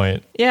good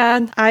point.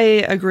 Yeah, I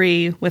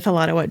agree with a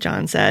lot of what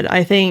John said.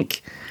 I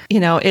think,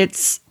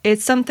 it's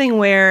something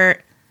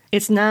where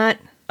it's not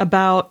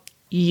about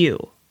you.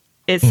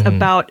 It's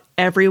about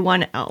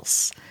everyone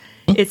else.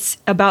 It's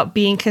about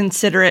being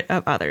considerate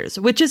of others,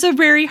 which is a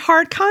very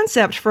hard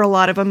concept for a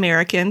lot of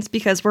Americans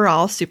because we're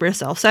all super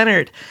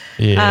self-centered.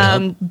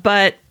 Yeah.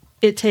 But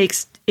it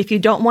takes, if you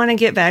don't want to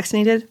get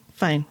vaccinated,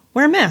 fine,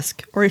 wear a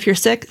mask. Or if you're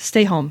sick,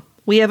 stay home.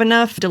 We have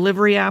enough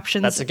delivery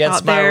options. That's against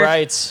out there. my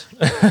rights.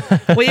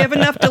 We have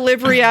enough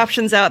delivery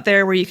options out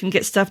there where you can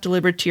get stuff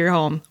delivered to your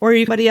home or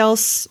anybody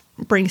else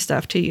bring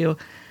stuff to you.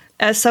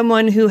 As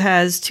someone who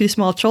has 2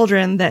 small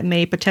children that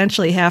may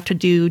potentially have to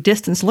do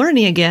distance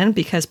learning again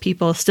because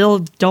people still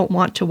don't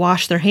want to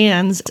wash their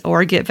hands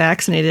or get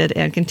vaccinated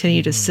and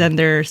continue to send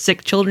their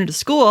sick children to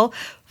school,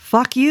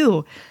 fuck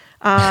you.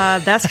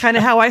 That's kind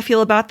of how I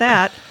feel about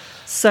that.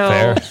 So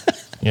Fair.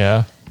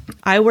 Yeah.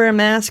 I wear a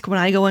mask when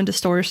I go into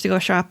stores to go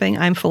shopping.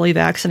 I'm fully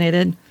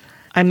vaccinated.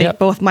 I make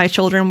both my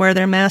children wear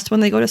their masks when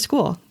they go to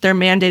school. They're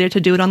mandated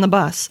to do it on the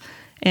bus.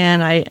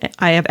 And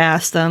I have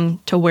asked them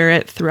to wear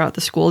it throughout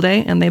the school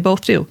day, and they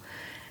both do.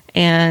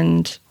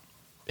 And,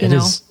 It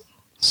is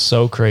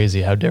so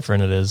crazy how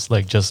different it is.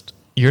 Like, just,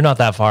 you're not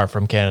that far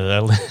from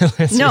Canada.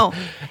 No.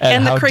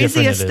 And the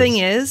craziest thing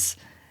is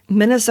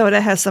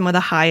Minnesota has some of the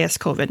highest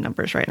COVID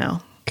numbers right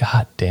now.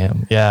 God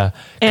damn. Yeah.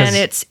 And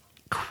it's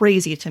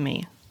crazy to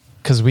me.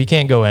 Because we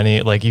can't go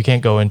you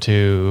can't go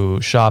into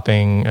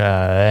shopping,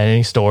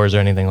 any stores or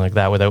anything like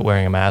that without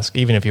wearing a mask,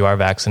 even if you are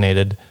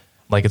vaccinated.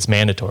 Like, it's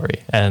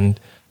mandatory. And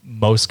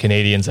most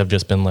Canadians have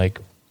just been like,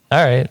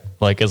 all right,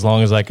 like, as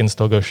long as I can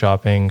still go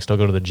shopping, still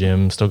go to the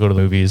gym, still go to the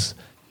movies,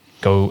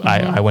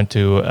 I went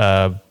to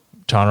a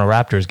Toronto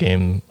Raptors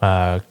game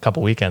a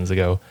couple weekends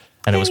ago,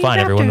 and it was fine.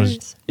 Raptors. Everyone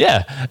was,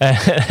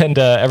 and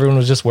everyone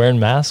was just wearing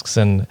masks,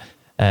 and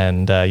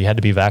you had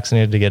to be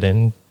vaccinated to get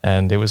in,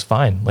 and it was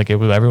fine. Like,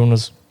 everyone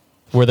was.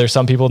 Were there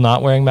some people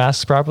not wearing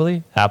masks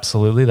properly?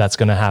 Absolutely, that's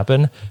going to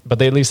happen. But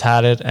they at least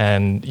had it,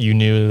 and you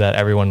knew that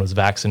everyone was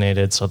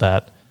vaccinated so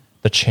that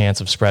the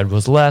chance of spread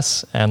was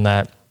less, and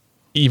that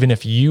even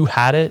if you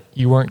had it,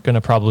 you weren't going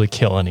to probably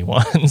kill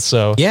anyone.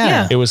 So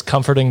it was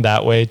comforting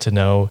that way to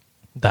know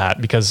that,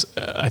 because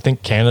I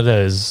think Canada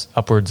is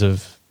upwards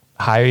of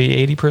high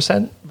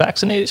 80%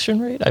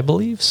 vaccination rate, I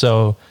believe.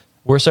 So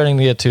we're starting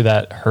to get to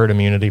that herd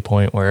immunity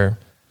point where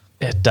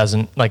it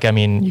doesn't,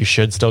 you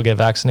should still get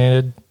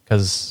vaccinated,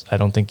 because I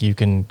don't think you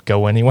can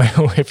go anywhere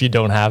if you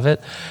don't have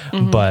it.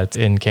 But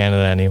in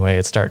Canada anyway,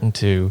 it's starting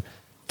to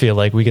feel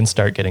like we can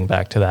start getting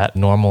back to that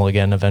normal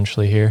again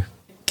eventually here.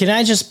 Can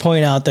I just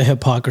point out the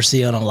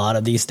hypocrisy on a lot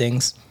of these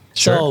things?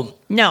 Sure. So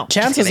No,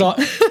 chances are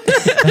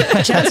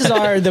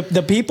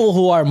the people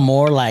who are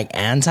more like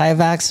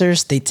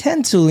anti-vaxxers, they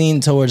tend to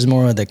lean towards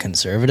more of the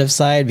conservative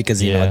side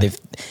because you know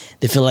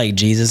they feel like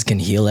Jesus can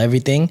heal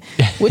everything,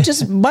 which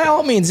is by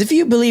all means, if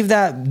you believe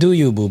that, do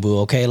you, boo boo?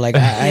 Okay, like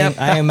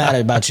I am mad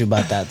about you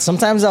about that.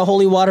 Sometimes that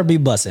holy water be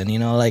bussin', you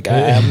know, like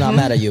I'm not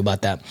mad at you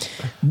about that,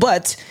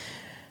 but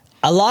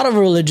a lot of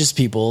religious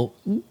people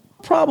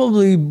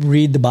probably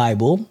read the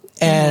Bible,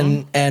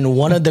 and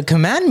one of the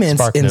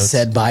commandments in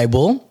said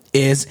Bible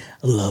is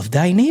love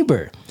thy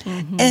neighbor.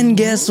 And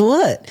guess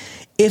what?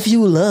 If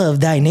you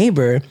love thy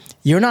neighbor,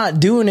 you're not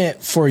doing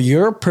it for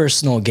your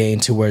personal gain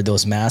to wear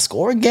those masks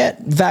or get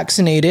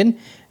vaccinated.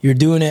 You're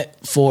doing it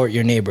for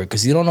your neighbor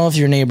because you don't know if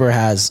your neighbor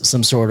has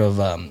some sort of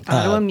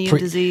autoimmune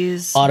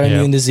disease.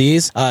 Autoimmune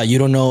disease. You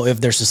don't know if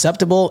they're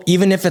susceptible.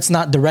 Even if it's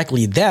not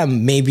directly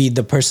them, maybe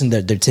the person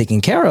that they're taking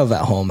care of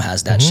at home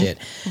has that shit.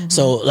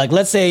 So, like,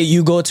 let's say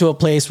you go to a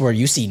place where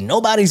you see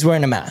nobody's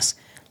wearing a mask.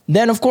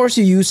 Then, of course,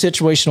 you use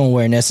situational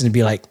awareness and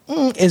be like,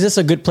 is this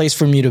a good place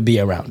for me to be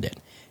around it?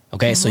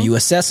 Okay, so you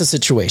assess the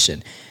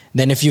situation.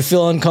 Then if you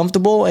feel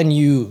uncomfortable and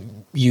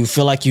you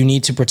feel like you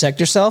need to protect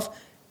yourself,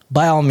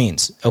 by all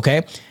means,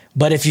 okay?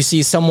 But if you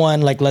see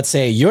someone, like, let's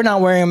say you're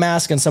not wearing a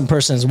mask and some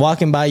person is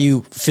walking by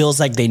you, feels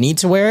like they need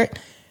to wear it,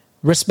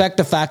 respect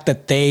the fact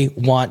that they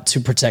want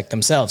to protect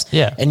themselves.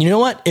 Yeah. And you know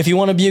what? If you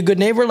want to be a good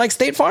neighbor like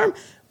State Farm,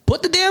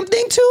 put the damn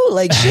thing too,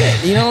 like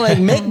shit, you know, like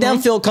make them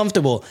feel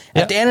comfortable.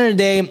 At the end of the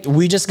day,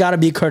 we just got to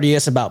be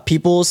courteous about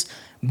people's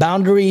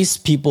boundaries,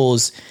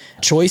 people's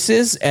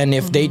choices. And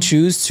if they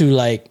choose to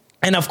like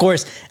And of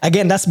course,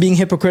 again, that's being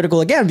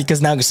hypocritical again,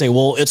 because now you say,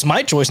 well, it's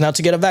my choice not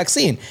to get a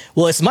vaccine.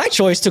 Well, it's my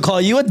choice to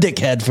call you a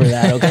dickhead for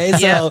that. Okay.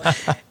 So,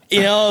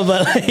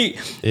 but like,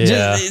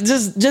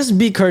 just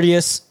be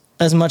courteous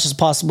as much as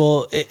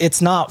possible.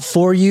 It's not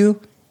for you.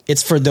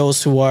 It's for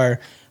those who are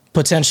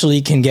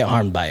potentially can get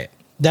harmed by it.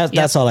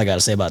 That's all I got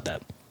to say about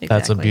that. Exactly.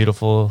 That's a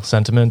beautiful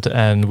sentiment.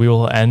 And we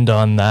will end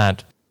on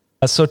that.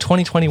 So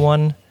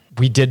 2021,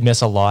 we did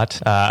miss a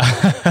lot.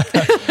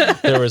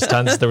 There was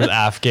tons. There was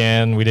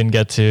Afghan. We didn't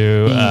get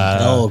to.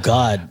 Oh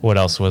God! What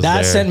else was there?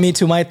 That sent me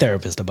to my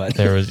therapist a bunch.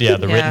 There was the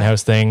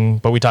Rittenhouse thing,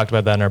 but we talked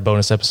about that in our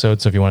bonus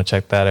episode. So if you want to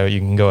check that out, you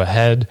can go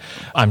ahead.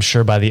 I'm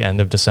sure by the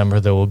end of December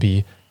there will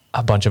be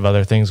a bunch of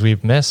other things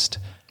we've missed.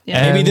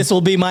 Yeah. Maybe this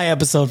will be my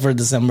episode for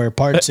December,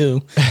 part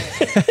 2.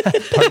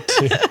 Part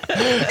 2.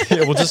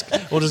 Yeah, we'll just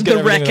get the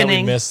everything reckoning that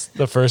we missed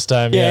the first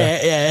time.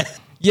 Yeah.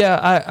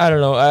 I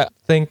don't know. I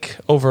think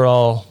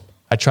overall,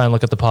 I try and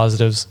look at the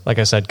positives. Like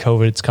I said,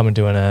 COVID's coming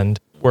to an end.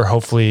 We're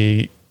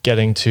hopefully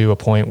getting to a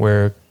point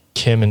where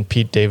Kim and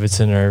Pete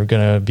Davidson are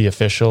going to be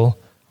official.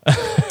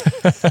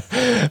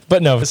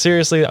 But no,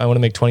 seriously, I want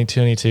to make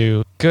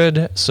 2022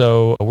 good.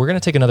 So we're going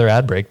to take another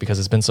ad break because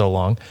it's been so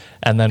long.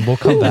 And then we'll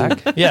come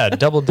back. Yeah,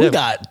 double dip. We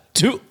got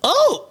 2.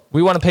 Oh!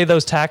 We want to pay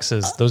those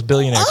taxes, those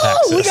billionaire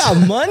taxes. Oh, we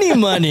got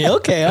money.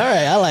 Okay, all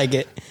right. I like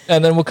it.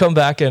 And then we'll come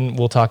back and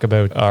we'll talk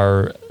about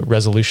our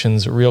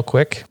resolutions real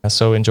quick.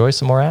 So enjoy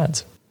some more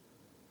ads.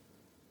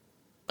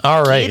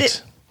 All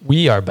right.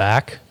 We are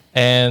back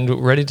and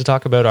ready to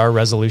talk about our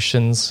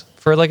resolutions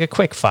for like a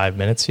quick 5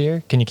 minutes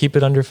here. Can you keep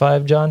it under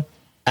 5, John?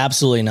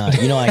 Absolutely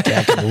not. You know I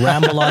can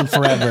ramble on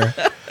forever.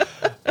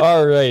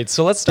 All right.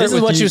 So let's start with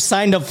with what you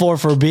signed up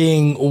for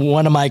being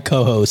one of my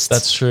co-hosts.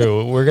 That's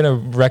true. We're going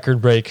to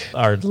record break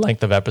our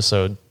length of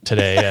episode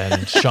today,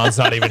 and Sean's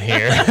not even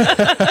here.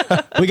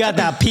 We got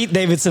that Pete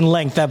Davidson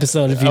length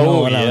episode, if you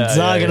know what I'm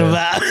talking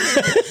about.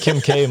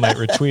 Kim K might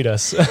retweet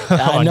us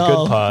on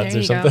Good Pods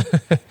or something.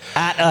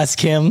 At us,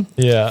 Kim.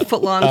 Yeah.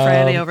 Footlong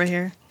Friday over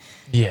here.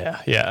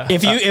 Yeah.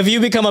 If you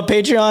become a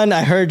Patreon,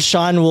 I heard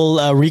Sean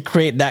will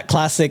recreate that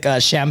classic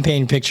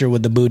champagne picture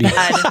with the booty.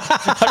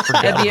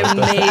 That'd be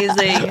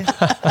amazing.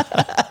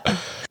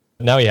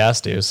 Now he has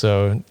to,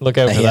 so look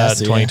out for that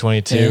in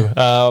 2022.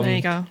 Yeah. There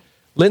you go.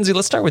 Lindsay,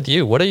 let's start with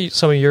you. What are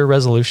some of your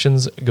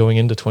resolutions going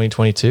into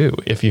 2022,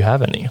 if you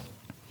have any?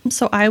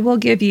 So I will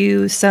give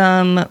you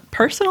some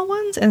personal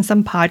ones and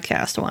some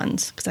podcast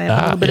ones because I have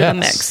a little bit of a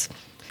mix.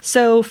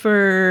 So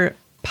for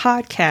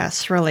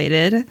podcasts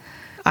related,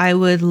 I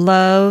would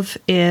love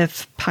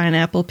if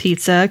Pineapple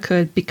Pizza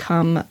could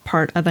become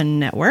part of a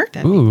network.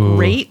 That'd be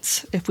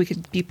great if we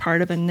could be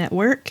part of a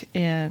network.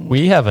 And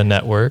we have a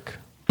network.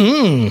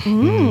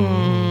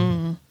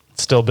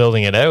 Still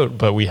building it out,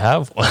 but we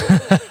have one.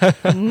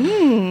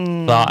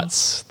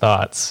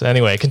 Thoughts.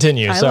 Anyway,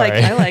 continue. Sorry.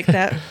 I like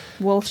that.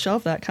 We'll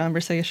shelve that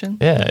conversation.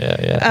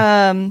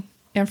 Yeah.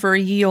 And for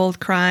Ye Old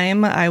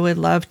Crime, I would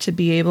love to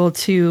be able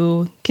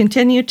to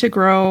continue to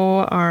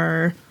grow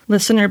our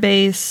listener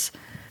base,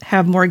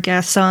 have more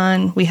guests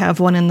on. We have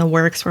one in the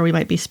works where we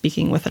might be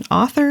speaking with an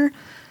author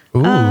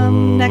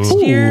next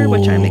year,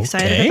 which I'm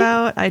excited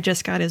about. I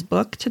just got his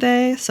book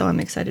today, so I'm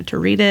excited to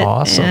read it.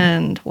 Awesome.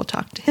 And we'll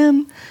talk to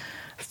him.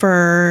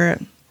 For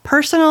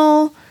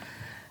personal,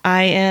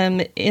 I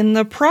am in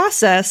the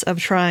process of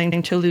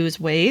trying to lose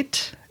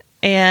weight,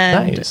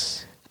 and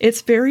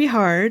it's very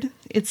hard.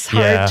 It's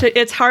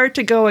hard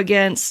to go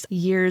against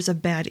years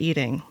of bad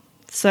eating.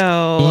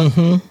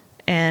 So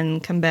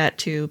and combat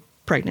to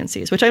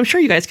pregnancies, which I'm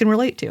sure you guys can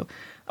relate to.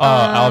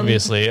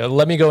 Obviously.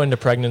 Let me go into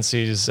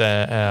pregnancies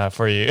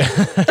for you.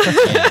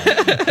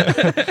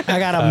 I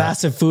got a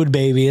massive food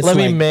baby. It's let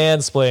me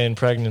mansplain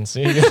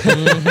pregnancy.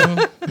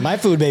 My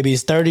food baby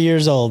is 30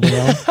 years old, you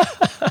know?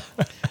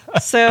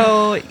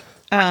 So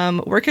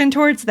working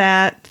towards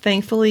that.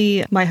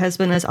 Thankfully, my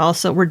husband is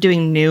also, we're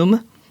doing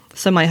Noom.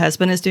 So my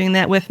husband is doing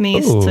that with me.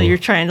 Ooh. So you're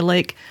trying to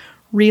like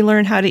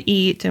relearn how to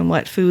eat and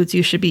what foods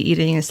you should be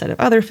eating instead of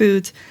other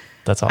foods.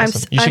 That's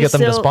awesome. You should get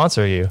them to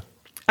sponsor you.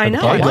 I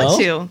know. I want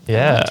to.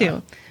 Yeah. I want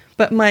to.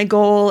 But my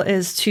goal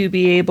is to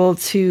be able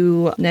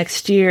to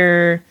next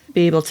year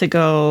be able to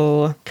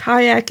go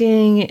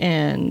kayaking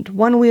and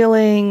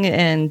one-wheeling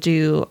and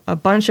do a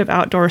bunch of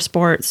outdoor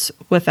sports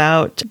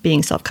without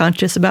being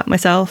self-conscious about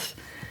myself,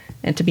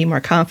 and to be more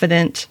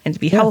confident and to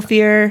be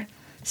healthier.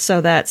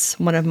 So that's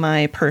one of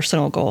my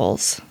personal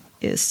goals,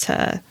 is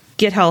to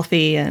get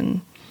healthy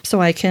and so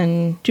I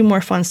can do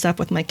more fun stuff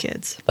with my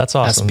kids. That's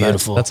awesome. That's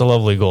beautiful. That's a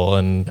lovely goal.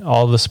 And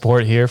all the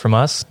support here from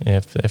us,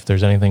 if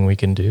there's anything we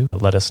can do,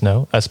 let us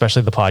know.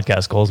 Especially the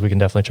podcast goals. We can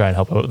definitely try and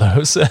help out with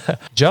those.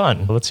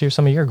 John, let's hear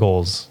some of your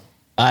goals.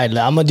 All right,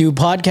 I'm going to do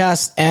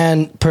podcasts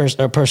and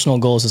personal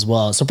goals as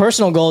well. So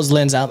personal goals,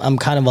 Linz, I'm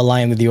kind of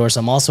aligned with yours.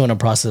 I'm also in a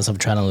process of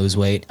trying to lose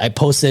weight. I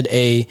posted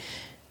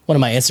one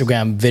of my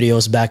Instagram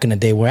videos back in the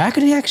day where I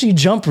could actually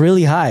jump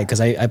really high because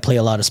I play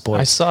a lot of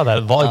sports. I saw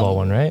that volleyball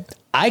one, right?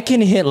 I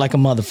can hit like a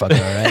motherfucker,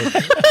 all right?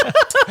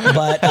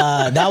 But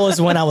that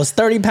was when I was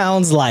 30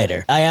 pounds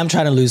lighter. I am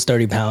trying to lose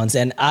 30 pounds.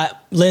 And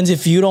Linz,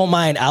 if you don't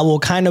mind, I will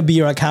kind of be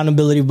your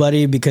accountability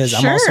buddy because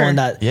I'm also on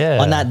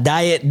that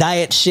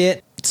diet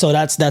shit. So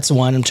that's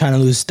one. I'm trying to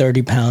lose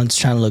 30 pounds,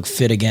 trying to look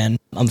fit again.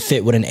 I'm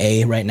fit with an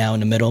A right now in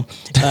the middle.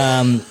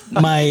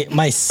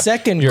 My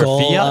second You're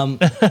goal, a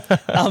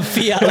Fiat? I'm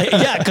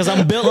Fiat, because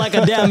I'm built like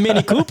a damn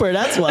Mini Cooper.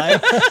 That's why.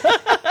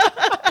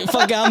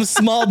 Fuck, I'm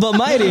small but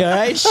mighty. All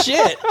right,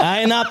 shit. I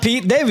ain't not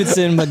Pete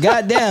Davidson, but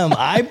goddamn,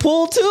 I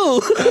pull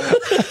too.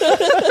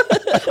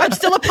 I'm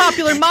still a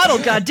popular model.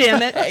 God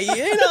damn it.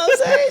 You know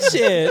what I'm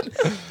saying? Shit.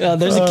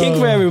 There's a kink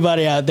for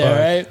everybody out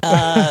there,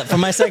 right? For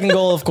my second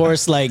goal, of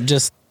course,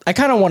 I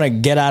kind of want to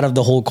get out of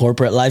the whole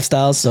corporate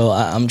lifestyle. So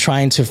I'm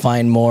trying to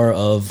find more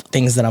of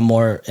things that I'm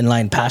more in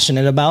line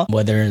passionate about,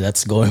 whether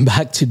that's going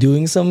back to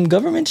doing some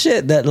government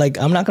shit that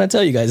I'm not going to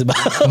tell you guys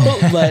about,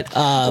 but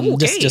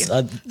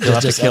You'll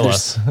have to kill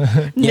us.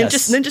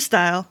 Yes. Ninja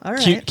style. All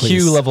right.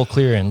 Q level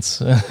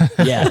clearance.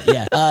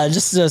 Yeah.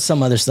 Just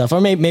some other stuff, or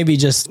maybe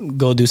just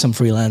go do some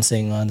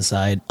freelancing on the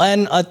side.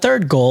 And a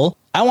third goal,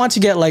 I want to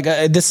get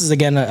this is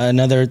again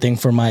another thing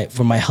for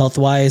my health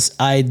wise.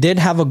 I did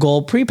have a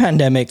goal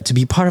pre-pandemic to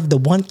be part of the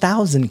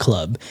 1,000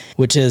 club,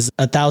 which is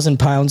 1,000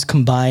 pounds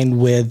combined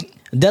with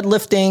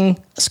deadlifting,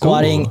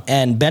 squatting,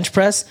 and bench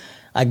press.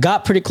 I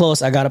got pretty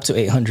close. I got up to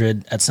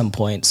 800 at some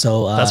point.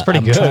 So that's pretty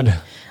good.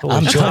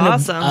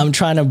 I'm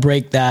trying to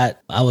break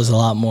that. I was a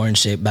lot more in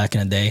shape back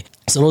in the day.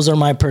 So those are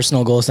my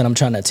personal goals that I'm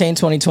trying to attain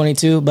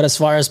 2022. But as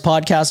far as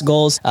podcast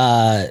goals,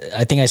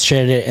 I think I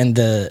shared it in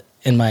the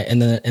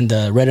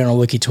Reddit or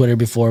Wiki Twitter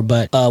before,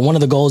 but one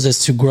of the goals is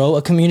to grow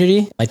a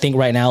community. I think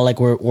right now,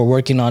 we're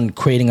working on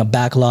creating a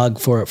backlog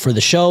for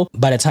the show.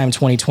 By the time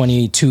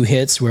 2022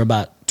 hits, we're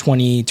about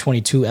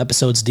 22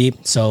 episodes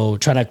deep. So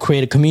trying to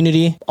create a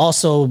community,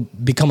 also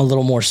become a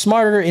little more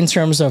smarter in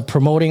terms of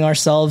promoting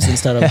ourselves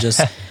instead of just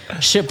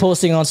shit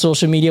posting on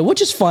social media,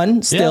 which is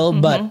fun still,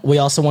 but we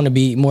also want to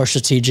be more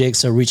strategic.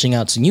 So reaching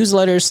out to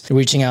newsletters,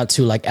 reaching out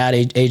to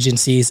ad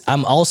agencies.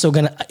 I'm also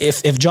going to,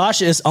 if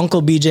Josh is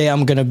Uncle BJ,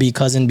 I'm going to be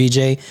Cousin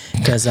BJ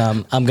because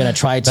I'm going to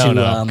try to.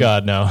 No,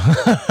 God, no.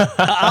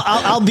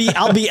 I'll be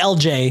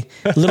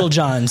LJ, Little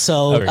John.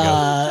 So,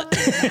 okay.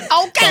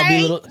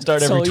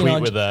 Start every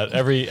tweet with that.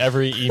 Every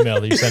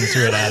email that you send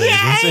to an ad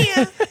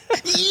agency.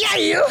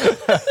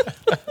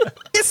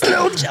 It's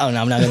Little John. Oh, no,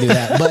 I'm not gonna do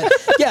that. But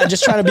yeah,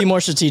 just try to be more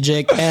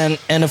strategic and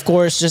of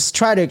course just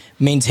try to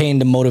maintain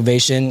the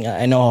motivation.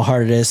 I know how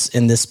hard it is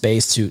in this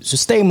space to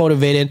stay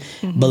motivated,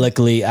 but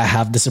luckily I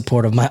have the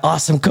support of my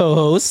awesome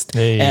co-host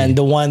and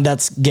the one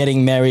that's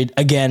getting married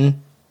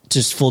again.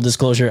 Just full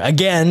disclosure,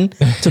 again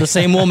to the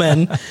same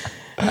woman.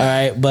 All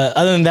right. But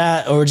other than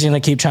that, we're just going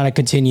to keep trying to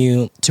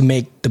continue to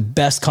make the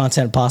best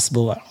content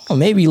possible. I don't know,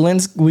 maybe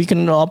Linz, we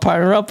can all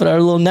partner up with our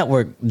little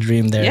network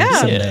dream there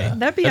someday.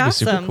 That'd be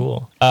awesome. Super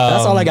cool.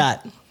 That's all I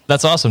got.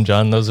 That's awesome,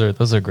 John. Those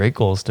are great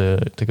goals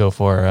to go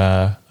for.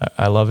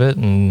 I love it.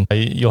 And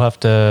you'll have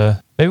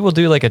to, maybe we'll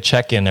do a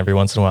check-in every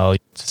once in a while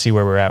to see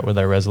where we're at with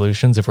our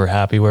resolutions. If we're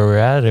happy where we're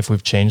at, if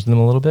we've changed them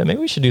a little bit, maybe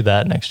we should do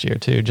that next year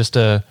too, just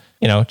to,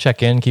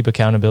 check in, keep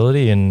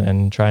accountability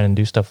and try and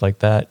do stuff like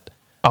that.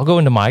 I'll go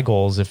into my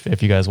goals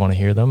if you guys want to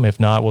hear them. If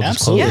not, we'll just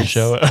close the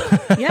show.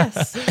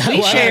 Yes.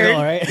 We shared.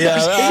 Know, right? Yeah,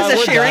 is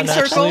this a sharing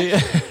circle?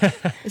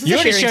 You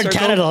already shared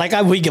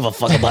Canada. We give a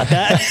fuck about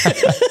that.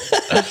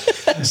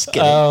 Just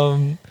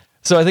kidding.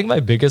 So I think my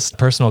biggest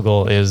personal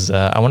goal is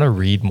I want to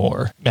read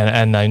more.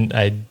 And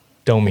I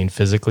don't mean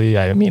physically.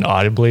 I mean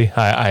audibly.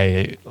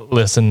 I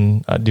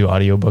listen, do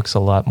audiobooks a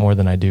lot more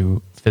than I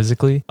do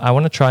physically. I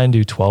want to try and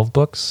do 12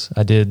 books.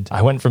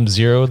 I went from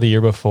 0 the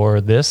year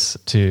before this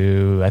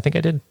to, I think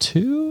I did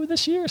 2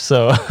 this year.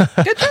 So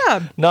good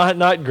job.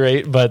 Not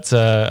great, but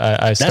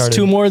I started. That's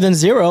 2 more than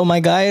 0,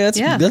 my guy.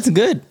 That's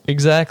good.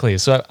 Exactly.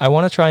 So I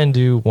want to try and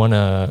do one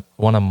a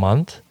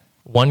month.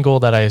 One goal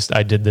that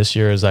I did this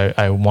year is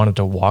I wanted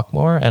to walk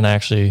more, and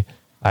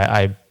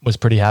I was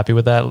pretty happy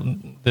with that.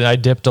 I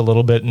dipped a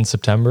little bit in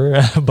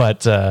September,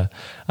 but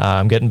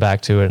I'm getting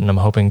back to it, and I'm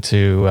hoping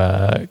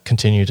to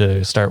continue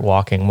to start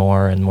walking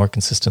more and more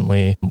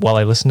consistently while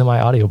I listen to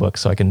my audiobook,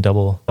 so I can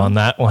double on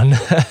that one.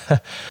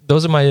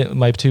 Those are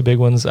my 2 big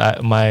ones.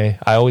 I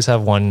always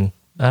have one,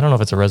 I don't know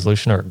if it's a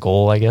resolution or a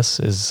goal, I guess,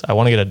 is I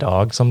want to get a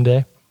dog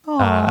someday.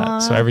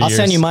 So every I'll year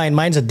send you mine.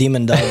 Mine's a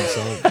demon dog,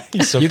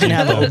 so you can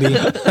have Obi.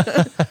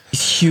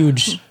 He's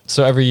huge.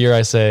 So every year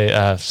I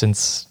say,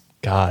 since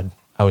God,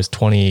 I was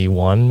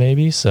 21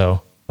 maybe,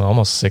 so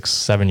almost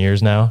 6-7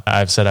 years now,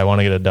 I've said I want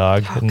to get a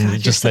dog, and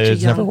God,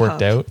 it's never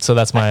worked out. So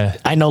that's my.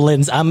 I know,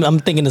 Linz. I'm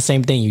thinking the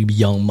same thing. You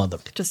young mother.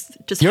 Just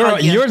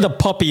you're the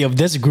puppy of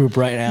this group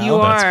right now.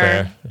 You That's are.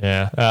 fair.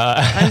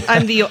 Yeah.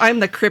 I'm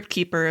the crypt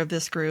keeper of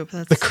this group.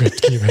 That's The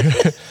crypt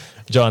keeper.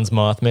 John's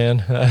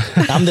Mothman.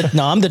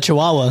 I'm the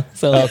Chihuahua.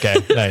 So Okay,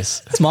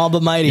 nice. small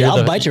but mighty.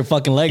 I'll bite your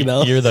fucking leg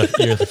though. You're the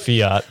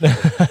Fiat.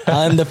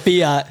 I'm the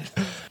Fiat.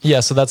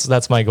 Yeah, so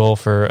that's my goal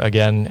for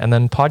again. And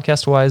then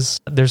podcast wise,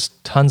 there's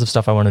tons of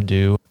stuff I want to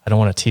do. I don't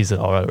want to tease it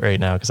all out right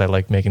now because I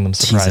like making them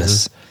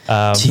surprises.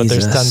 But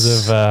there's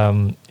tons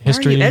of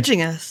history. Why are you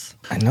edging us?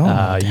 I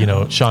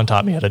know. Sean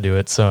taught me how to do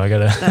it, so I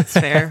gotta. That's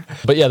fair.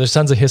 But yeah, there's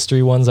tons of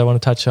history ones I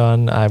want to touch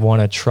on. I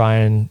want to try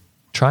and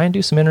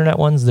do some internet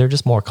ones. They're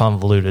just more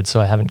convoluted,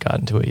 so I haven't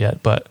gotten to it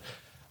yet. But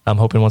I'm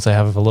hoping once I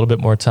have a little bit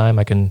more time,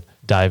 I can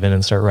dive in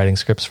and start writing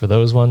scripts for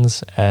those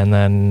ones. And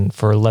then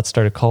for Let's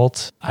Start a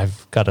Cult,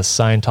 I've got a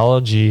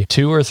Scientology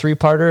 2 or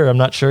 3-parter. I'm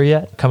not sure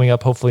yet. Coming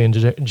up hopefully in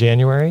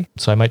January.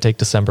 So I might take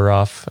December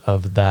off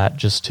of that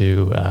just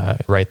to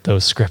write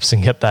those scripts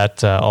and get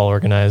that all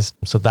organized.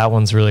 So that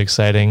one's really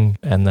exciting.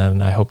 And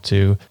then I hope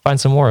to find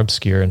some more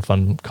obscure and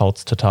fun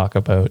cults to talk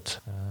about.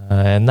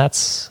 And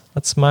that's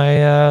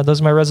my those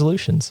are my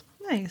resolutions.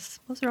 Nice.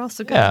 Those are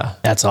also good. Yeah.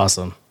 That's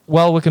awesome.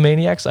 Well,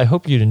 Wikimaniacs, I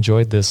hope you'd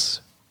enjoyed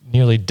this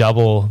nearly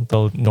double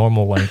the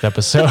normal length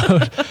episode.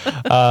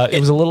 It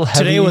was a little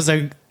heavy. Today was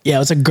a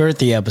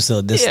girthy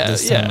episode this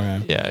time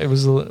around. Yeah, it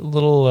was a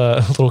little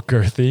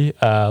girthy,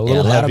 a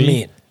little lot of heavy,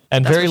 meat.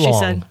 and That's very what she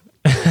long.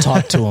 said.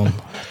 Talk to him.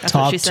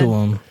 what she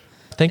said.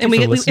 Thank you And for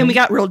we listening.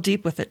 got real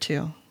deep with it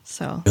too.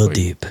 So Real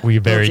deep. We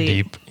very Real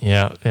deep. deep.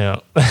 Yeah.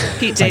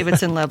 Pete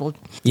Davidson leveled.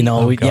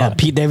 God.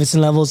 Pete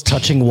Davidson levels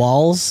touching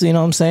walls, you know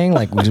what I'm saying?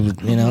 Like,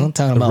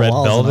 talking about Red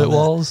walls. velvet and all that.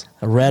 walls.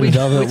 Red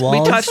velvet walls.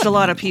 We touched a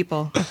lot of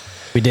people.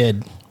 We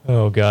did.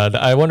 Oh God,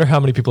 I wonder how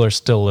many people are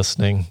still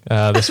listening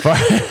this far.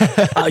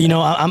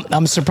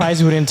 I'm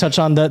surprised we didn't touch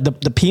on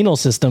the penal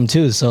system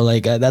too. So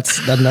like that's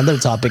another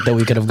topic that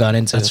we could have gone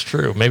into. That's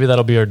true. Maybe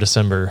that'll be our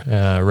December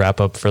wrap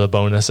up for the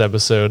bonus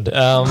episode.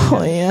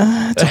 Oh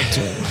yeah, talk to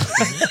him.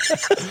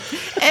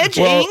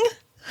 Edging.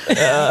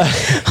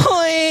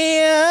 Oh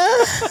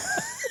yeah.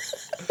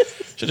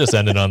 Should just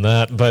ended on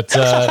that, but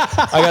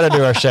I got to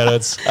do our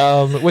shout-outs.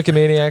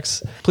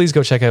 Wikimaniacs, please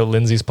go check out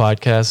Lindsay's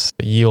podcast,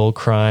 Ye Olde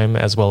Crime,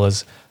 as well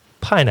as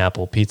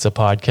Pineapple Pizza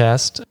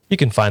Podcast. You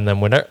can find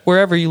them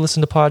wherever you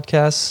listen to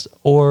podcasts,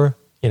 or,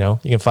 you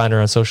can find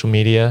her on social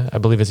media. I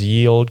believe it's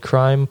Ye Olde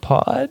Crime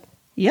Pod.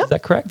 Yep. Is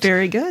that correct?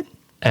 Very good.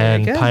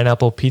 And Very good.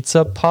 Pineapple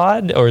Pizza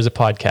Pod, or is it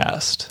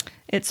podcast?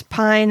 It's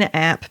Pine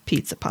App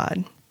Pizza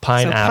Pod.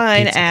 Pine so App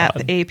Pine Pizza App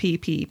Pod.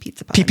 APP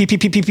Pizza Pod.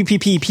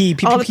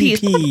 All the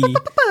P's.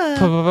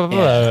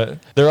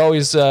 They're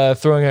always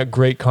throwing out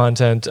great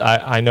content.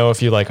 I know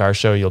if you like our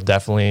show, you'll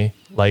definitely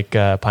like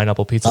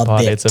Pineapple Pizza A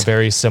Pod. bit. It's a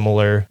very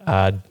similar,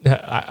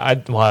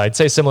 I'd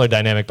say similar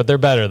dynamic, but they're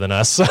better than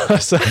us.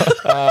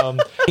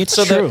 It's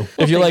So true.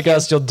 if you like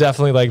us, you'll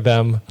definitely like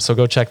them. So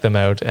go check them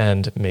out,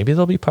 and maybe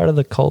they'll be part of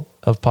the Cult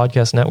of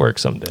Podcast Network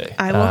someday.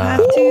 I will have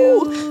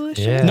to.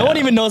 Yeah. No one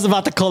even knows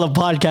about the Cult of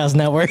Podcast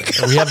Network.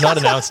 We have not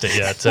announced it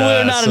yet.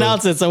 We're not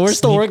announced it, so we're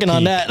still sneak working on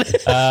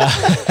peek.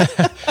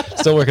 that.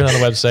 Still working on the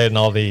website and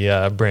all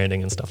the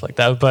branding and stuff like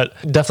that. But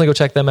definitely go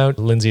check them out.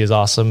 Lindsay is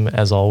awesome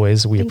as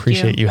always. We Thank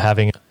appreciate you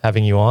having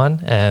you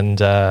on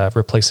and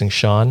replacing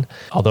Sean.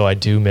 Although I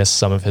do miss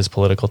some of his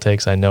political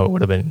takes. I know it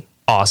would have been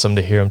awesome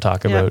to hear him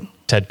talk about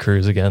Ted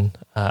Cruz again.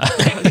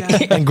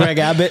 And Greg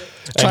Abbott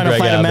trying to Greg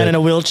fight a man Abbott. in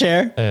a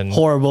wheelchair. And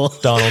Horrible.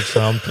 Donald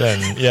Trump.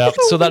 And yeah,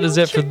 so that is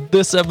it for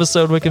this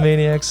episode,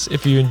 Wikimaniacs.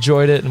 If you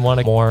enjoyed it and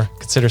want more,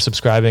 consider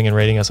subscribing and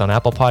rating us on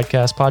Apple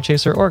Podcasts,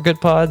 Podchaser, or Good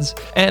Pods.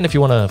 And if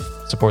you want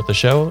to support the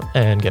show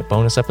and get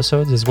bonus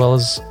episodes, as well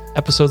as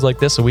episodes like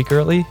this a week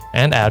early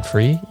and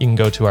ad-free, you can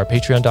go to our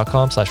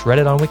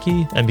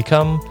patreon.com/redditonwiki and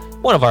become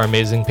one of our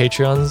amazing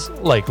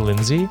Patreons like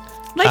Lindsay.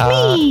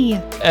 Like me.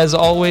 As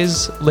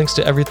always, links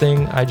to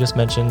everything I just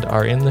mentioned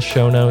are in the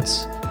show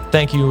notes.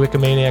 Thank you,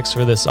 Wikimaniacs,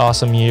 for this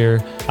awesome year.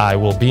 I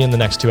will be in the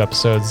next 2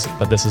 episodes,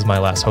 but this is my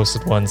last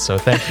hosted one. So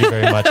thank you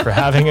very much for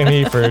having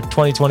me for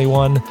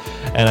 2021.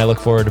 And I look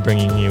forward to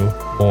bringing you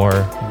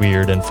more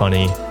weird and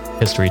funny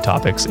history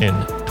topics in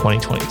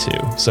 2022.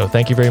 So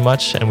thank you very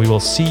much, and we will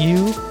see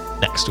you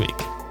next week.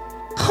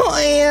 Oh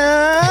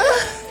yeah.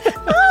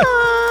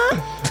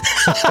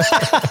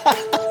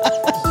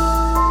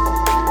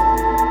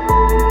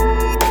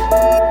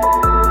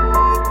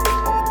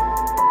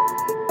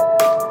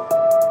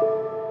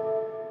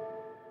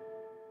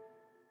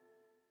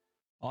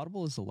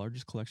 Audible is the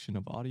largest collection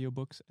of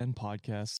audiobooks and podcasts